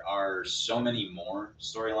there are so many more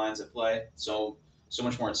storylines at play, so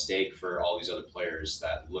much more at stake for all these other players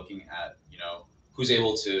that looking at, you know, who's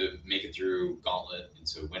able to make it through Gauntlet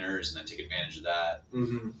into winners and then take advantage of that,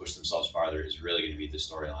 push themselves farther is really going to be the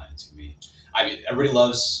storyline. It's going to be, I mean, everybody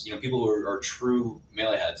loves, you know, people who are true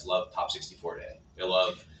Melee heads love Top 64 Day. They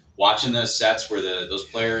love watching those sets where those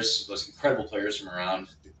players, those incredible players from around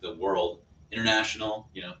the world, international,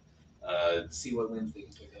 you know, See what wins they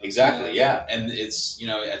can pick up. exactly, yeah. And it's, you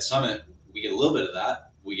know, at Summit, we get a little bit of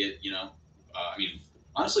that. We get, you know, I mean,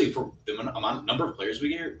 honestly, for the number of players we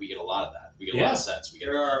get a lot of that. We get a lot of sets. We get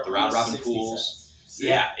There are the round robin 60 pools. sets.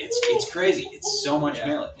 Yeah, it's crazy. It's so much Yeah.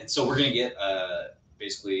 Melee. And so we're going to get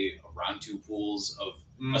basically round 2 pools of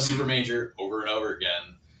a super major over and over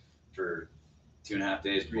again for 2.5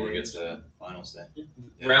 days before we get to finals day.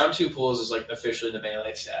 Round 2 pools is like officially the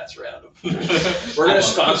Melee Stats round. We're gonna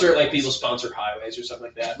sponsor it like people sponsor highways or something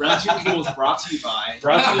like that. Round 2 pools brought to you by.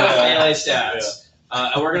 Brought to you by Melee Stats.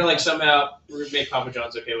 And we're gonna like somehow we're gonna make Papa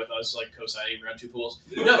John's okay with us like co-signing round 2 pools.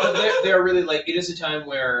 No, but they're really like it is a time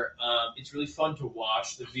where it's really fun to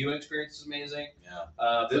watch. The viewing experience is amazing.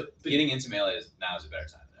 Yeah. Getting into Melee now is a better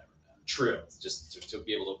time than ever. Man. True. It's just to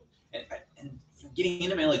be able to and getting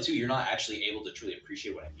into Melee too, you're not actually able to truly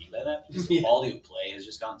appreciate what I mean by that because the quality of play has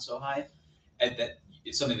just gotten so high, and that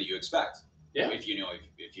it's something that you expect. Yeah. If you know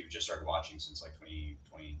if you've just started watching since like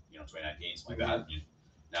 2020, you know, 2019, something like that,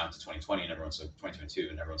 now it's 2020 and everyone's so 2022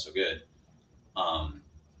 and everyone's so good.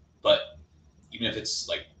 But even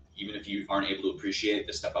if you aren't able to appreciate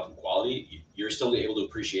the step up in quality, you're still able to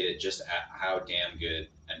appreciate it just at how damn good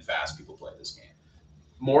and fast people play this game.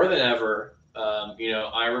 More than ever, you know,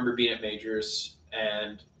 I remember being at majors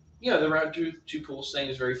and you know the round two pools thing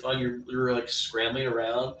is very fun. You're like scrambling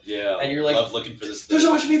around. Yeah. And you're like, love looking for this. There's a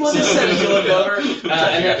bunch of people on this set. And you look over,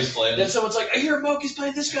 and playing. then someone's like, I hear Moki's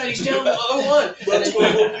playing this guy. He's down 0-1.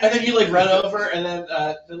 And then you like run over, and then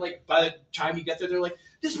like by the time you get there, they're like,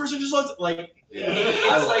 this person just lost. Like,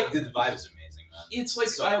 I like the vibe is amazing, man. It's like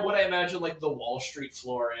So what I imagine like the Wall Street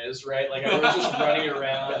floor is, right? Like everyone's just running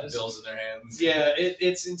around. Got bills in their hands. Yeah,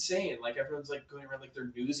 it's insane. Like everyone's like going around like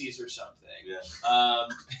they're newsies or something. Yeah.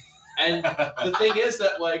 And the thing is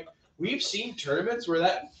that like we've seen tournaments where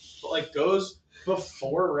that like goes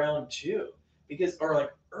before round 2 because or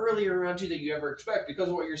like earlier round 2 that you ever expect because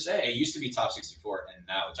of what you're It saying. used to be top 64, and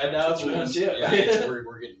now it's round 2. Yeah,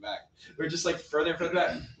 we're getting back. We're just like further and further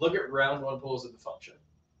back. Look at round 1 pools in the function.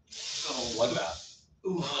 What about?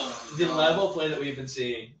 The level play that we've been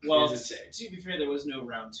seeing Well, is insane. to be fair, there was no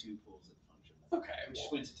round 2 pools at the function. Okay, We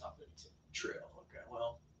just went to top 32. true. Okay,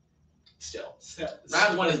 well, still.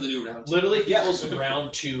 Round 1 is the new round 2. Literally equals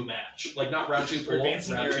round 2 match. Like not round 2 pool, round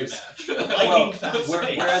advancing 2 errors. match. Lightning fast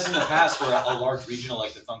Whereas in the past, where a large regional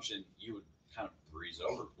like the function, you would kind of breeze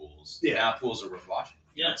over pools. Yeah. Now pools are worth watching.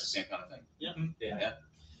 Yeah. It's the same kind of thing. Yeah.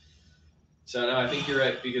 So no, I think you're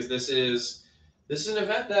right because this is an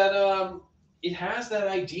event that it has that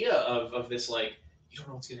idea of this like you don't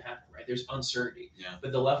know what's gonna happen, right? There's uncertainty. Yeah.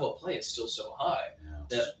 But the level of play is still so high. Yeah.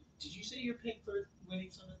 That Did you say you're picked for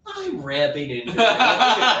winning something? I'm ramping into it.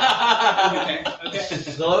 Okay.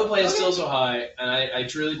 The level of play is still so high, and I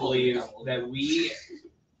truly believe that we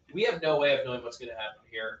have no way of knowing what's gonna happen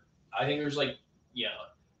here. I think there's like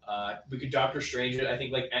we could Doctor Strange it. I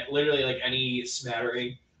think like literally like any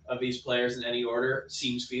smattering of these players in any order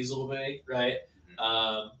seems feasible to me, right?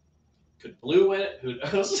 Could Blue win it? Who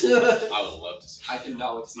knows? I would love to see. I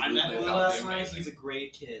cannot wait to see I Blue met play. Blue That would be last night. amazing. He's a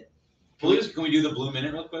great kid. Can we do the blue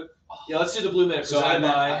minute real quick? Yeah, let's do the Blue minute. So I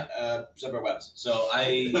presented by presented by Webs. So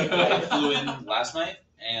I flew in last night,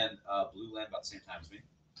 and Blue landed about the same time as me.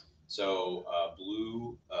 So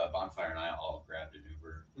Blue, Bonfire, and I all grabbed an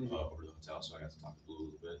Uber over to the hotel, so I got to talk to Blue a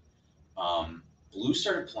little bit. Blue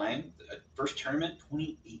started playing first tournament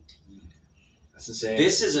 2018. That's insane.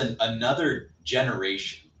 This is another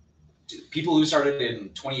generation. People who started in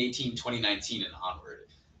 2018, 2019, and onward.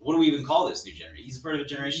 What do we even call this new generation? He's part of a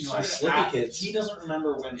generation who Slippy kids. He doesn't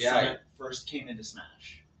remember when Yeah. Summit first came into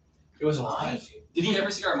Smash. It was live. Did you ever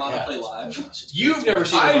see Armada Yeah. play live? You've never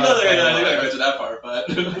seen. I it know live. that. I think I went to that part, but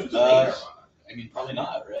I mean, probably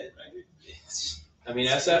not, right? I mean,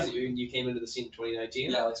 SF, you came into the scene in 2019.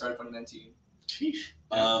 yeah, like started 2019.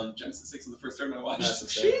 Genesis 6 was the first tournament I watched. That's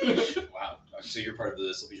insane. Wow. So you're part of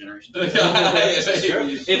the Slippy generation?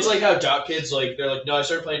 It's like how Doc Kids like they're like, no, I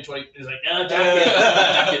started playing 20. It's like, no,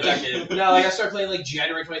 Doc Kid. No, like I started playing like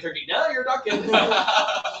January 2013. No, you're a Doc Kid.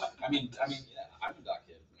 I mean, yeah,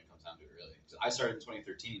 I started in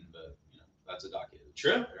 2013, but that's a docket.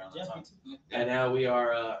 True. Around that time. And now we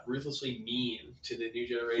are ruthlessly mean to the new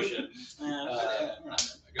generation. We're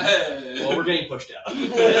not Well, we're getting pushed out.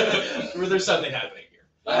 There's something happening here.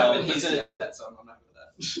 I haven't listened yet, so I'm not with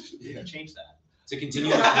that. Yeah. Change that. To continue.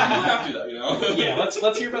 You don't have to, though, Yeah,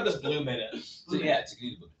 let's hear about this blue minute. So, yeah, to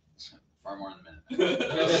continue. Far more in a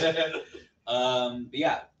minute. But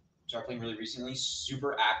yeah, started playing really recently.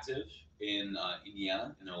 Super active in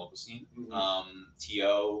Indiana in their local scene.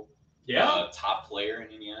 To Yeah. top player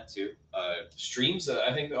in Indiana too. Streams.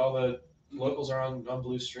 I think all the locals are on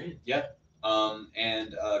Blue Stream.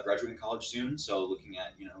 And graduating college soon, so looking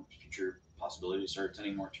at future possibility to start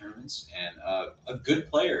attending more tournaments, and a good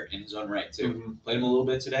player in his own right too. Played him a little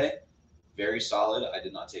bit today, very solid. I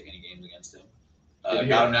did not take any games against him.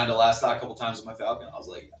 Got him down to last stock a couple times with my Falcon. I was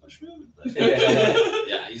like, oh, shoot.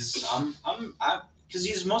 Yeah, I'm because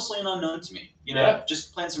he's mostly an unknown to me.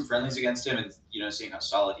 Just playing some friendlies against him and seeing how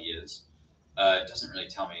solid he is doesn't really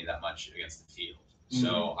tell me that much against the field.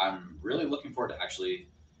 So I'm really looking forward to actually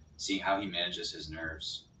seeing how he manages his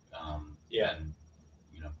nerves. And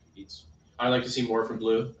competes. I'd like to see more from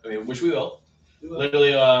Blue. I mean, which we will.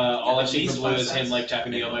 Literally, all I've seen from Blue is him like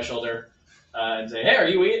tapping me on my shoulder and say, "Hey, are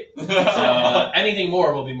you weed?" So anything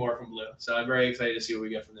more will be more from Blue. So I'm very excited to see what we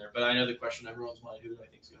get from there. But I know the question in everyone's mind: who do I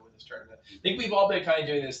think is going to win this tournament? I think we've all been kind of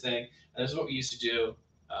doing this thing, and this is what we used to do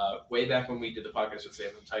way back when we did the podcast with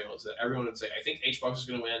Faith and Title. Is that everyone would say, "I think HBox is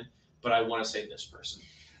going to win, but I want to say this person."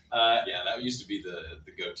 Yeah, that used to be the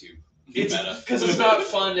go-to meta. Because it's not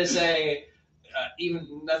fun to say even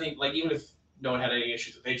if no one had any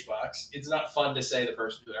issues with HBox, it's not fun to say the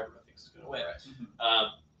person who everyone thinks is going to win. Right.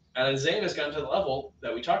 And Zayn has gotten to the level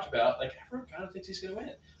that we talked about. Like everyone kind of thinks he's going to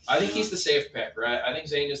win. I think he's the safe pick, right? I think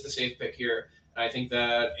Zayn is the safe pick here. And I think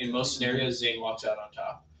that in most scenarios, Zayn walks out on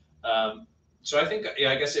top. So I think,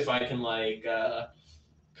 I guess if I can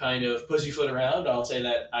kind of pussyfoot around, I'll say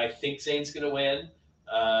that I think Zayn's going to win.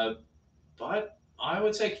 But I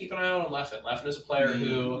would say keep an eye out on Leffen. Leffen is a player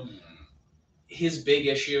who his big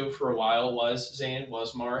issue for a while was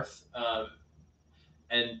Marth.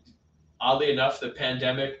 And oddly enough, the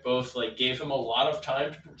pandemic both gave him a lot of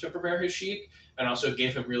time to prepare his Sheik and also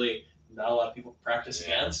gave him really not a lot of people to practice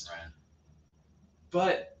against. Right.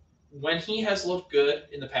 But when he has looked good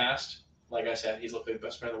in the past, like I said, he's looked like the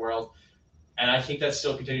best player in the world. And I think that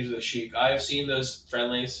still continues with the Sheik. I have seen those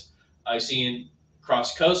friendlies. I've seen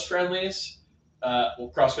cross-coast friendlies.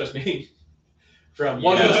 Cross-coast meaning from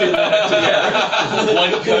one coast to another.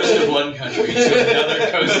 One coast of one country to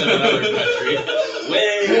another coast of another country.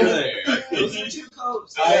 Way over there. Those are two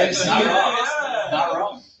coasts. Not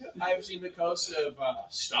wrong. I've seen the coast of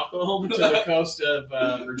Stockholm to the coast of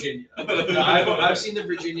Virginia. I've seen the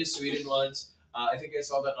Virginia-Sweden ones. I think I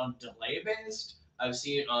saw that on delay-based. I've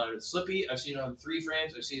seen it on Slippy. I've seen it on 3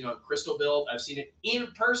 frames. I've seen it on Crystal Build. I've seen it in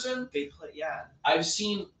person. They play, yeah.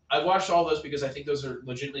 I've watched all those because I think those are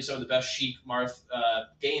legitimately some of the best Sheik Marth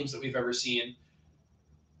games that we've ever seen.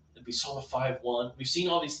 We saw the 5-1. We've seen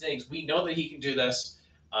all these things. We know that he can do this.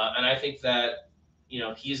 And I think that,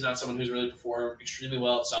 he's not someone who's really performed extremely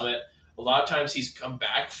well at Summit. A lot of times he's come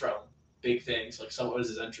back from big things. Like Summit was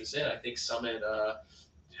his entrance in. I think Summit, I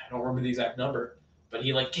don't remember the exact number, but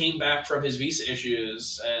he came back from his visa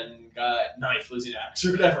issues and got 9th losing acts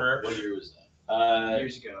or whatever. What year was that?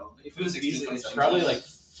 Years ago. If It was visa 16, issues- Probably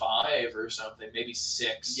 5 or something, maybe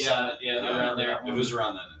 6. Yeah. Around there. It was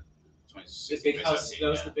around then. The big house. 2017, That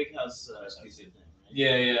was yeah. the big house visa thing, right?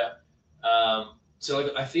 Yeah.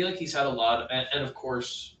 So I feel like he's had a lot, and of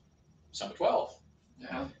course, Summit 12.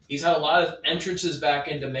 Yeah. He's had a lot of entrances back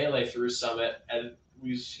into Melee through Summit, and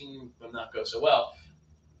we've seen them not go so well.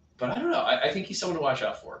 But I don't know. I think he's someone to watch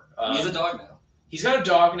out for. He's a dog now. He's got a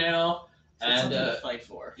dog now, That's and something to fight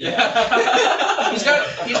for. yeah, he's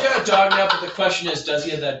got a dog now. But the question is, does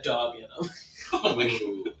he have that dog in him?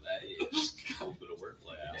 Ooh, that is a little bit of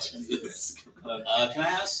wordplay. I like it. Can I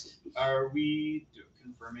ask, are we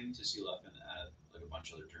confirming to see Leffen at a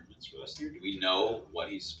bunch of other tournaments for us here? Do we know what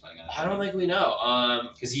he's playing on? I don't think we know.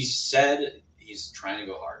 Because he said he's trying to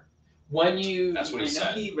go hard. When you That's what he I know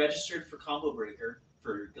said. he registered for Combo Breaker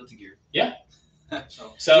for Guilty Gear.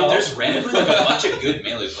 so Dude, there's randomly a bunch of good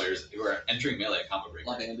Melee players who are entering Melee at Combo Breaker.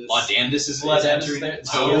 Laudandis is entering. there.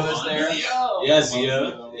 Zio Zio is there. Yeah,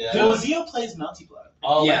 Zio. Yeah. Well, Zio plays multiplayer.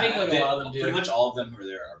 I think a lot of them do. Pretty much all of them who are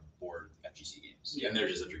there are board FGC games, and they're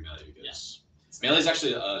just entering Melee because Melee is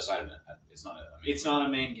actually a side event. It's not a. It's not a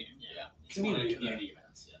main game. Yeah. Community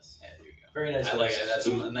events. Yes. Yeah, there you go. Very nice. I like it. That's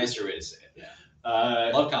a nicer way to say it.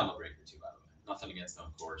 Yeah. Love Combo Breaker too, by the way. Nothing against them,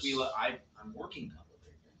 of course. I'm working Combo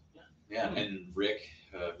Breaker. Yeah. Yeah, and Rick,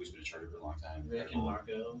 who's been in charge for a long time. Rick and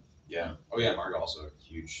Marco. Yeah. Oh yeah, Margo also a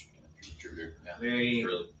huge contributor. Yeah. Very.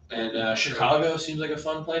 Really. And Chicago seems like a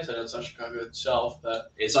fun place. I know it's not Chicago itself,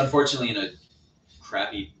 but It's unfortunately in a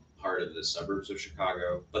crappy part of the suburbs of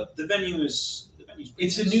Chicago, but the venue's pretty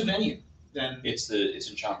It's a nice. new venue. Then It's in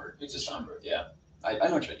Schaumburg. it's a Schaumburg. Yeah. I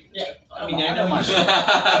know what you're doing. Yeah. I mean, don't I know mind.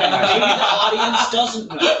 Maybe the audience doesn't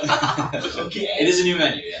know. Okay. It is a new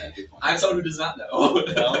venue, yeah. Good point. I'm someone who does not know.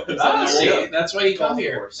 Ah, see, Yeah. that's why you come Golf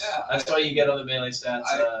here. course. Yeah. That's why you get on the Melee Stats,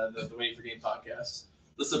 the Waiting for Game podcast.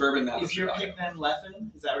 The suburban map. If you're pick then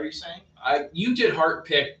Leffen, is that what you're saying? You did heart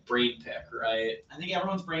pick, brain pick, right? I think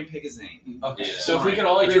everyone's brain pick is Zane. Okay. Yeah. So if we could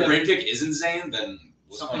all If agree your that, brain pick isn't Zane, then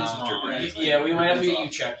what's going Something's on with your wrong, brain? right? yeah, we might have to get you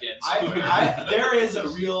checked in. There is a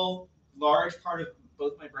real large part of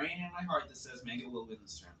both my brain and my heart that says Mega will win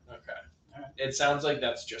this tournament. Okay. It sounds like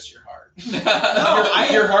that's just your heart. No,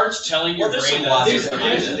 your heart's telling your Well, there's brain some that logic it's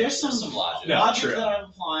behind right. it. There's some logic. Yeah, logic true. that I'm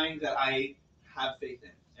applying that I have faith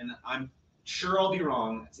in, and I'm sure I'll be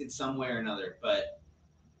wrong in some way or another. But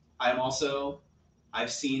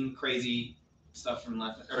I've seen crazy stuff from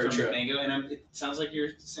Leffen or Very from true. Mango, and it sounds like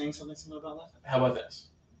you're saying something similar about Leffen. How about this?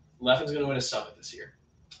 Leffen's going to win a summit this year.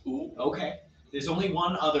 Ooh, okay. There's only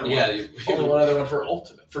one other one. Yeah. Only one other one for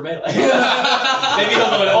Ultimate, for Melee. Maybe he'll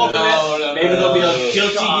win Ultimate. No. Maybe there'll be a Oh,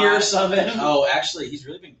 Guilty God. Gear summit. Oh, actually, he's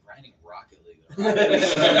really been grinding Rocket League. He's coming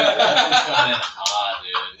in hot,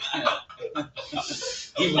 dude.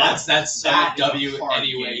 He wants that That is a W hard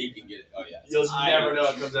any way game. he can get it. Oh yeah. You'll I never don't- know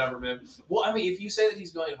what comes out from him. Well, I mean, if you say that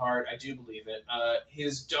he's going hard, I do believe it.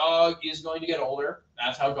 His dog is going to get older.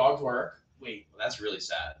 That's how dogs work. Wait, Well, that's really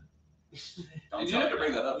sad. Don't You tell have to me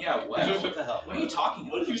bring that. that up. yeah, what? What the hell? What are you talking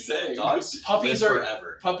What about? did you say? Dogs Puppies live are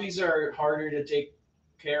forever. puppies are harder to take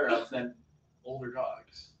care of than older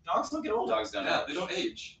dogs. Dogs don't get old. Dogs don't Yeah, age. they don't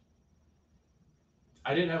age.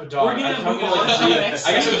 I didn't have a dog. We're gonna I talked move to on like to three. the next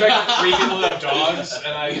I guess I'm thing. talking to 3 people that have dogs,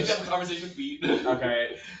 and I You just have a conversation with Pete.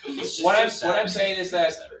 okay. It's just What too I'm sad. what I'm saying is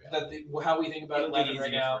that Sad, how we think about It'll get Levin right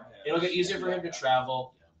easier now, for him. it'll get easier for him to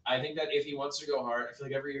travel. I think that if he wants to go hard, I feel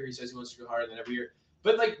like every year he says he wants to go hard, and then every year,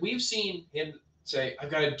 but like we've seen him say, "I've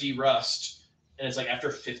got to de-rust," and it's like after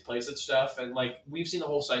 5th place and stuff, and like we've seen the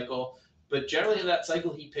whole cycle. But generally in that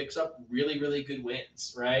cycle, he picks up really, really good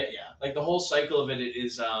wins, right? Yeah. Like the whole cycle of it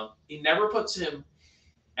is, he never puts him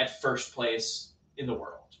at 1st place in the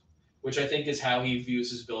world, which I think is how he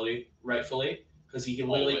views his ability rightfully, because he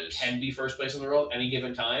literally Always. can be 1st place in the world any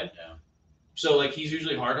given time. Yeah. So like he's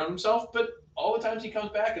usually hard on himself, but all the times he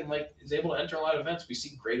comes back and like is able to enter a lot of events, we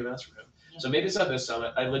see great events from him. So maybe it's not this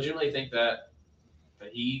summit. I legitimately think that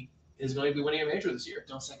he is going to be winning a major this year.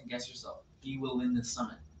 Don't second guess yourself. He will win this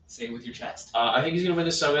summit. Say it with your chest. I think he's going to win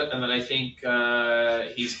the summit, and then I think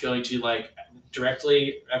he's going to like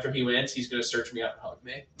directly after he wins, he's going to search me out and hug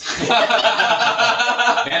me.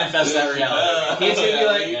 Manifest that reality. He's gonna be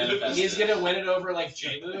like, Manifest he's it. gonna win it over like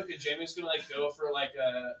J-Mook, and J-Mook's gonna like go for like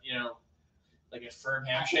a like a firm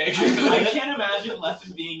handshake. I can't imagine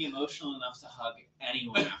Leffen being emotional enough to hug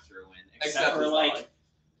anyone after a win, except Except for his like dog.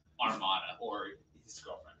 Armada or his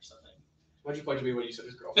girlfriend or something. Why'd you point to me when you said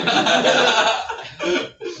his girlfriend?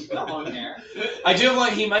 You've got long hair. I do have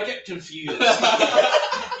like he might get confused.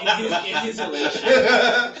 In his elation.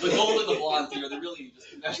 The gold and the blonde here, they're really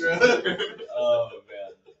just Oh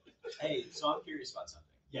man. Hey, so I'm curious about something.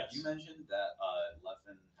 Yes. You mentioned that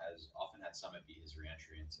Leffen has often had Summit be his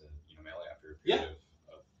re-entry into Melee after a period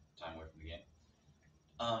of time away from the game.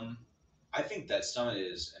 I think that Summit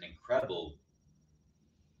is an incredible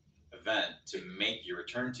event to make your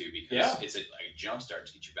return to because it's a jump start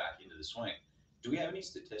to get you back into the swing. Do we have any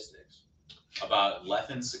statistics about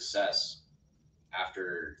Leffen's success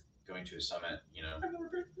after going to a summit?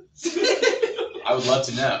 I would love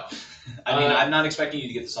to know. I mean, I'm not expecting you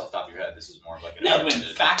to get this off the top of your head. This is more of like an Edwin,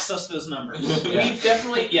 open-ended- fax us those numbers. We've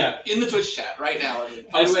definitely in the Twitch chat right now.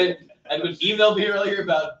 Edwin emailed me earlier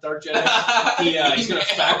about Dark Jedi. He's gonna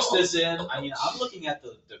fax this in. I mean, I'm looking at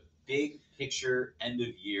the big picture end of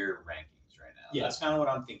year rankings right now. Yeah. That's kind of what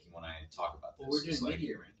I'm thinking when I talk about this. Well, we're doing It's like,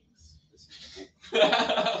 mid-year rankings. we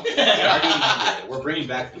are doing mid-year. We're bringing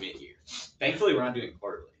back the mid-year. Thankfully, we're not doing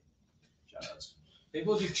quarterly. Shoutouts. Maybe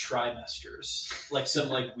we'll do trimesters, like some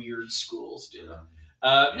like weird schools do.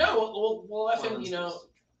 Um, No, well, Leffen,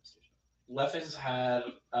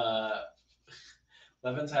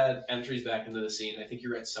 Leffen's had entries back into the scene. I think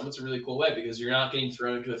you're right. Summit's a really cool way because you're not getting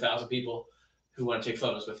thrown into 1,000 people who want to take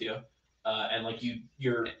photos with you, and like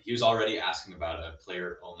you're. He was already asking about a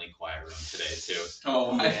player-only quiet room today too.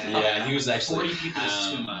 Oh my Yeah, he was actually 40 people is too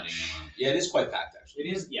pounding much. on. Yeah, it is quite packed actually.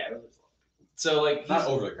 It is, yeah. It is. So like Not he's-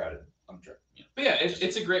 overly crowded. I'm sure. But yeah,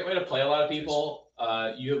 it's a great way to play a lot of people.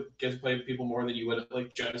 You get to play with people more than you would at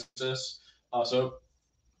like Genesis. Also,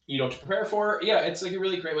 to prepare for. Yeah, it's like a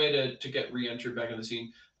really great way to get re-entered back in the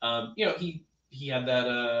scene. He had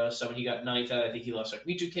that summon he got 9th at. I think he lost like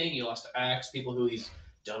Mitu King. He lost to Axe, people who he's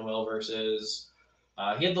done well versus.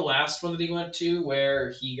 He had the last one that he went to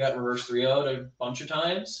where he got reverse 3-0'd a bunch of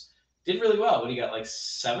times. Did really well, but he got like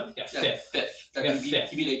 7th, got 5th. Fifth. Yeah, He fifth.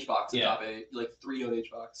 beat H-Box in Yeah. top 8, like 3-0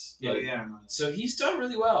 H-Box. Yeah. Oh, yeah. So he's done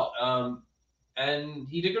really well. And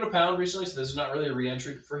he did go to Pound recently, so this is not really a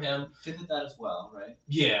re-entry for him. 5th at that as well, right?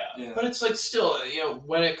 Yeah. Yeah. But it's like still,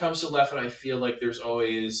 when it comes to Leffen, I feel like there's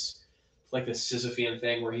always like this Sisyphean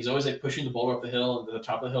thing where he's always like pushing the boulder up the hill, and the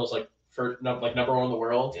top of the hill is like number 1 in the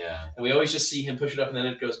world. Yeah. And we always just see him push it up, and then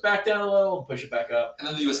it goes back down a little and push it back up. And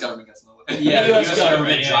then the U.S. government gets in the way. Yeah, the US US government,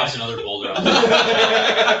 government yeah. drops another boulder on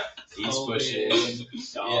He's pushing.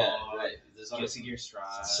 Dog. Yeah, right. There's Get to your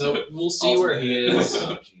stride. So we'll see where he is.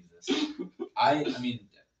 Oh, Jesus. I mean,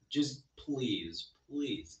 just please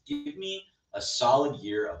give me a solid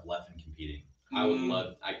year of Leffen competing. I would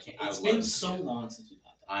love. I can't. I It's would love been to so see it. long since we've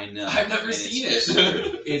had that. I know. I've never and seen it's it.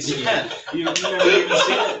 just- It's You've never even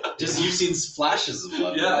seen it. Just you've seen flashes of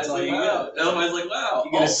Leffen. Yeah, That's it's all like, you wow. get. Otherwise, like, wow.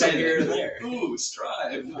 You get a I'll set say here or that. there. Ooh,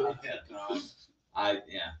 strive. Yeah.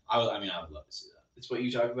 I would love to see that. It's what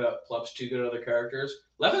you talk about. Plups too good at other characters.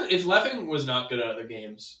 If Leffen was not good at other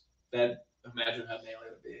games, then imagine how Melee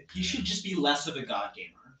would be. He should just be less of a god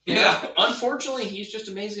gamer. Yeah. Unfortunately, he's just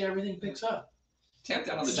amazing at everything he picks up. Tamp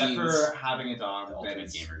down on the Except jeans. for having a dog The that ultimate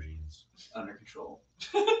is gamer genes. under control.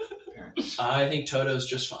 Apparently. I think Toto's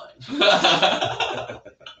just fine.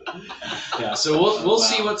 Yeah, so we'll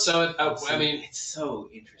see what Summit. I mean, It's so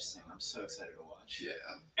interesting. I'm so excited to watch. Yeah.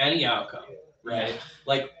 any outcome, right?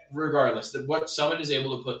 Like regardless, what Summit is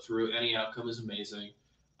able to put through any outcome is amazing.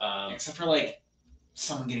 Except for like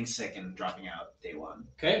someone getting sick and dropping out day 1.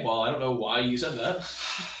 Okay, well, I don't know why you said that.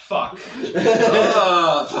 Fuck.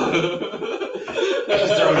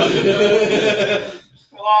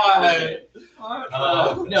 Why?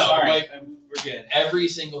 No, Sorry. like We're good. every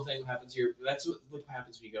single thing that happens here. That's what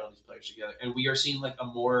happens when you get all these players together, and we are seeing like a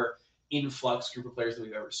more influx group of players than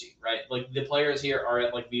we've ever seen. Right? Like the players here are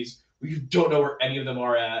at like these. We don't know where any of them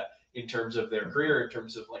are at in terms of their career, in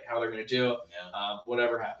terms of like how they're going to do. Yeah.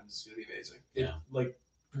 Whatever happens is going to be amazing. Yeah. Like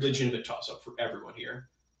legitimate toss up for everyone here,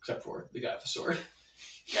 except for the guy with the sword.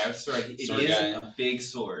 Yeah, I'm sorry. It Sword is guy. a big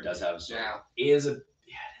sword. Does have a sword. Yeah. Is a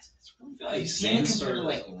it's really Have you nice. seen it Zane's compared to sword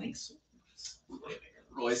like is- Link's sword?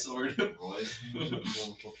 Roy sword.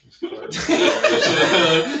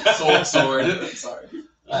 Soul sword. Sorry.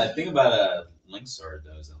 Thing about Link's sword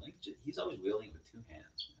though is that Link he's always wielding it with 2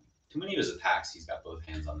 hands. Man. Too many of his attacks, he's got both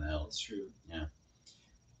hands on the hilt. That's true.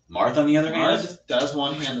 Marth, on the other hand, Marth does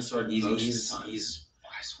one hand the sword he's most of he's, the time. he's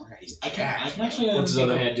I swear he's I can jacked, actually. What's his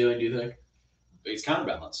other hand doing? Do you think? He's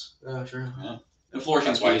counterbalance. Oh, true. And Floor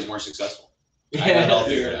That's why he's more successful. Yeah. I got it all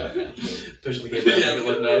figured out. Man. Pushing the game back, make it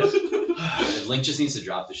look nice. Link just needs to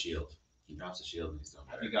drop the shield. He drops the shield and he's done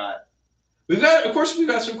better. You got We've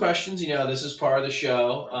got some questions. You know, this is part of the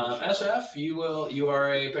show. SF, you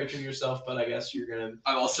are a patron yourself, but I guess you're gonna.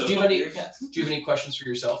 I'm also. Do you have any questions for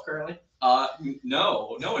yourself currently?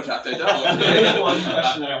 No. In fact, I There's don't. one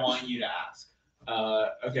question that I want you to ask.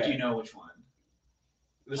 Okay. Do you know which one?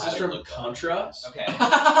 This I is would from look up. Contra. Okay.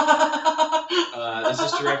 This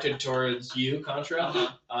is directed towards you,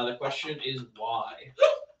 Contra. The question is why.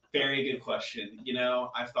 Very good question. You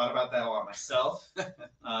know, I've thought about that a lot myself.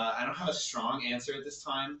 I don't have a strong answer at this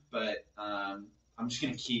time, but I'm just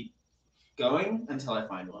gonna keep going until I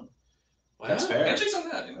find one. That's fair. Handshakes on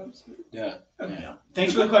that. You know? Yeah. Okay.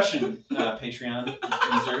 Thanks for the question, Patreon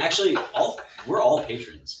user. Actually, we're all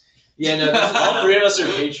patrons. Yeah, no. All 3 of us are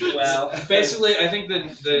patrons. Well, basically, I think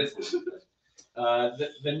the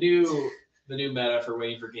new meta for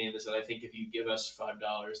waiting for game is that I think if you give us $5,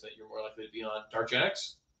 that you're more likely to be on Dark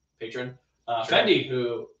Genix, patron. Fendi,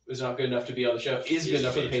 who is not good enough to be on the show, is good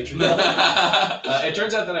enough for the patron. It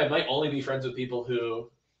turns out that I might only be friends with people who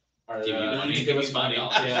are Give you money. give us money.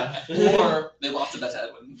 Yeah. Or they lost a bet to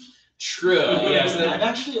Edwin. True. Yes. I've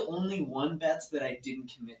actually only won bets that I didn't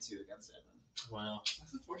commit to against Edmund. Wow.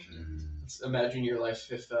 That's unfortunate. Imagine your life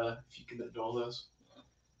if you committed to all those.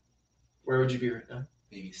 Where would you be right now?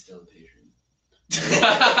 Maybe still a patron. Very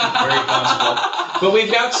possible. But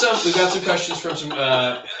we've got some questions from some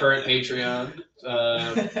current Patreon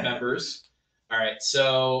members. All right,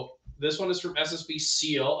 so this one is from SSB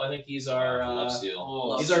Seal. I think he's our Love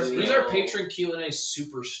Seal. he's our patron Q&A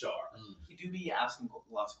superstar. You do be asking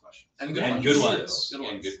lots of questions. And good And ones. good too. ones. Good And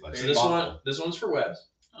ones. good ones. So Very thoughtful. this one's for Webs.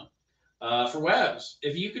 For Webs,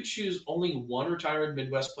 if you could choose only one retired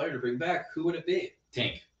Midwest player to bring back, who would it be?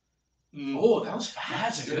 Tink. Mm. Oh, that was fast.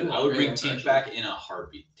 That's a good one. I would bring Great Tink actually. back in a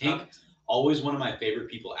heartbeat. Tink, always one of my favorite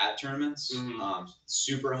people at tournaments.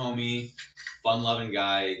 Super homie, fun-loving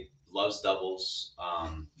guy, loves doubles.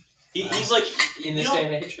 He's like In this day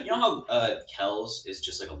and age. You know how Kells is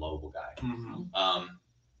just like a lovable guy.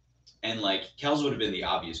 And like Kells would have been the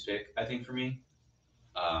obvious pick, I think, for me.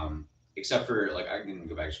 Except for like I can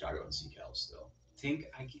go back to Chicago and see Kells still.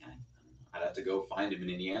 I'd have to go find him in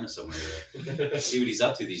Indiana somewhere to see what he's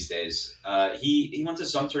up to these days. He went to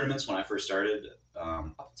some tournaments when I first started,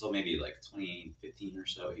 up until maybe like 2015 or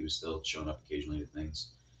so. He was still showing up occasionally to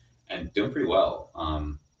things and doing pretty well.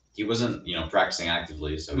 He wasn't, practicing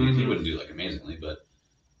actively, so he wouldn't do like amazingly, but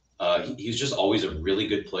he was just always a really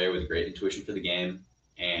good player with great intuition for the game,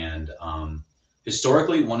 and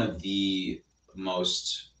historically one of the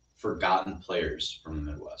most forgotten players from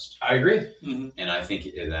the Midwest. I agree. And I think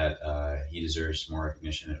that he deserves more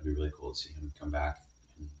recognition. It'd be really cool to see him come back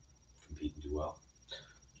and compete and do well.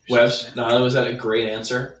 Wes, not only was that a great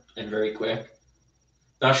answer and very quick.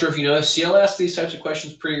 Not sure if you know this, CL asks these types of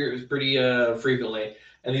questions pretty frequently,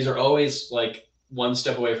 and these are always like one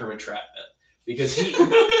step away from entrapment because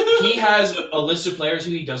he has a list of players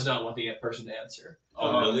who he does not want the person to answer.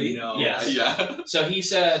 Oh, really? No. Yes. Yeah. So he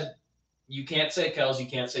said, you can't say Kells, you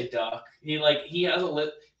can't say Duck. He has a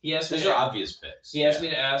list. He asked Those me. are obvious picks. He asked me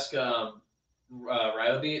to ask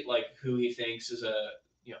Ryobi like who he thinks is a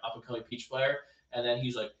up and coming Peach player, and then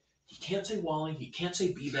he's like, he can't say Wally, he can't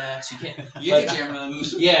say B-Max, he can't. You like, get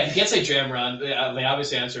Jamron. Yeah, he can't say Jamron. The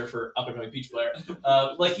obvious answer for up and coming Peach player.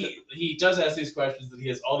 Like he does ask these questions that he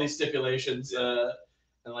has all these stipulations, and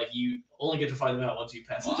like you only get to find them out once you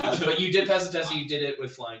pass the test. But you did pass the test, and you did it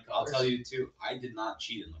with flying I'll colors. tell you too, I did not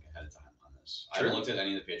cheat and look ahead of time on this. I haven't looked at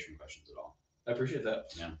any of the Patreon questions at all. I appreciate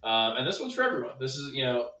that. Yeah. And this one's for everyone. This is we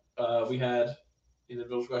had an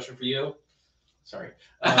individual question for you. Sorry.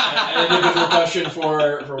 An individual question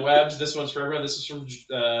for Webbs. This one's for everyone. This is from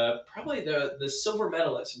probably the silver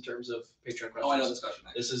medalist in terms of Patreon questions. Oh, I know this question.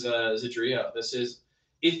 This is Zadrio. This is,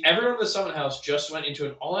 if everyone in the Summit House just went into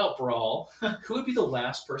an all-out brawl, who would be the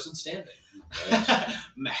last person standing?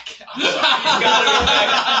 Mac. You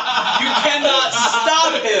cannot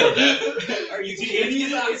stop him. Are you kidding?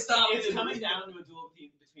 It's coming down to a duel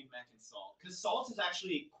between Mac and Salt, because Salt is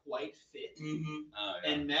actually quite fit,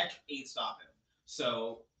 and Mac ain't stopping.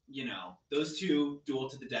 So those two duel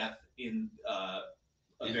to the death in a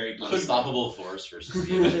very unstoppable force versus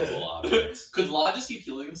the invisible objects. Could Law just keep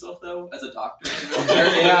healing himself though, as a doctor?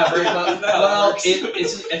 Yeah, very much. Well,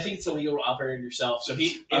 it's I think it's illegal to operate on yourself. So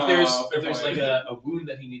if there's like a wound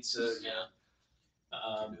that he needs to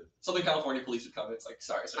Southern California police would come. It's like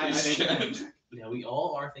sorry. we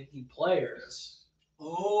all are thinking players.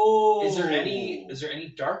 Oh, Is there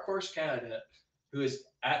any dark horse candidate who is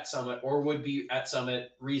at Summit or would be at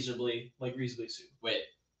Summit reasonably soon? Wait,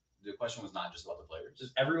 the question was not just about the players.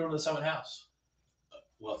 Just everyone in the Summit House.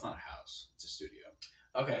 Well, it's not a house; it's a studio.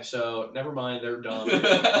 Okay, so never mind. They're dumb. So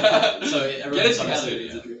everyone's get it on the together.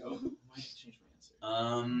 studio. Zadrio. I might change my answer.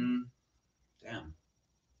 Damn.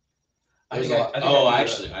 I think I I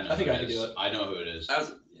know. think who I it can is. do it. I know who it is. That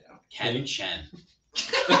was, Ken Chen.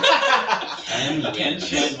 Ken Ken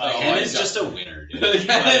Chen. Ken is just a winner, dude.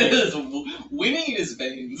 it is winning in his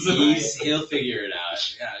veins. He'll figure it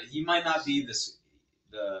out. Yeah, he might not be the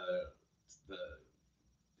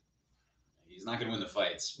he's not gonna win the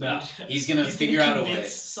fights. No. He's gonna figure out a way.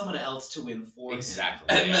 Convince someone else to win for him.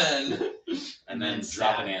 Exactly. And yeah. then and then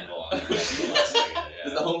stab drop an him. anvil on there. Yeah.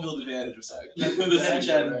 there's the home field advantage of Saga. Ken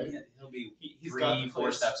Chen, he'll be He's got the 3-4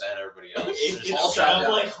 place. steps ahead of everybody else. It's Just all set trapped up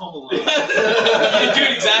out. like Home Alone.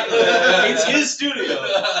 Dude, exactly. It's his studio.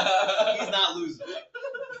 He's not losing.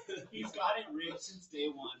 He's got it rigged since day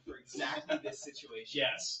one for exactly this situation.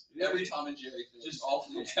 Yes. Every Tom and Jerry thing, just all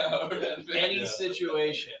flipped out. Any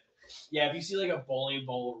situation. Yeah, if you see like a bowling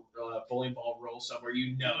ball roll somewhere,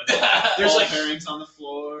 you know it's there's Ball like bearings on the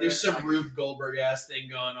floor. there's some Rube Goldberg ass thing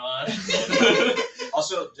going on.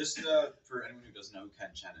 Also, just for anyone who doesn't know who Ken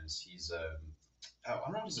Chen is, he's I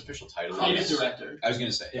don't know what his official title creative is. director. I was gonna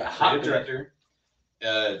say Yeah, creative Hotbit. director.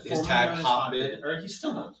 His Formerly tag known as Hotbit. Or he's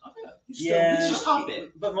still not. He's Yeah, just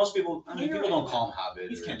Hotbit. But most people, No, you're people don't right. call him Hotbit.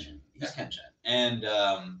 He's or- Ken Chen. He's Ken Chen, and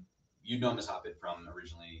you know him as Hotbit from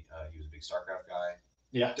originally. He was a big StarCraft guy.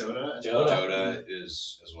 Yeah. Dota. Dota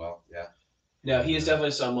is as well. Yeah, No, he is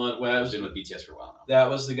definitely someone. When I I've was been with BTS for a while now. that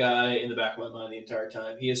was the guy in the back of my mind the entire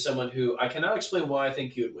time. He is someone who I cannot explain why I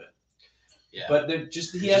think he would win. Yeah, But he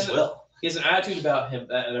just has will. he has an attitude about him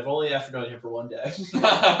that, and I've only after known him for one day.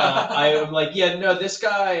 I am like, yeah, no, this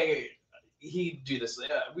guy, he'd do this.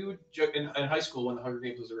 We would joke in high school when the Hunger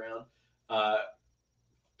Games was around.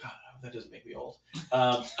 God, that doesn't make me old.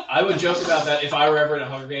 I would joke about that. If I were ever in a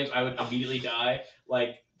Hunger Games, I would immediately die.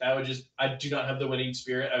 Like That would just, I do not have the winning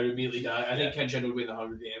spirit. I would immediately die. I think Ken Jen would win the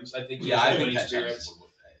Hunger Games. I think he Yeah, has I the think winning Ken spirit. Jennings would-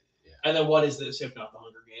 yeah. And then what is this if not the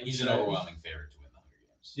Hunger Games? He's an right? overwhelming favorite to win the Hunger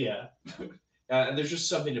Games. Yeah. And there's just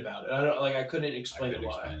something about it. I couldn't I explain couldn't it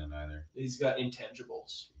why. explain it either. He's got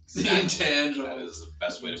intangibles. The That intangibles. is the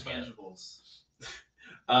best way to put it. Intangibles.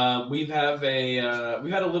 We've had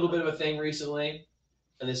a little bit of a thing recently,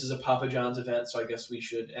 and this is a Papa John's event, so I guess we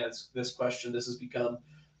should ask this question. This has become,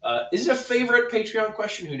 is it a favorite Patreon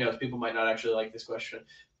question? Who knows? People might not actually like this question,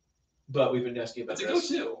 but we've been asking about It's a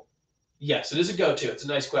this. go-to. Yes, it is a go-to. It's a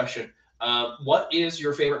nice question. What is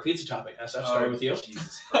your favorite pizza topping? SF, starting with you.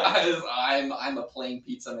 Jesus Christ. I'm a plain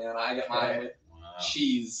pizza man. I get mine with Wow.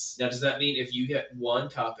 cheese. Now, does that mean if you get one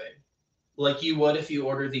topping, like you would if you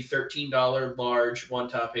order the $13 large one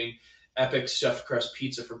topping epic stuffed crust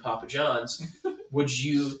pizza from Papa John's, would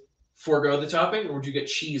you forego the topping or would you get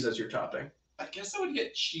cheese as your topping? I guess I would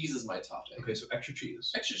get cheese as my topping. Okay, so extra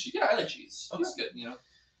cheese. Extra cheese. Yeah, I like cheese. Okay. It's good,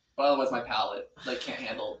 But otherwise, my palate can't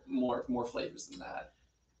handle more flavors than that.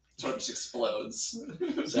 Sort of just explodes.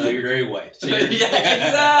 So you're very white. So you're- yeah,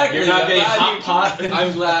 exactly. You're not I'm getting glad hot you- pot.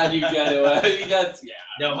 I'm glad you get it. You got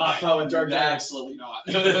No hot pot with dark eggs. Absolutely not.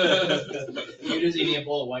 You just eating a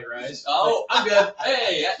bowl of white rice. Oh, I'm good.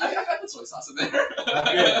 Hey, I got the soy sauce in there.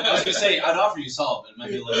 I was gonna say I'd offer you salt, but it might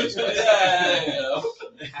be a little too spicy. Yeah.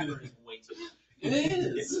 Pepper is way too much. It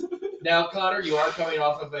is. Now, Connor, you are coming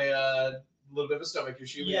off of a little bit of a stomach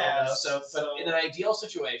issue. we all know. Yes, But so- in an ideal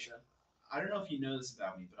situation, I don't know if you know this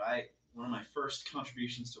about me, but one of my first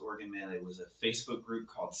contributions to Oregon Melee was a Facebook group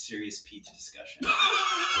called Serious Pizza Discussion.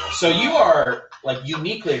 so you are like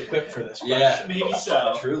uniquely equipped for this. Yeah. Maybe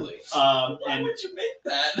so. Truly. Why And would you make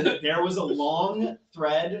that? there was a long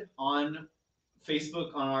thread on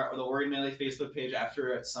Facebook on the Oregon Melee Facebook page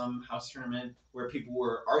after some house tournament where people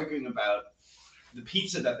were arguing about the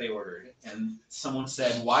pizza that they ordered, and someone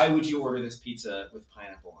said, "Why would you order this pizza with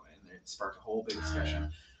pineapple on it?" And it sparked a whole big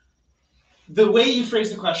discussion. The way you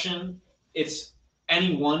phrase the question, it's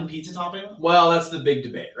any one pizza topping. Well, that's the big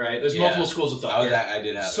debate, right? There's Yeah. multiple schools of thought. here. I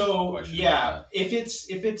did have a So question yeah, about if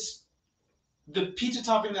it's the pizza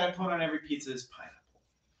topping that I put on every pizza is pineapple,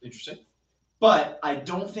 Interesting. but I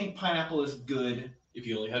don't think pineapple is good If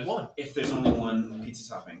you only had one. if there's only one pizza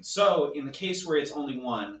topping. So in the case where it's only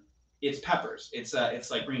one, it's peppers. It's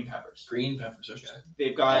like green peppers. Green peppers, okay.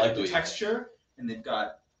 They've I got like the the way you texture and they've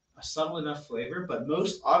got a subtle enough flavor, but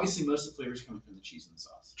most of the flavors come from the cheese and the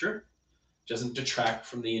sauce. Sure. Doesn't detract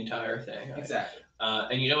from the entire thing. Right? Exactly.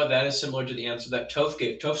 And you know what? That is similar to the answer that Toph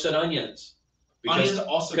gave. Toph said onions. Onions Because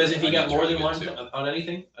also because if you got Onions more are than good one too. on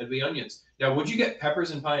anything, it'd be onions. Now, would you get peppers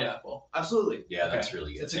and pineapple? absolutely. Yeah, Okay. that's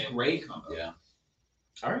really good. It's a great combo. Yeah.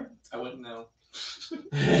 All right. I wouldn't know.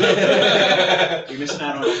 You're missing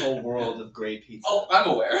out on a whole world of great pizza. Oh, I'm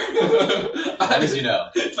aware. How does you know?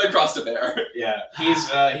 It's like crossed a bear. Yeah, he's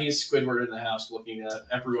Squidward in the house looking at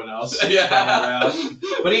everyone else. Yeah. around.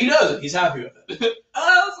 But he knows it. He's happy with it.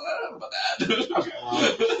 I don't know about that. Okay.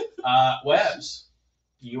 Well, Webbs,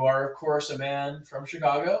 you are of course a man from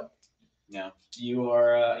Chicago. Yeah. You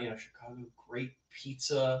are, Chicago, great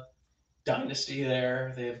pizza dynasty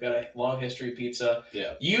there. They've got a long history of pizza.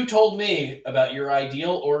 Yeah. You told me about your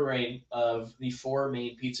ideal ordering of the 4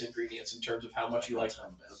 main pizza ingredients in terms of how much you like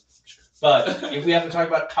them. But if we have to talk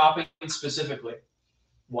about topping specifically,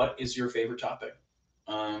 what is your favorite topping?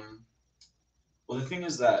 Well, the thing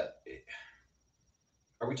is that,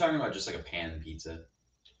 are we talking about just like a pan pizza?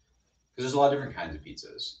 Because there's a lot of different kinds of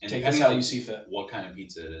pizzas. And Take this depending how on you see fit. what kind of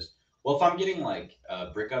pizza it is. Well, if I'm getting like a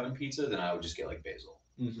brick oven pizza, then I would just get like basil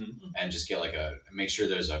Mm-hmm. and just get like make sure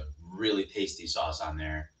there's a really tasty sauce on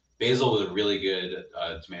there. Basil with a really good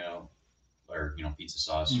tomato or pizza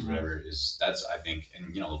sauce Mhm. or whatever that's I think,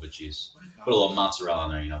 and a little bit of cheese. Put a little mozzarella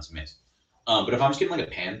on there, it's amazing. But if I'm just getting like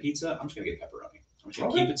a pan pizza, I'm just gonna get pepperoni. I'm just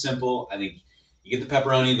gonna keep it simple. I think you get the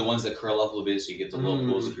pepperoni, the ones that curl up a little bit, so you get the little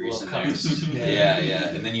pools of grease in there. cups. Yeah,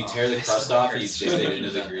 and then you tear the this crust is off, weird. and you dip it into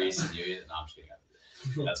the grease, and you eat it. No, I'm just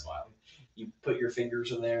kidding. That's wild. You put your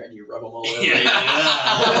fingers in there and you rub them all over.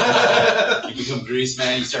 Yeah. You become grease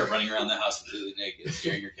man. You start running around the house completely naked,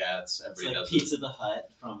 scaring your cats. It's Everybody like does it. Pizza the Hut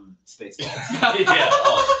from Spaceballs. Yeah.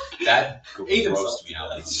 Oh, that Ate grossed himself. me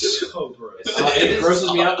out. So gross. It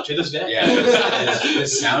grosses me out to this day. Yeah, the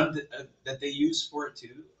sound that they use for it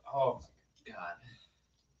too. Oh my God.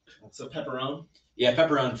 So pepperoni. yeah,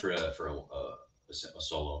 pepperoni for a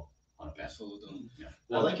solo on a pan. Yeah,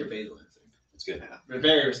 I like your basil. it's good. They're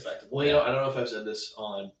very respectable. Well, I don't know if I've said this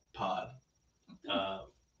on pod.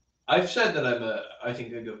 I've said that I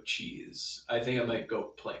think I go cheese. I think I might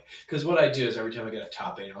go plain. Because what I do is every time I get a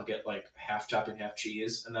topping, I'll get like half topping, half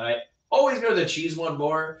cheese. And then I always go to the cheese one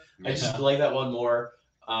more. I just like that one more.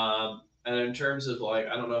 And in terms of like,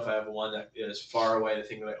 I don't know if I have one that is far away the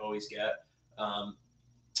thing that I always get.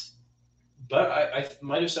 But I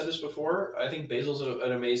might have said this before. I think basil's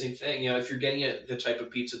an amazing thing. You know, if you're getting the type of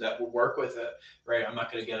pizza that will work with it, right? I'm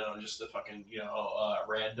not going to get it on just the fucking,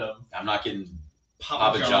 random. I'm not getting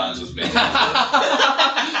Papa John's with basil.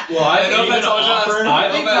 Well, I know think that's all John's.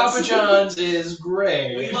 I think No offense. Papa John's is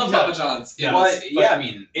great. We love Papa John's. Yeah. Well, but yeah, I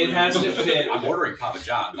mean, it has to fit. I'm ordering Papa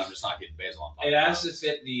John's. I'm just not getting basil on Papa It has to John's.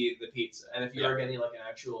 fit the pizza, and if you are getting like an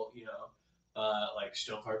actual, like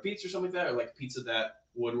stone-fired pizza or something like that, or like pizza that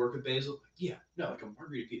would work with basil, like a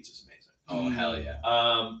margherita pizza is amazing. Oh hell yeah!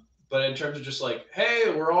 But in terms of just like,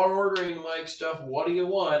 hey, we're all ordering like stuff. What do you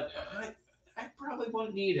want? I probably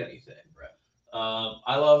wouldn't need anything. Right.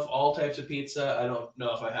 I love all types of pizza. I don't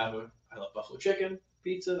know if I love buffalo chicken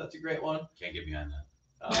pizza. That's a great one. Can't get behind that.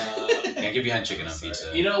 Uh, Can't get behind chicken on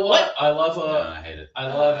pizza. you know what? I love No, I hate it. I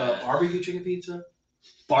love barbecue chicken pizza.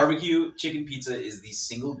 Barbecue chicken pizza is the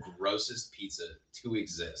single grossest pizza to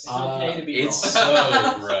exist. It's okay to be It's wrong.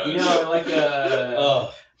 so gross. You know, like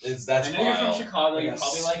Oh, that's I know you're wild. from Chicago. You Yes.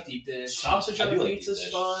 probably like deep dish. sausage I on do like pizza's deep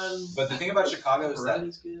dish. fun. But the thing about Chicago is that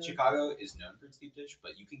Pepperoni's good. Chicago is known for its deep dish,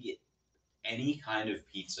 but you can get any kind of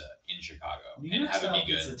pizza in Chicago New and York have it style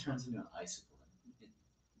be pizza good. turns into an icicle in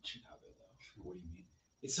Chicago, though. What do you mean?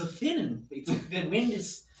 It's so thin, and the wind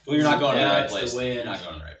is Well, you're not going to the Yeah, right it's the place. wind. You're not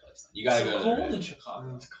going to the right place. Then. You gotta so go to the cold right. in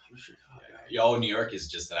Chicago. It's called Chicago. Yo, New York is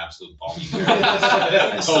just an absolute balmy. In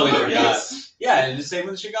I the totally summer, forgot. it's- Yeah, and the same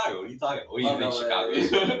with Chicago. What are you talking about? What do you Love think LA.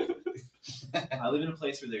 Chicago is? I live in a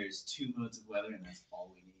place where there's 2 modes of weather, and that's all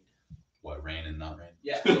we need. What, rain and not rain?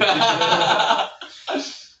 Yeah.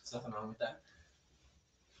 There's nothing wrong with that.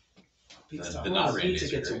 The not rain pizza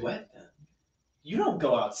days are gets great. wet then. You don't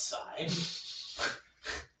go outside.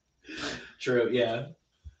 True. Yeah.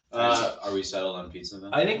 Are we settled on pizza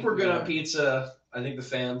then? I think we're good on pizza. I think the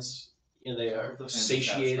fans, they are The fans are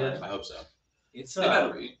satiated. satisfied. I hope so. It's They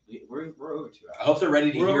better be. we're over 2 hours. I hope they're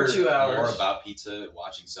ready to We're over hear 2 hours. more about pizza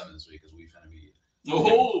watching Summit this week because we're going to be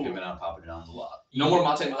Oh, giving out Papa John's a lot. no more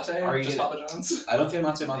mate. Are you Just gonna- Papa John's. I don't think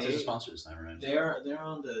Mate Mate is a They- sponsor this time around. They're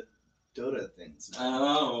on the Dota things now.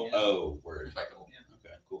 Oh. Oh, word. Respectable.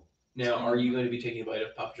 Okay, cool. Now, are you going to be taking a bite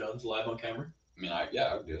of Papa John's live on camera? I mean, I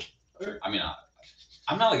would do it. I mean,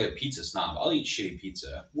 I'm not like a pizza snob. I'll eat shitty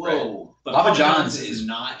pizza. Whoa. But Papa Papa John's John's is- is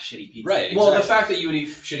not shitty pizza. Right. Well, the exactly. fact that you would eat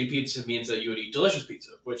shitty pizza means that you would eat delicious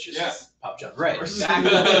pizza, which is Yeah. Papa John's. of Right. course.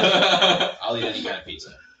 Exactly. I'll eat any kind of pizza.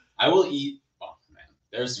 I will eat. Oh man,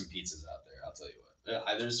 there's some pizzas out there. I'll tell you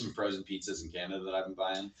what. There's some frozen pizzas in Canada that I've been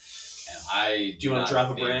buying, and I. Do you want not to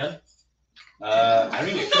drop a think- brand? I don't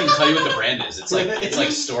even couldn't tell you what the brand is. It's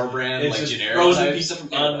like store brand, It's like just generic. Frozen type. pizza from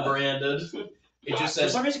Canada. Unbranded. It just For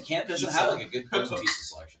says some reason, Canada doesn't pizza. have like a good frozen pizza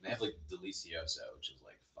selection. They have like Delicioso, which is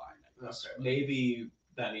like fine. I guess. Okay, maybe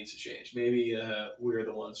that needs to change. Maybe we're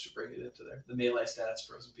the ones to bring it into there. The Melee Stats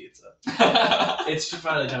frozen pizza. It's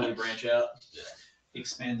finally time we branch out.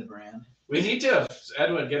 Expand the brand. We need to.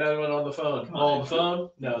 Edwin, get Edwin on the phone. Come Oh, on, on the phone?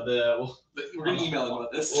 No, We're gonna email him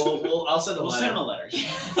about this. I'll send a We'll letter. send him a letter.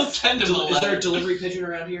 We'll send him a Is there a letter. delivery pigeon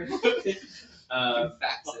around here?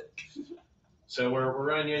 Fax it. So we're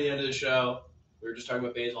running near the end of the show. We were just talking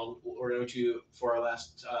about basil. We're going to, for our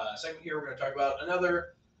last segment here, we're going to talk about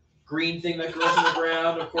another green thing that grows in the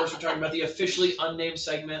ground. Of course, we're talking about the officially unnamed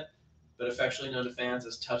segment, but affectionately known to fans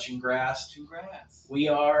as Touching Grass. Congrats. We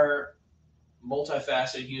are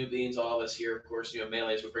multifaceted human beings, all of us here. Of course,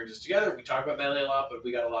 Melee is what brings us together. We talk about Melee a lot, but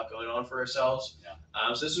we got a lot going on for ourselves.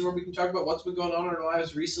 Yeah. So this is where we can talk about what's been going on in our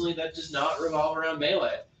lives recently that does not revolve around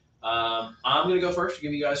Melee. I'm going to go first to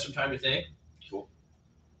give you guys some time to think. Cool.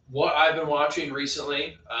 What I've been watching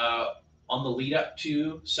recently on the lead up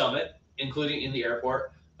to Summit, including in the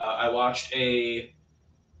airport, I watched a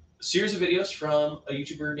series of videos from a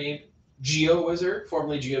YouTuber named GeoWizard,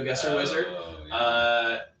 formerly GeoGuessr Wizard. Oh,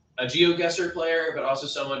 yeah. A GeoGuessr player, but also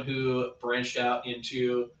someone who branched out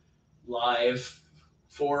into live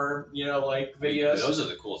form, like videos. Those are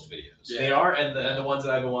the coolest videos. They are, and the ones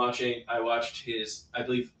that I've been watching, I watched his, I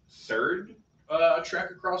believe, third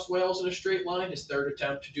trek across Wales in a straight line, his third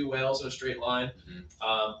attempt to do Wales in a straight line.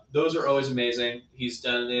 Mhm. Those are always amazing. He's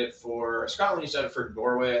done it for Scotland, he's done it for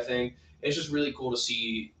Norway, I think. It's just really cool to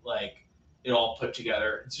see, like, it all put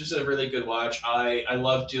together. It's just a really good watch. I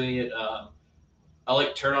love doing it. I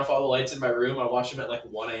like turn off all the lights in my room. I watch him at like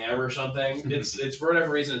 1 a.m. or something. It's for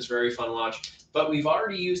whatever reason, it's very fun to watch. But we've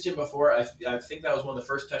already used him before. I think that was one of the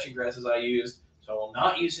first touching grasses I used. So I will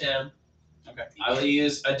not use him. Okay. I will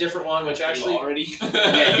use a different one, which actually. already.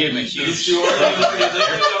 Yeah, give him a huge.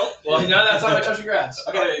 Well, no, that's not my touching grass.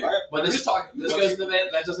 Okay. But We're this just talking. this goes to the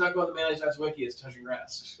that does not go on the Melee Stats wiki. It's touching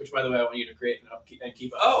grass, which by the way I want you to create and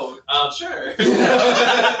keep up. Oh, sure.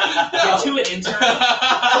 Get to it, intern.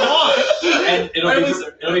 Come on. And it'll Right, be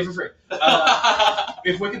listen. it'll be for free.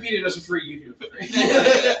 If Wikipedia does it for free, you do it for free.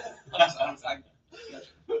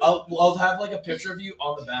 I'll have like a picture of you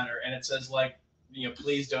on the banner, and it says like,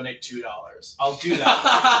 please donate $2. I'll do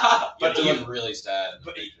that. But But you you- look really sad.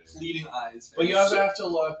 but- Bleeding eyes. But you also have to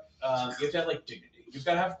look. You have to have like dignity. You've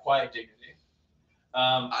got to have quiet dignity.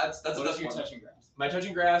 That's What a is your tough one. touching grass? My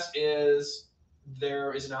touching grass is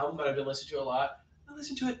there is an album that I've been listening to a lot. I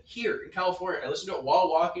listen to it here in California. I listen to it while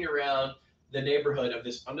walking around the neighborhood of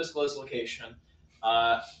this undisclosed location.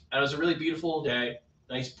 And it was a really beautiful day,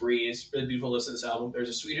 nice breeze, really beautiful to listen to this album. There's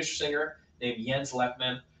a Swedish singer named Jens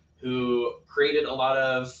Lekman who created a lot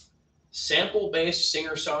of sample-based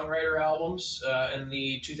singer-songwriter albums in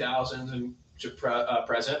the 2000s and to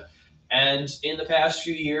present. And in the past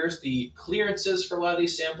few years, the clearances for a lot of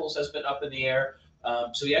these samples has been up in the air.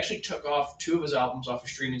 So he actually took off 2 of his albums off of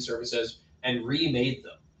streaming services and remade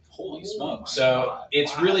them. Holy smokes. So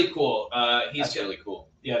it's really cool. That's really cool.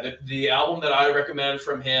 Yeah, the album that I recommend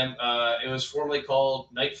from him, it was formerly called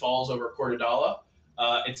Night Falls Over Cortadala.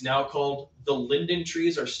 It's now called The Linden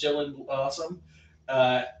Trees Are Still in Blossom.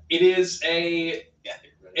 It is his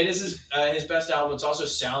best album. It also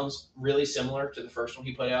sounds really similar to the first one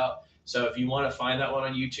he put out. So if you want to find that one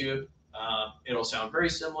on YouTube, it'll sound very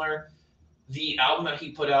similar. The album that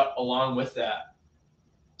he put out along with that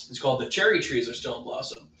is called The Cherry Trees Are Still in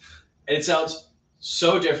Blossom. And it sounds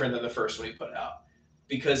so different than the first one he put out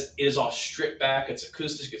because it is all stripped back. It's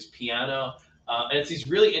acoustic, it's piano. And it's these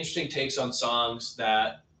really interesting takes on songs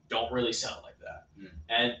that don't really sound like that.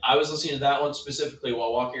 And I was listening to that one specifically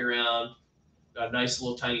while walking around a nice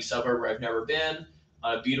little tiny suburb where I've never been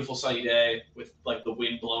on a beautiful sunny day with like the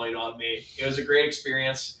wind blowing on me. It was a great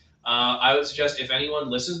experience. I would suggest if anyone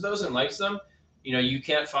listens to those and likes them, you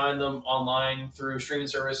can't find them online through streaming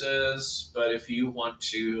services, but if you want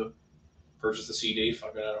to purchase the CD,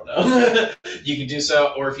 fuck it, I don't know. You can do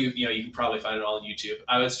so, or if you can probably find it all on YouTube.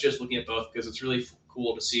 I was just looking at both because it's really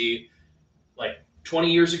cool to see like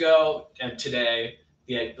 20 years ago and today,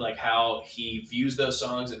 like how he views those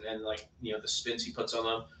songs and like, the spins he puts on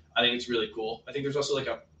them. I think it's really cool. I think there's also like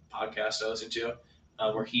a podcast I listen to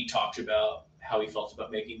where he talked about how he felt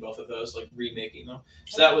about making both of those, like remaking them.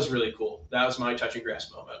 So that was really cool. That was my touching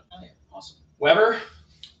grass moment. Oh, yeah. Awesome. Weber,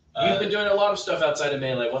 you've been doing a lot of stuff outside of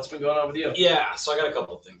Melee. What's been going on with you? Yeah, so I got a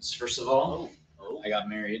couple of things. First of all, I got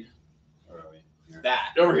married. Where are we? Here. That.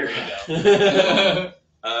 Over here.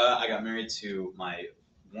 I got married to my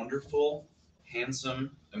wonderful,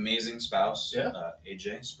 handsome, amazing spouse, Yeah.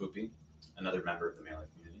 AJ Spoopy, another member of the Melee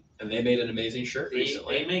community. And they made an amazing shirt They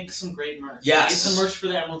recently. make some great merch. Yes. They made some merch for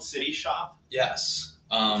the Emerald City shop. Yes.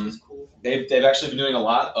 Which is cool. They've actually been doing a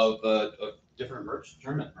lot of different merch,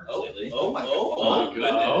 tournament merch lately. Oh my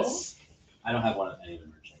goodness. I don't have any of the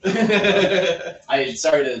merch. I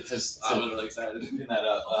started to just I was really excited. pin that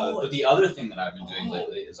up. But the other thing that I've been doing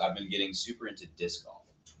lately is I've been getting super into disc golf.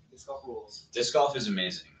 It's got rules. Disc golf is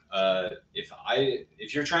amazing.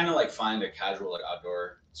 If you're trying to like find a casual like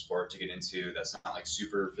outdoor sport to get into that's not like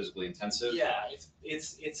super physically intensive, Yeah,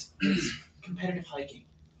 it's competitive hiking.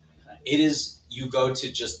 it is. You go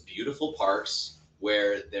to just beautiful parks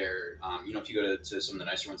where they're if you go to some of the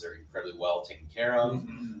nicer ones, they're incredibly well taken care of.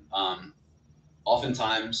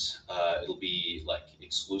 Oftentimes it'll be like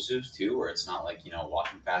exclusive too, where it's not like a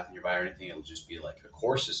walking path nearby or anything. It'll just be like a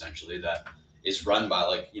course essentially that is run by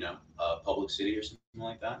like a public city or something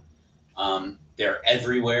like that. They're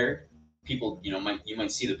everywhere. People you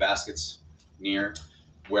might see the baskets near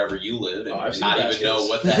wherever you live and I've seen not even baskets. know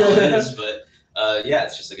what the hell it is, but yeah,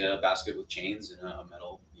 it's just like a basket with chains and a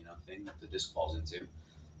metal thing that the disc falls into.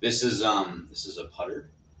 This is a putter.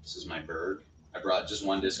 This is my Berg. I brought just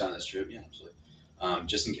one disc on this trip. Yeah, absolutely.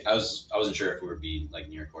 Just in case, I wasn't sure if we would be like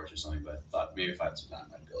near a course or something, but I thought maybe if I had some time,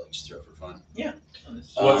 I'd go like just throw it for fun.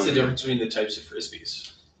 What's the difference between the types of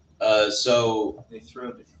frisbees? So They throw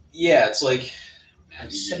it. yeah, it's like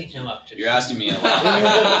I'm setting him up to. you're asking me a lot.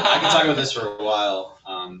 I can talk about this for a while.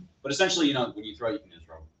 But essentially, when you throw it, you can just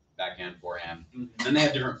throw backhand, forehand. Then they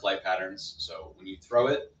have different flight patterns. So when you throw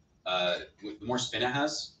it, the more spin it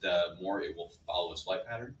has, the more it will follow its flight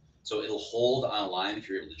pattern. So it'll hold on a line if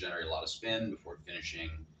you're able to generate a lot of spin before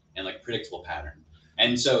finishing and like predictable pattern.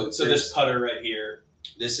 And so this putter right here.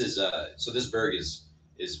 this is so this Berg is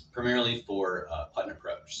primarily for putt and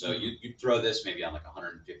approach. So you throw this maybe on like a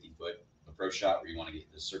 150-foot approach shot where you want to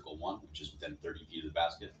get the circle one, which is within 30 feet of the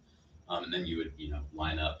basket. And then you would,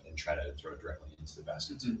 line up and try to throw it directly into the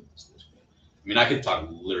basket. I mean, I could talk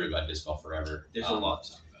literally about disc golf forever. There's a lot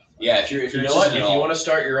to talk about. Yeah, if you're You know what? If you want to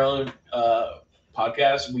start your own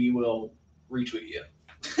podcast, we will retweet you.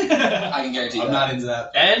 I can guarantee I'm that. not into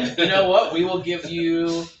that. And you know what? We will give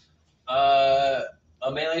you a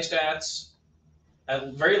Melee Stats,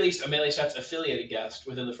 at very least a Melee Stats affiliated guest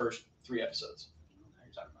within the first 3 episodes. Now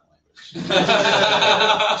you're talking my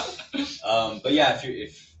language. But yeah,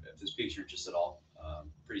 if this piques your interest at all,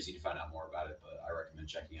 pretty easy to find out more about it. But I recommend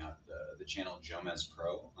checking out the channel Jomez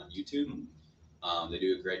Pro on YouTube. They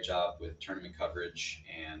do a great job with tournament coverage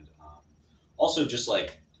and also just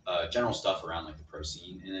like general stuff around like the pro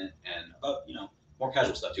scene in it, and about more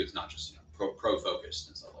casual stuff too. It's not just pro focused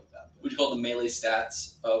and stuff like that. Would you call the Melee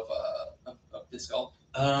Stats of disc golf?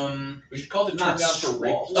 We should call the Not turn down for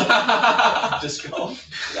Walt. disc golf.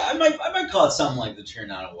 Yeah, I might call it something like the turn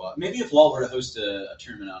down of Walt. Maybe if Walt were to host a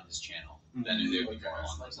tournament on his channel, then it would be more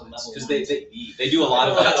along those lines. Because they do a lot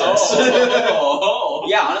of Oh.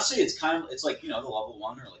 yeah, honestly, it's like the level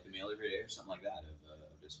 1 or like the Melee grade A or something like that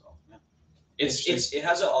of disc golf. Yeah. It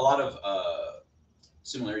has a lot of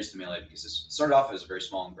similarities to Melee because it started off as very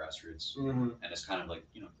small and grassroots, and it's kind of like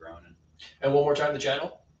grown. And one more time, the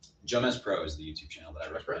channel. Jomez Pro is the YouTube channel that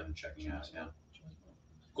I recommend checking out. Yeah,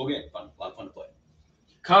 cool game, fun, a lot of fun to play.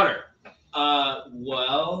 Connor.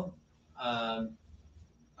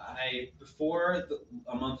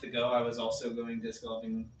 A month ago, I was also going disc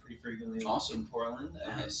golfing pretty frequently in Portland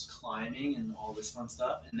and climbing and all this fun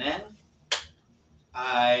stuff. And then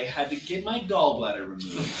I had to get my gallbladder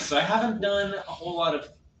removed, so I haven't done a whole lot of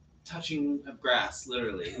touching of grass,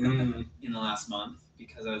 literally, in the last month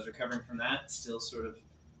because I was recovering from that. Still sort of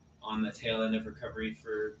on the tail end of recovery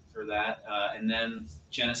for that, and then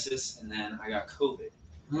Genesis, and then I got COVID,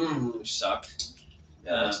 which sucked.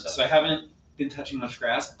 So I haven't been touching much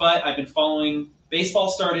grass, but I've been following.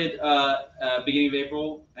 Baseball started beginning of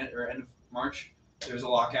April or end of March. There was a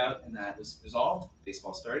lockout, and that was resolved.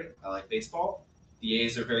 Baseball started. I like baseball. The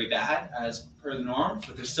A's are very bad, as per the norm,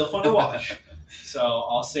 but they're still fun to watch. So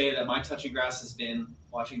I'll say that my touching grass has been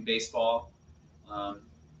watching baseball,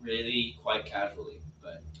 really quite casually.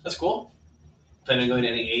 But That's cool. Planning on going to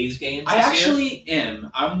any A's games? I this year? actually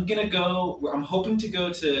am. I'm hoping to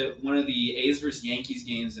go to one of the A's versus Yankees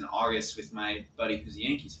games in August with my buddy who's a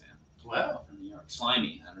Yankees fan. Wow. From New York,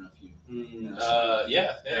 Slimy. I don't know if you.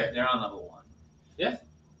 Yeah. They're on level 1. Yeah.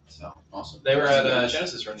 So Awesome. They were at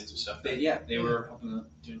Genesis running some stuff. they were helping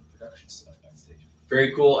doing production stuff backstage.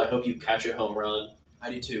 Very cool. I hope you catch a home run I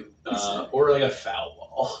do too. or like a foul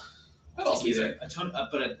ball. That'd also be Either a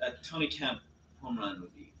Tony Kemp home run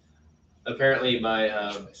would be. Apparently,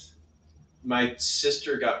 my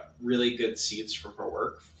sister got really good seats from her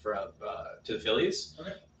work to the Phillies.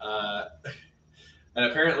 Okay. And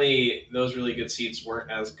apparently, those really good seats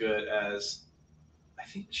weren't as good as. I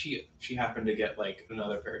think she happened to get like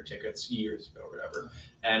another pair of tickets years ago or whatever,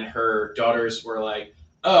 and her daughters were like,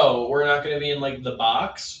 "Oh, we're not going to be in like the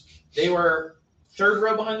box." They were 3rd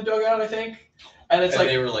row behind the dugout, I think, and it's like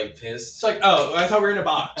they were like pissed. it's like, "Oh, I thought we were in a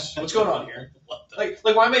box. What's going on here? Like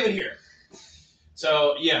why am I even here?"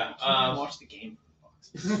 So yeah, Watch the game.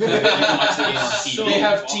 You can watch the game on TV. they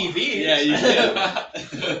have TVs. Yeah, you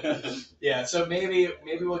can. Yeah, so maybe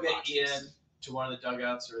we'll get Ian to one of the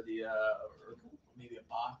dugouts or the or maybe a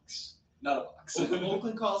box. not a box.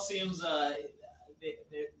 Oakland Coliseum's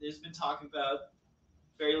there's been talk about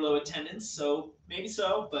very low attendance, so maybe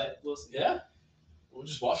so, but we'll see. Yeah, we'll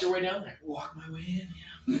just walk your way down there. Walk my way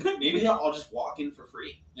in. Yeah. Maybe I'll just walk in for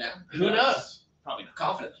free. Who knows? Probably not.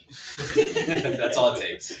 Confidently. That's all it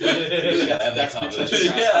takes. Yeah, That's confidence.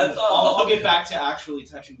 that's all. I'll get back to actually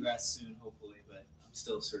touching grass soon, hopefully, but I'm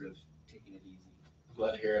still sort of taking it easy.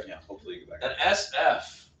 Glad to hear it. Yeah, hopefully you get back. An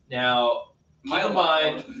SF. Now, keep in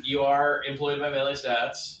mind, you are employed by Melee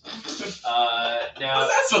Stats. Now,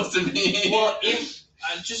 What's that supposed to mean? well, if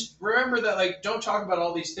just remember that, like, don't talk about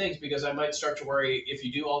all these things because I might start to worry if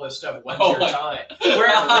you do all this stuff. When's Oh your my- time? Where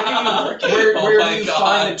do you Oh my do you God.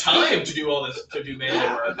 find the time to do all this to do Melee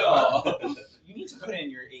work? You need to put in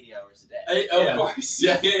your 80 hours a day. Of Yeah. course.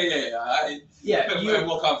 Yeah. Yeah, I you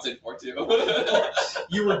will compensate for it too.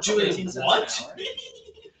 you were doing 15 cents an what? hour.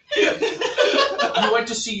 You went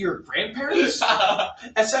to see your grandparents?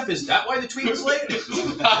 SF, is that why the tweet was late?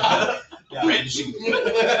 When do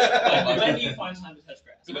you find time to touch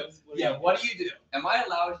grass? Yeah, what do you do? Am I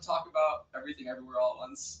allowed to talk about everything everywhere all at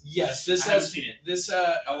once? Yes, this I haven't has seen it. this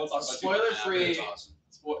I will talk about spoiler free. That's awesome.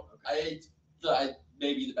 I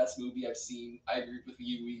maybe the best movie I've seen. I agree with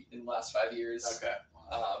you in the last 5 years. Okay.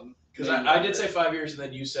 Because I did say 5 years, and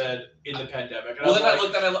then you said in the pandemic. And Well, I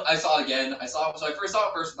then was I saw it again. So I first saw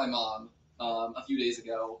it first with my mom a few days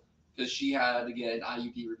ago because she had to get an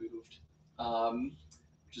IUD removed.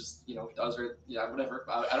 Which is, that was very, whatever.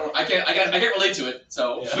 I can't relate to it.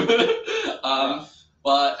 So,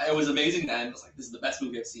 but it was amazing then. It was like, this is the best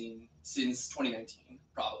movie I've seen since 2019,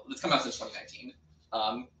 probably. It's come out since 2019.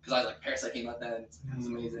 Because I like Parasite came out then. It was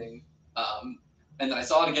amazing. And then I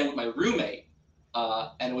saw it again with my roommate.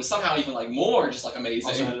 And it was somehow even like more just like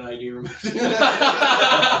amazing. also had an idea removed. As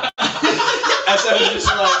I was just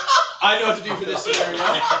like, I know what to do for this scenario.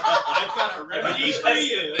 I've got a remedy for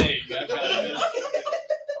you.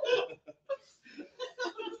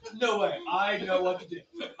 No way. I know what to do.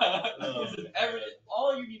 Listen,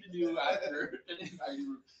 all you need to do after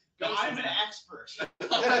I'm an expert.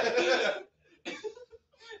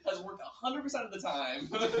 has worked 100% of the time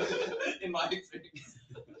in my experience.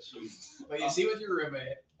 But you see with your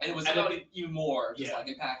roommate. And it was even more just like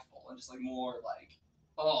impactful and just like more like,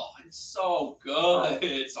 oh, it's so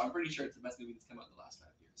good. So I'm pretty sure it's the best movie that's come out in the last 5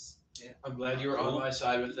 years. Yeah. I'm glad you were on my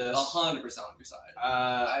side with this. 100% on your side.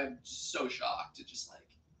 I'm just so shocked. It's just like,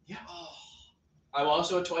 oh. I'm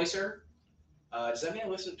also a twicer. Does that mean I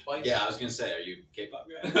listen twice? Yeah, I was gonna say, are you K-pop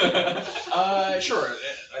guy? Sure.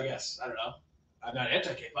 I guess. I don't know. I'm not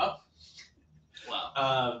anti-K-pop.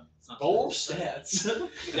 Wow. Bold stance. No,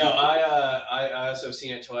 I also have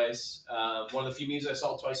seen it twice. One of the few movies I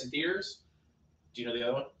saw twice in theaters. Do you know the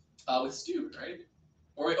other one? With Stu, right?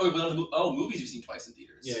 Movies you've seen twice in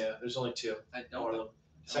theaters. Yeah, there's only two. I don't One of them.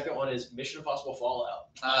 Second one is Mission Impossible Fallout.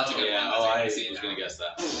 That's a good one. I was gonna guess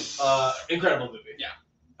that. Incredible movie. Yeah.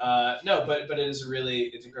 No, but it is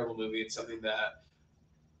it's an incredible movie. It's something that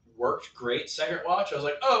worked great second watch. I was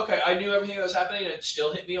like, oh, okay, I knew everything that was happening, and it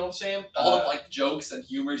still hit me all the same. All of like jokes and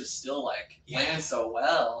humor just still like land so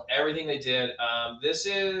well. Everything they did. This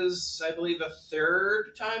is, I believe, the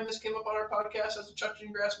third time this came up on our podcast as a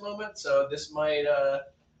touching grass moment. So this might.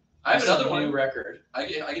 I have another new one. record. I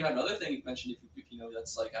can have another thing mentioned if you know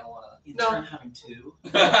that's like I don't want to. Intern having two.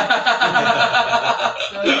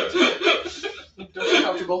 Don't get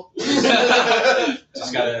comfortable.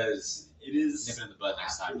 Just gotta It is. nip it in the bud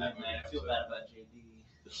next time. That I feel bad about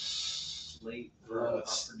JD. Late for our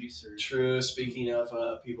producer. True. Speaking of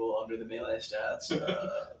people under the Melee stats,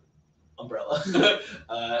 umbrella.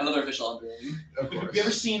 Another official underling. Of Have course. you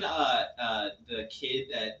ever seen the kid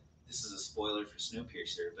that? This is a spoiler for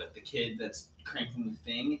Snowpiercer, but the kid that's cranking the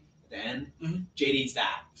thing at the end. Mhm. JD's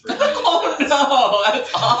that. Oh no, that's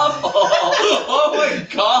awful! Oh my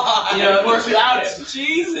god! It works without it.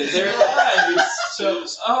 Jesus There- Christ!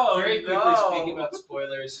 Very quickly no. speaking about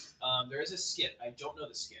spoilers, there is a skit. I don't know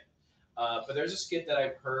the skit, but there's a skit that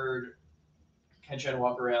I've heard Ken Chen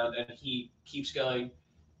walk around, and he keeps going.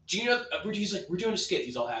 Do you know? He's like, we're doing a skit.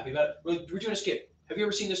 He's all happy about it. We're doing a skit. Have you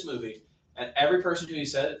ever seen this movie? And every person who he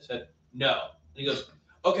said no. And he goes,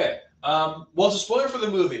 okay. Well, it's a spoiler for the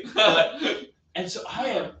movie. And so I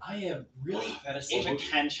am really. That is such a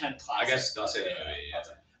Ken Chen classic. I guess don't say the movie.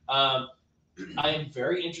 I am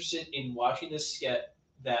very interested in watching this skit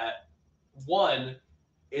that one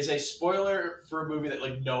is a spoiler for a movie that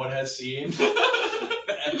like no one has seen,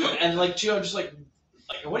 and like two, I'm just like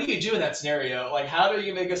what do you do in that scenario? Like, how do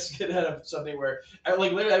you make a skit out of something where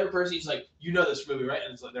like literally every person is like, you know this movie, right?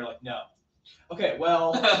 And it's like, they're like, no. Okay,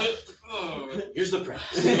 well, Here's the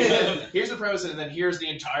premise. here's the premise, and then here's the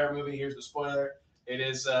entire movie. Here's the spoiler. It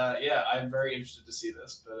is, I'm very interested to see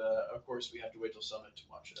this, but of course we have to wait till Summit to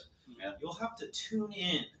watch it. Yeah. You'll have to tune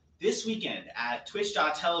in this weekend at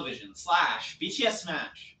twitch.tv/BTS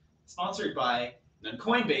Smash, sponsored by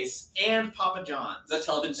Coinbase and Papa John's. That's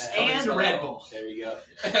television and Red Bull. There you go.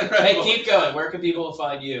 Hey, keep going. Where can people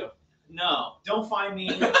find you? No, don't find me.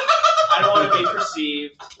 I don't want to be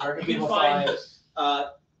perceived. Where can You people can find? find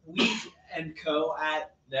Week and Co.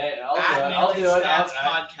 at I'll do it. Stats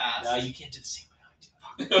Podcast. No, you can't do the same way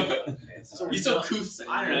I do. He's so couth.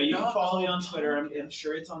 I don't know. You can follow me on Twitter. I'm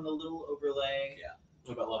sure it's on the little overlay.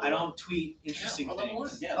 What about level I one? don't tweet interesting Yeah, level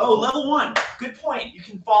things. one. Yeah, Oh, level one. Good point. You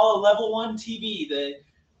can follow Level One TV, the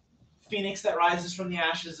phoenix that rises from the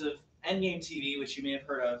ashes of Endgame TV, which you may have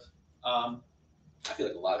heard of. I feel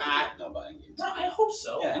like a lot of people don't know about Endgame. No, I hope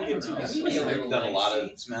so. Yeah, I Endgame don't know. TV. We've done a lot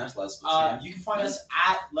of Smash. You can find us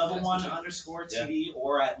at level1_TV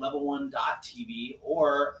or at level1.tv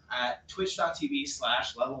or at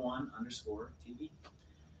twitch.tv/level1_TV.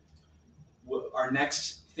 Our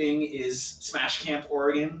next thing is Smash Camp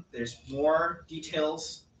Oregon. There's more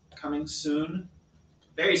details coming soon,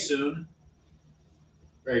 very soon.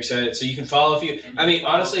 Very excited. So you can follow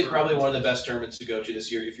honestly, probably one of the best tournaments to go to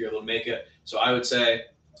this year if you're able to make it. So I would say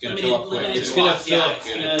It's gonna fill up quick. Limited It's too. gonna slots, fill yeah, up it's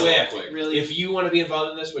Quick. gonna quick. Quick. Really, If you want to be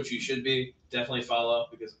involved in this, which you should be, definitely follow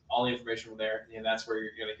because all the information will there, and that's where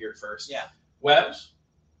you're gonna hear it first. Yeah. Webs.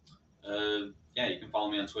 Yeah, you can follow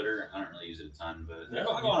me on Twitter. I don't really use it a ton, but No,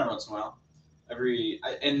 I go on it once in a while.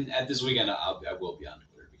 And at this weekend, I will be on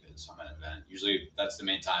Twitter because I'm at an event. Usually, that's the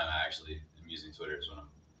main time I actually am using Twitter is when I'm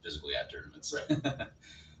physically at tournaments.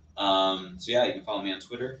 So yeah, you can follow me on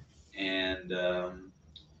Twitter, and if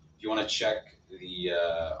you want to check the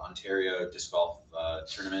Ontario disc golf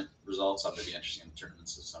tournament results, I'm going to be interested in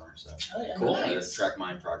tournaments this summer. So Cool. track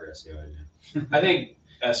my progress. Yeah, I do. I think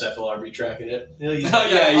SF will already be tracking it. Oh, he's got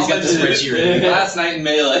the spreadsheet ready. Last night in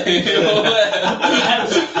Melee.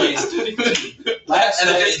 Last And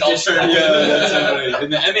a night, disc golf tournament. yeah, that's so in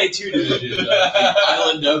the MA2 division,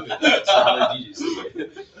 Island Open. That's how the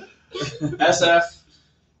DGC. SF,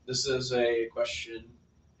 this is a question.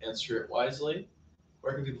 Answer it wisely.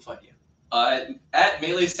 Where can people find you? At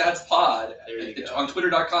Melee Stats Pod There you go. on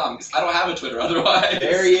Twitter.com because I don't have a Twitter otherwise.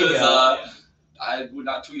 There you 'cause, go. I would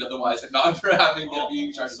not tweet otherwise if not for having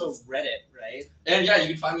being charged. also Reddit, right? And yeah, you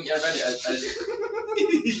can find me at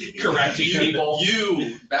Reddit. Correcting people.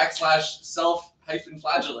 You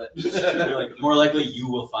 /self-flagellate. More likely, you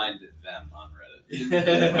will find them on Reddit.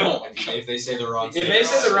 If they say the wrong If thing. they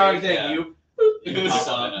say the wrong thing, Yeah. you You pop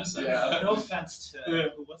up in a second. Yeah. No offense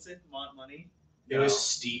to what's it? Money. It was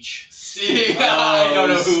Steech. See, I don't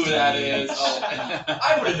know who Steve. that is. Oh,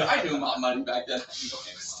 I knew Mont Money back then. I didn't know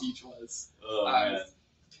who Steve was. Oh, man.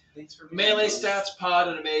 Thanks for Melee Stats Pod,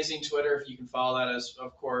 an amazing Twitter. If you can follow that, as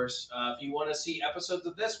of course. If you want to see episodes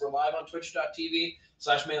of this, we're live on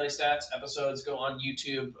twitch.tv/Melee Stats. Episodes go on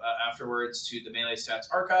YouTube afterwards to the Melee Stats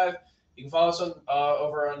archive. You can follow us on,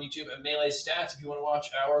 over on YouTube at Melee Stats if you want to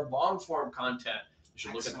watch our long form content. You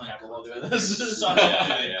should look at the camera while doing this.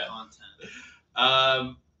 Yeah. Content.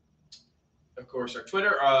 Of course, our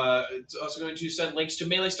Twitter. It's also going to send links to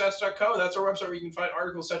meleestats.co. That's our website where you can find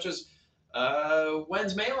articles such as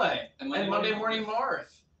When's Melee and Monday Morning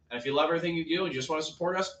Marth. And if you love everything you do and you just want to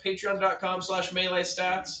support us, patreon.com/Melee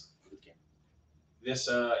Stats. This, this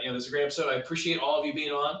is a great episode. I appreciate all of you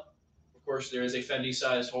being on. Of course, there is a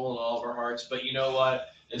Fendi-sized hole in all of our hearts, but you know what?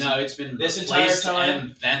 No, it's been This entire replaced time-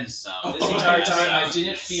 and then some. This entire Yes. time, I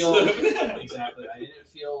didn't feel exactly. I didn't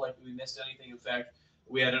feel like we missed anything. In fact,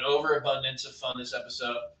 we had an overabundance of fun this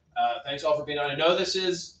episode. Thanks all for being on. I know this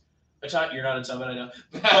is a time you're not in Summit. I know.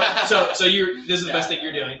 But, so you're. This is the best thing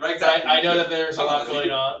you're doing. Right, But I know that there's a lot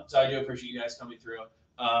going on, so I do appreciate you guys coming through,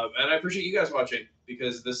 and I appreciate you guys watching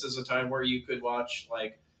because this is a time where you could watch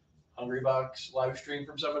like Hungrybox live stream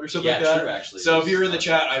from Summit or something Yeah, like that. true, actually. So if you're in the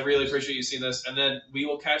chat, I really appreciate you seeing this. And then we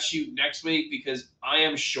will catch you next week because I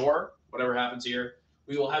am sure, whatever happens here,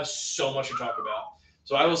 we will have so much to talk about.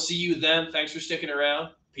 So I will see you then. Thanks for sticking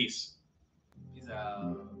around. Peace. Peace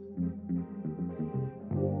out.